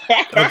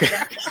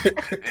 Okay.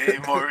 Hey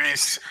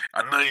Maurice,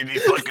 I know you be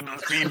fucking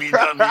with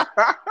BBW.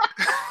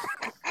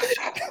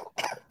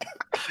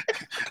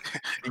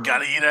 You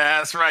gotta eat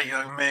ass right,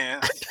 young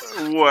man.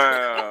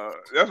 Wow,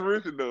 that's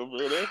Richard though,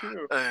 bro. That's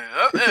him.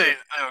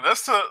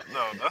 That's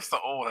the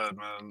old head,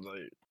 man.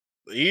 Like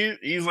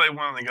he's like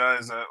one of the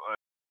guys that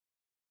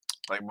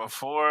like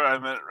before I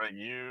met like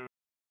you,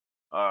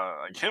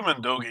 like him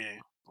and Dogi,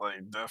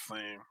 like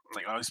definitely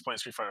like I always played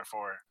Street Fighter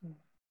 4.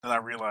 Then I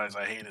realized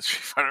I hated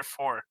Street Fighter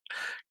 4.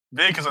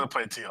 Maybe because I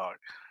played T-Hawk.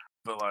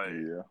 But like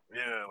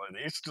like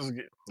they used to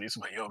just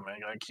like, yo man,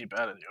 you gotta keep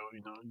at it, yo.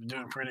 You know, you're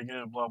doing pretty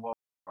good, blah blah.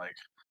 Like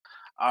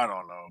I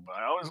don't know, but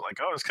I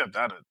always kept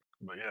at it.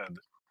 But yeah,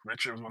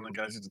 Richard was one of the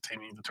guys who used to take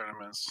me to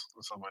tournaments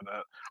and stuff like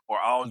that. Or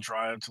I'll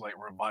drive to like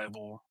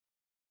Revival.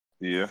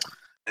 Yeah.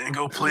 And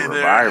go play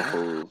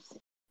Revivals.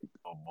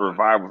 there.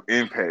 Revival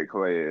Impact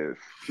class.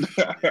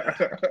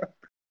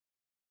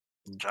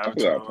 Drive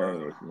to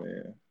tournaments,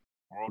 man.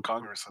 World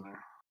Congress Center.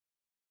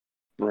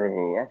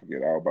 Bro, I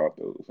forget all about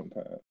those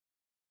sometimes.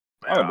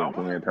 I've been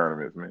playing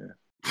tournaments, man.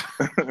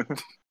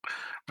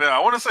 But I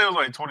want to say it was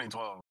like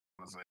 2012.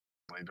 It was like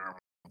during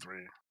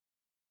 3.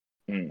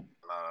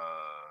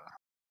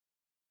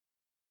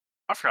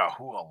 I forgot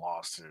who I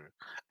lost to,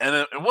 and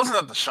it wasn't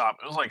at the shop.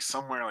 It was like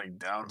somewhere like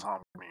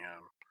downtown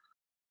Birmingham.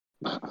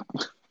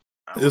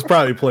 It's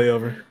probably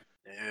Playover.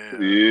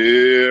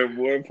 Yeah,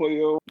 boy,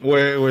 Playover.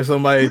 Where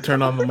somebody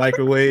turned on the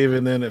microwave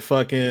and then it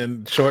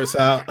fucking shorts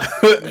out.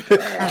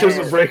 Just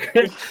a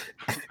breaker.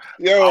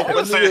 Yo, I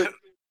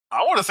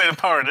want to say the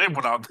Power Name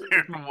went out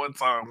there one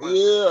time.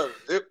 Yeah.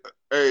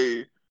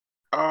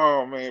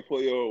 Oh man,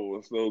 Playover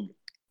was so.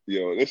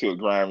 Yo, that shit was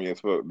grimy as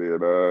fuck, there,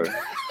 dog.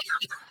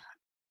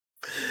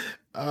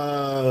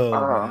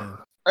 Man.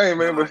 Hey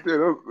man, but still,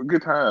 those were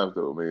good times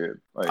though, man.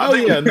 Like, it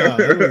was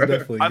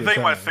definitely. I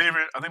think my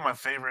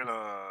favorite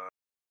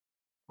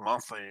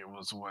monthly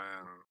was when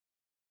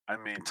I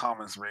made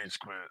Thomas rage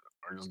quit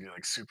or just get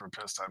like super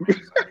pissed at me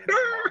because I made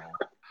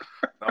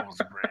him That was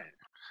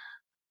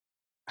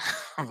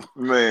great.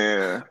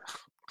 Man,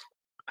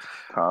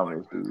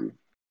 Thomas, dude.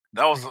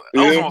 That was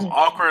the most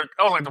awkward.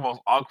 That was like the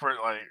most awkward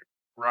like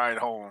ride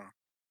home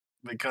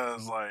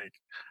because like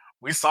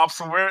we stopped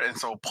somewhere and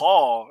so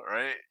Paul,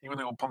 right, he went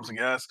to go pump some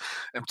gas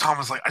and Tom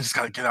was like, I just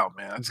gotta get out,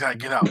 man. I just gotta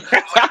get out.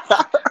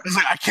 It's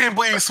like I can't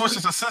believe he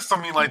switches assist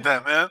on me like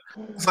that, man.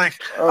 It's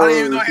like I didn't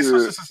even know he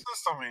switches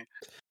assist on me.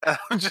 And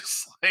I'm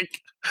just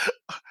like,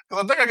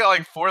 because I think I got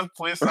like 4th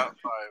place that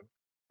time.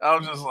 I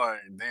was just like,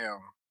 damn.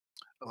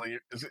 I was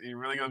like, is he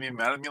really gonna be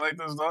mad at me like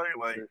this, dog?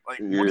 Like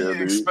what do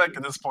you expect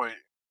at this point?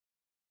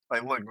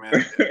 Like, look,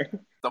 man.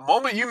 The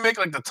moment you make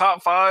like the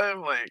top 5,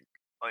 like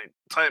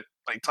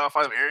top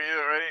 5 area,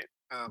 right,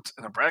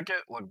 in a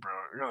bracket, look, bro,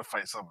 you're gonna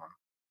fight someone.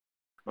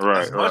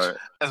 Right,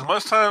 as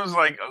much times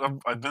like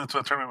I've been to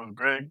a tournament with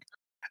Greg,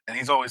 and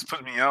he's always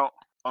putting me out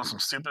on some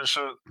stupid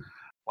shit.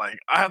 Like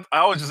I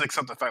always just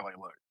accept the fact, like,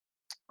 look,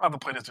 I have to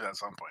play this dude at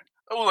some point.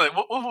 It was like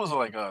what was it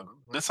like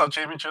Mid-South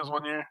Championships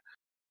one year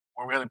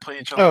where we had to play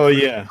each other. Oh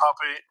yeah, top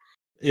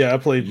 8. Yeah, I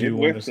played you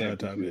on the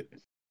top 8.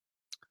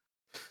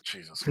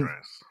 Jesus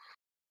Christ.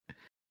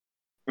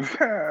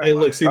 Hey,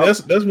 look, see,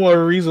 that's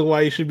more reason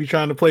why you should be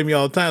trying to play me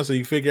all the time, so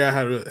you figure out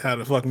how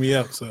to fuck me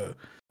up. So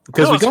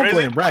because we gonna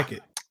play in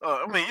bracket.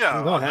 I mean,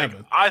 yeah,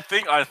 I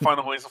think I find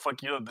a ways to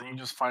fuck you up, then you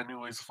just find new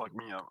ways to fuck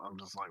me up. I'm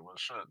just like, well,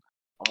 shit.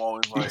 I'm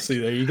always like, see,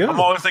 there you go. I'm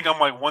always thinking I'm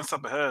like 1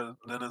 step ahead.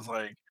 Then it's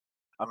like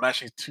I'm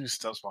actually 2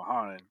 steps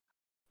behind.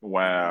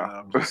 Wow. And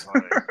I'm just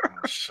like,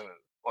 oh, shit.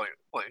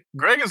 Like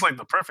Greg is like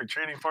the perfect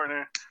training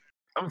partner.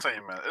 I'm telling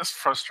you, man, it's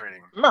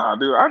frustrating. Nah,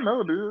 dude, I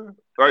know, dude.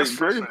 Like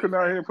Greg come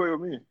out here and play with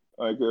me.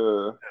 Like,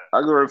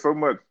 I go there so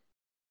much.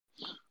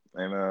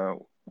 And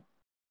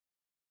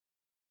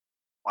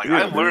Like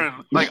yeah, I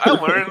learned when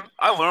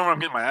I'm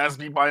getting my ass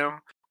beat by him.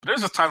 But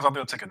there's just times I'll be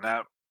able to take a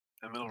nap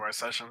in the middle of our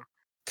session.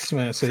 This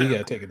man said you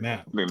gotta take a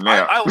nap. the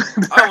nap. I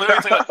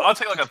literally I'll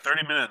take like a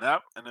 30-minute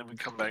nap and then we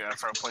come back and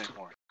start playing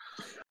more.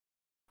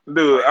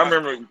 Dude, Like, I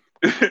remember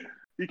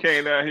he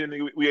came down here,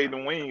 nigga. We ate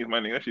them wings, my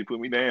nigga. That shit put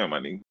me down, my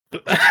nigga.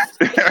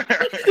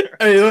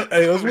 Hey,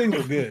 those wings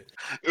were good.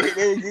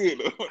 They were good,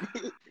 though.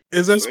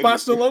 Is that spot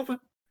still open?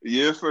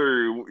 Yes,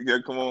 sir. You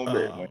gotta come on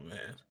back,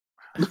 man.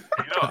 You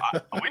know,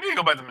 we need to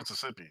go back to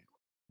Mississippi.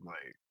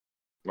 Like,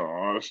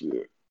 oh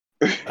shit.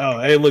 Oh,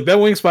 hey, look, that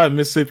wing spot in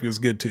Mississippi was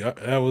good too.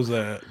 That was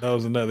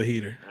another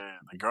heater. Man,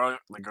 the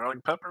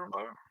garlic pepper,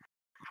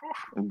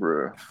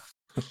 Bruh.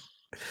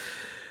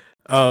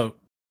 All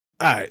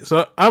right,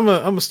 so I'm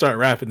gonna start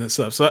wrapping this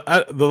up. So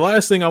the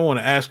last thing I want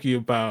to ask you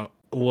about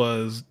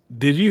was,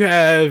 did you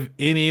have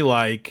any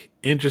like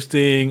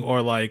interesting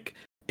or like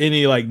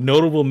any like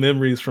notable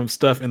memories from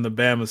stuff in the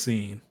Bama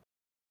scene?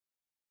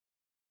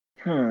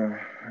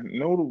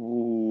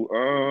 Notable,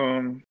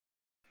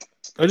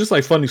 or just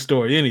like funny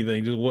story,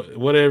 anything, just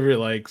whatever,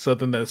 like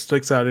something that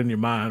sticks out in your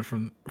mind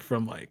from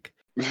like,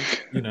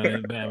 you know,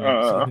 in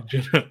Bama in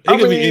general. It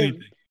could be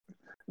anything.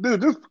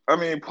 Dude,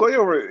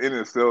 playover in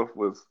itself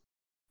was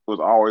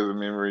always a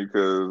memory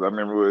because I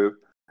remember it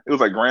was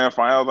like grand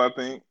finals, I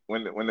think,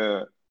 when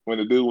the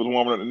dude was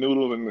warming up the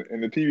noodles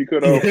and the TV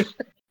cut off.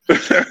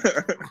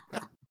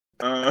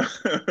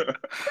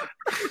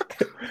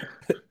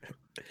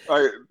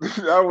 Like,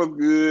 that was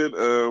good.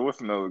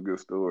 What's another good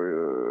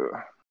story?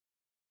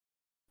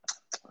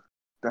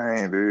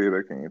 Dang, dude,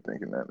 I can't even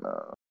think of that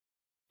now.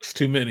 It's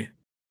too many.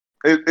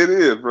 It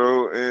is,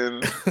 bro,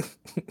 and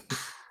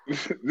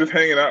just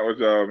hanging out with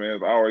y'all, man,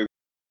 is always.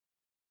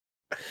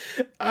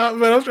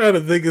 Man, I'm trying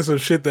to think of some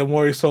shit that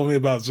Maurice told me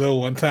about Zoe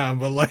one time,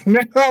 but like,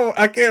 no,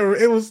 I can't.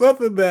 It was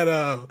something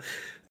that,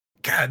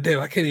 God damn,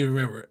 I can't even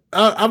remember.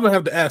 I'm gonna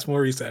have to ask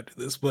Maurice after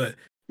this, but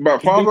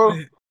about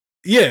Fonzo.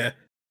 Yeah,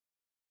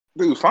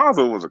 dude,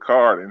 Fonzo was a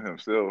card in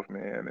himself,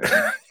 man.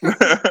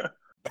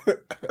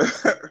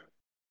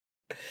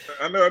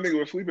 I know a nigga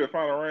was sleeping at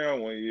final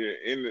round one year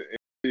in the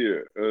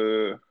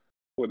year.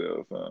 What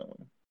else?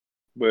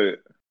 But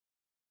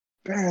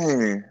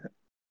dang.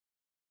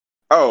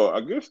 Oh,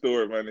 a good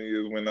story, my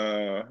nigga, is when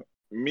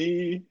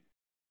me,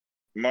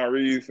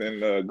 Maurice,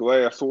 and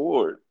Glass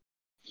Sword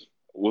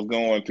was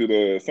going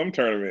to some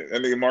tournament.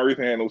 That nigga Maurice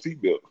had no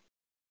seatbelt,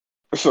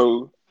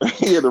 so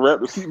he had to wrap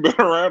the seatbelt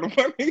around him.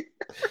 Funny.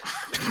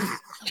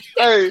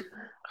 Hey, it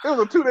was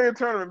a 2-day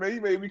tournament, man. He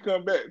made me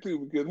come back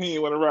too because he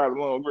didn't want to ride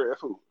along Grass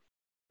Sword.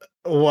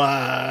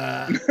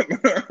 Wow.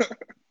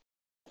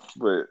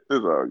 But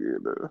it's all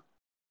good though.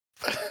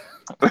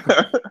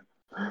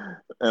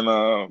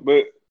 And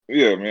but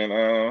yeah,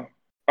 man.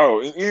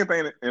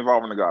 Anything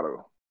involving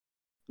Nagato.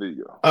 There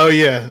you go. Oh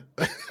yeah.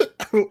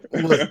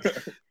 Look,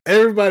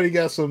 everybody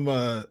got some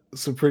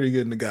pretty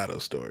good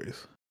Nagato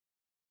stories.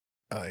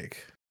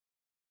 Like,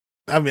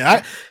 I mean,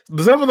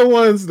 some of the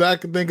ones that I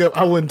can think of,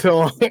 I wouldn't tell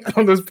on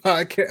this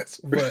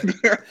podcast, but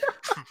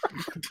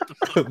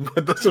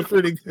that's a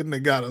pretty good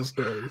Nagato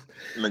stories.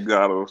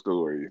 Nagato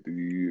story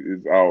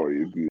is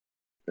always good.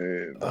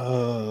 And,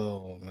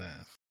 oh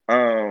man.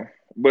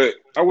 But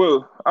I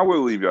will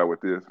leave y'all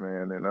with this,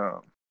 man, and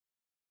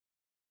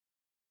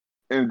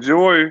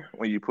enjoy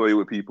when you play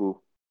with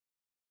people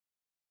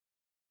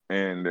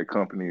and their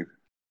company,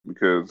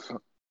 because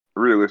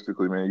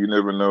realistically, man, you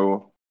never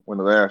know when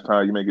the last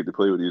time you may get to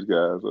play with these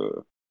guys.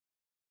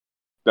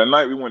 That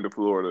night we went to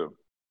Florida,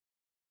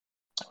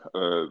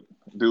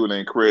 dude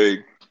named Craig,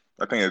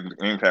 I think his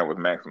name tag was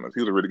Maximus.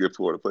 He was a really good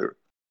Florida player.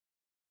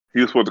 He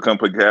was supposed to come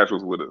play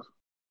casuals with us.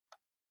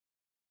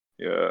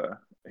 Yeah,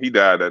 he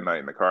died that night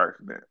in a car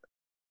accident.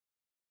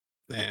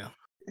 Damn.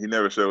 He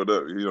never showed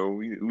up. You know,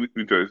 we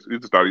just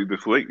thought he was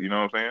just late. You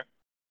know what I'm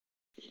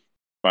saying?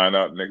 Find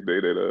out the next day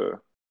that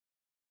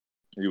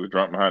he was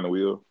drunk behind the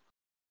wheel,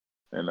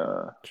 and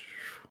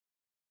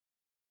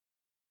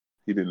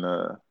he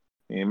didn't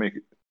make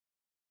it.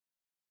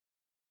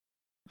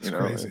 It's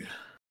crazy.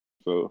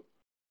 So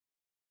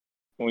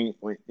when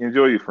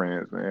enjoy your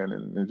friends, man,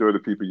 and enjoy the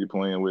people you're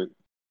playing with.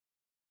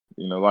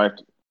 You know, life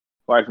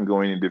can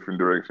go in a different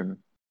direction,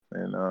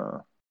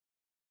 and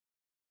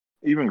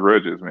even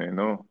grudges, man.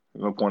 No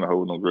point of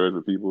holding no grudge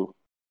with people.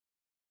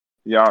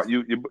 Y'all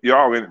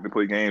all in it to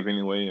play games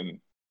anyway, and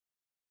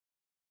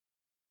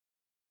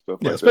stuff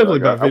like that. Especially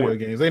about video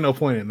games. Ain't no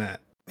point in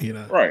that, you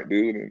know. Right,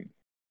 dude. And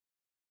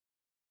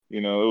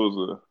you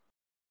know,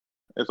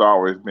 it's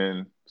always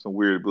been some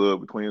weird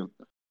blood between a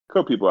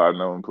couple people I've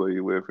known and played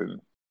with,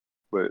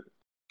 but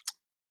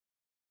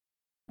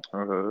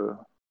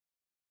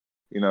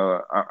you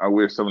know, I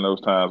wish some of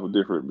those times were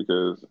different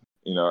because,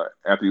 you know,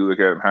 after you look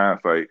at it in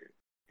hindsight,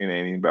 it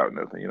ain't even about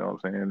nothing, you know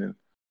what I'm saying? And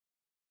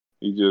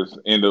you just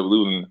end up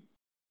losing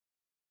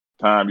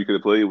time you could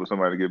have played with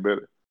somebody to get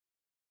better.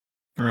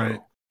 Right.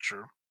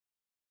 True.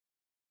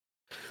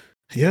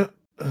 Yep.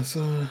 That's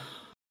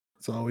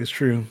always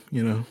true,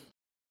 you know.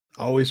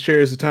 Always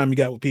cherish the time you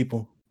got with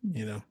people,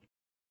 you know.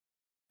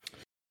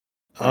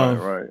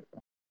 Right.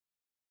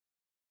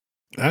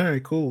 All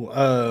right, cool.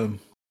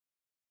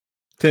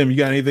 Tim, you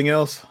got anything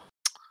else?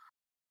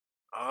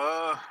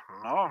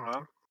 No,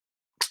 man.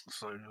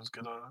 So it was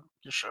good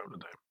show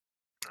today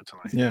or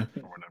tonight, Yeah,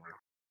 or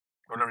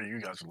whatever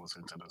you guys are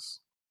listening to this.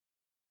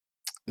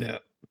 yeah.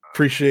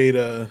 Appreciate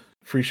you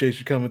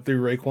coming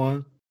through,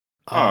 Raekwon.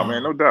 Oh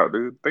man, no doubt,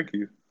 dude. Thank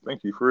you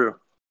for real.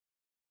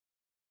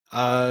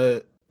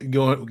 Got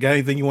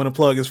anything you want to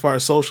plug as far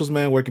as socials,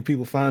 man? Where can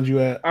people find you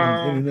at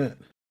on the internet?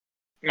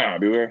 Nah,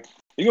 dude.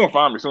 You're gonna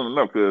find me soon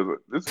enough because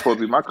this is supposed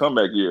to be my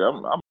comeback year.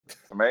 I'm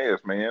some ass,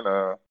 man.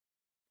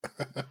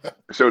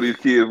 Show these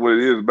kids what it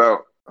is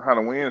about how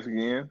to win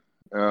again.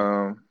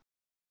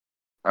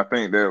 I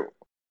think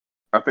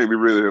we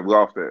really have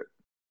lost that.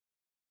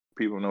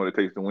 People don't know what it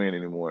takes to win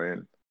anymore,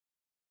 and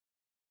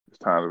it's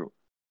time to.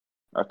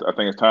 I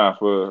think it's time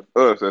for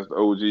us as the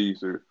OGs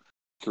to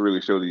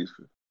really show these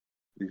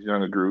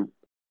younger group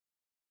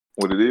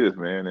what it is,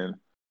 man. And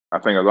I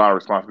think a lot of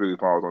responsibility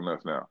falls on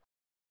us now.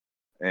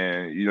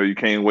 And you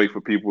can't wait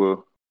for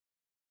people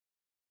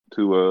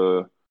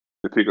to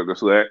pick up the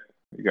slack.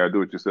 You gotta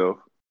do it yourself.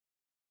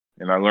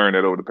 And I learned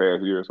that over the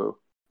past year or so.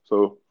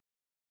 So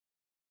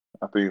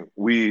I think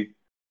we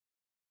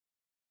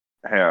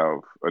have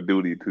a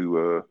duty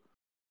to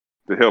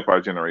help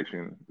our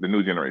generation, the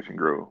new generation,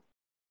 grow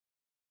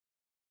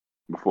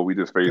before we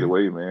just fade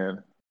away,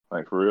 man.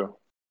 Like for real.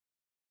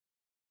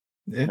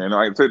 Yeah. And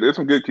like I said, there's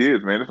some good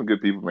kids, man. There's some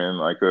good people, man.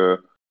 Like I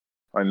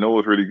know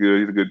it's really good.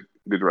 He's a good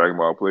Dragon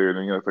Ball player. And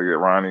then you got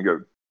Ronnie, you got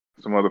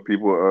some other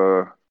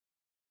people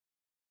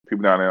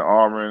down there in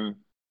Auburn.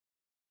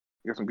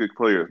 You got some good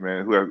players,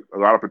 man, who have a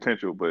lot of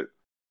potential, but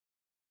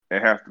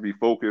it has to be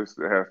focused.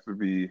 You have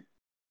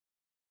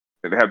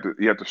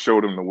to show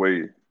them the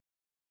way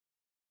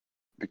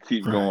to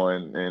keep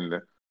going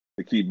and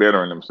to keep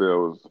bettering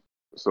themselves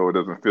so it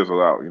doesn't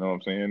fizzle out. You know what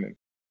I'm saying? And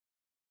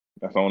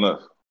that's on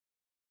us.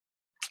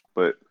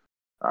 But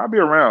I'll be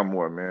around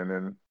more, man.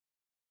 And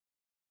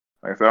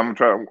like I said, I'm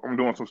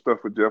doing some stuff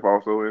with Jeff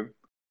also, and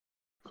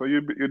so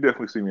you'll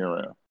definitely see me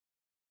around.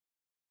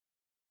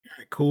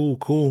 Cool.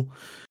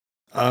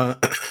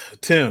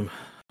 Tim,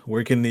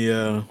 where can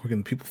the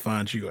people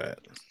find you at?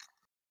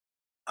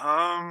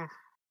 You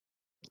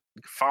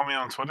can follow me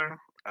on Twitter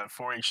at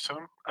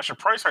 4H2. I should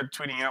probably start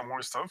tweeting out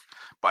more stuff,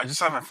 but I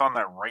just haven't found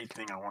that right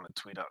thing I want to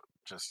tweet out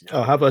just yet.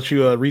 Oh, how about you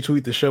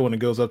retweet the show when it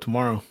goes up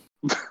tomorrow?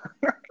 Look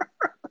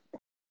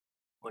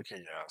at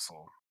you,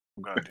 asshole.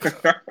 I'm gonna do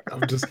that.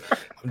 I'm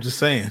just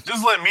saying.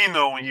 Just let me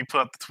know when you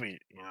put up the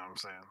tweet. You know what I'm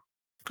saying?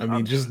 I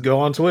mean, just go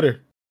on Twitter.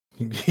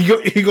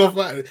 You go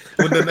find it.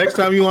 When the next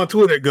time you on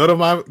Twitter, go to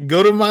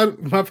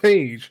my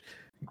page,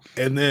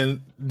 and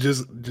then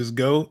just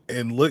go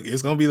and look.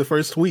 It's gonna be the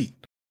first tweet,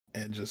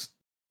 and just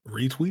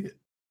retweet it.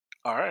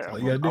 All right, I will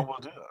do that.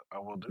 I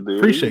will do that.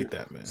 Appreciate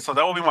that, man. So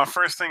that will be my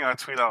first thing I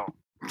tweet out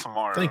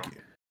tomorrow. Thank you.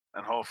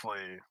 And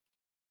hopefully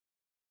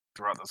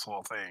throughout this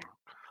whole thing.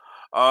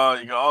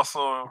 You can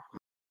also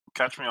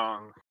catch me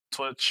on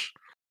Twitch,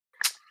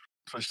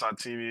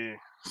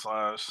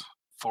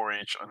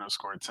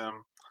 twitch.tv/4H_Tim.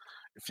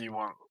 If you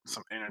want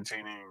some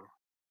entertaining,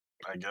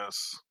 I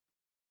guess,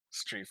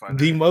 Street Fighter.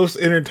 The most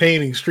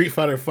entertaining Street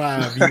Fighter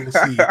 5 you will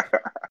see.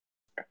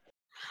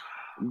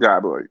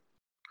 God boy.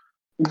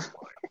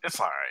 It's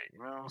all right, you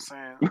know what I'm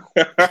saying?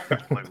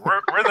 Like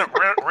we're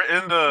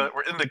in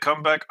the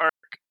comeback arc,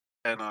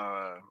 and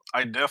I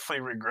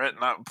definitely regret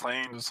not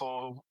playing this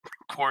whole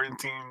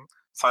quarantine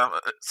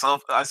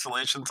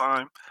self-isolation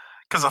time.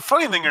 Because the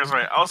funny thing is,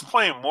 right, I was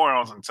playing more when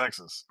I was in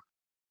Texas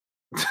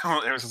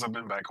ever since I've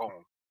been back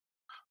home.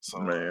 So,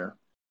 man.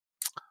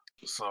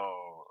 So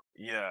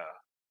yeah,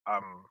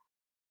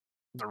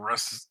 the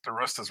rest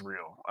is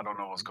real. I don't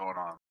know what's going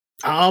on.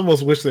 I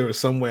almost wish there was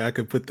some way I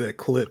could put that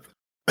clip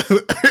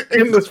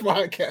in this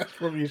podcast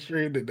from your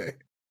stream today.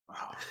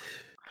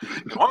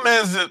 My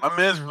man's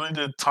really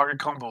did target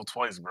combo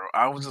twice, bro.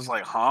 I was just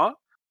like, huh?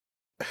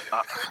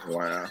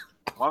 Wow.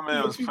 My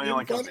man was playing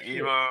like his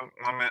Eva.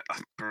 My man,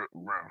 bro,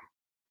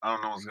 I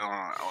don't know what's going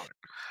on.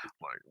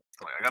 Like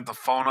I got the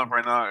phone up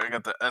right now. I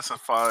got the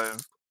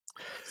SF5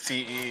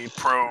 CE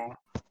Pro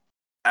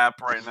app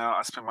right now.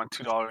 I spent my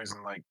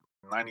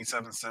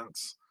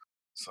 $2.97.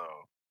 So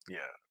yeah,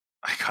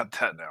 I got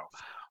that now.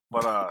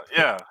 But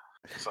yeah.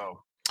 So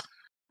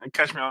and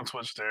catch me on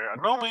Twitch there. I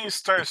normally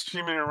start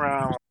streaming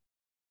around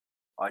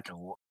like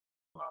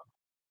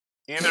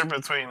either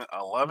between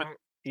 11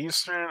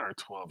 Eastern or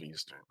 12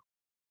 Eastern.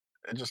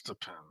 It just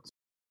depends.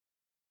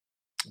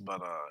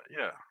 But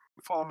yeah,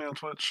 follow me on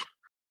Twitch.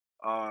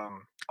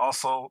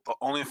 Also, the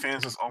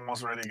OnlyFans is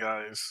almost ready,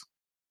 guys.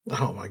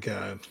 Oh my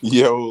god.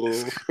 Yo.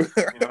 You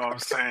know what I'm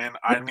saying?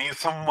 I need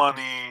some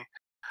money.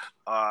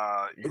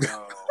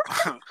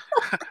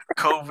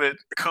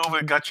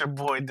 COVID got your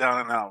boy down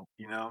and out.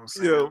 You know what I'm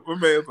saying? Yeah, my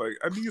man's like,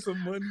 I need some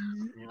money.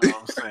 You know what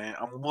I'm saying?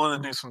 I'm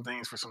willing to do some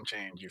things for some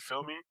change. You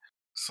feel me?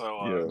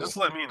 So just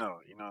let me know.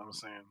 You know what I'm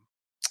saying?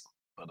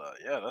 But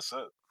yeah, that's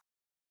it.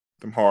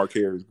 Them hard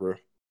carries, bro.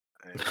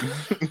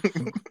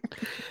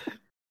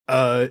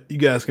 You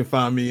guys can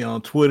find me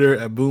on Twitter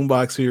at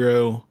Boombox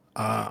Hero.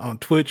 on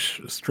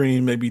Twitch.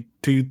 Stream maybe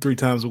 2-3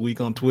 times a week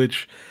on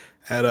Twitch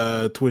at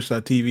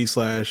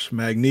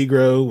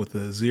twitch.tv/Magnegro with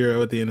a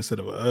 0 at the end instead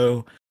of a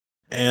O.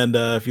 And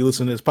if you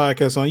listen to this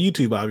podcast on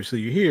YouTube, obviously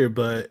you're here.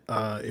 But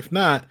if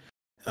not,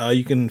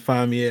 you can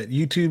find me at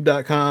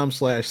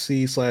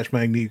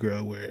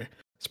youtube.com/C/Magnegro, where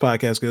this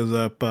podcast goes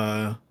up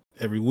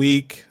every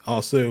week.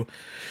 Also, a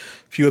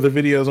few other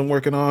videos I'm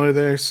working on are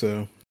there.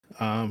 So,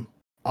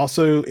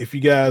 also, if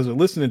you guys are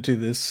listening to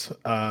this,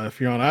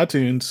 if you're on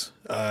iTunes,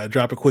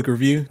 drop a quick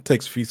review. It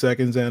takes a few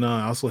seconds and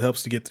also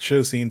helps to get the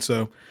show seen.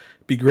 So,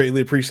 be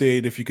greatly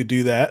appreciated if you could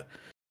do that.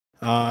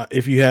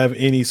 If you have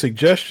any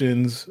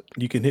suggestions,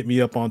 you can hit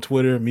me up on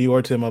Twitter, me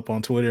or Tim up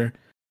on Twitter,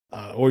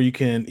 or you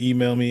can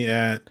email me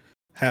at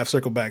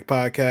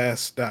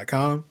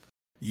halfcirclebackpodcast.com.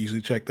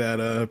 Usually check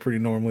that pretty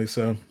normally.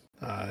 So,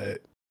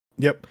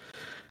 yep.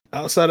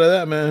 Outside of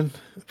that, man,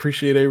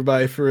 appreciate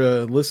everybody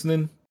for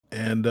listening,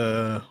 and we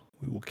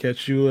will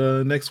catch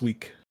you next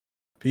week.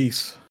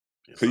 Peace.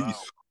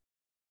 Peace.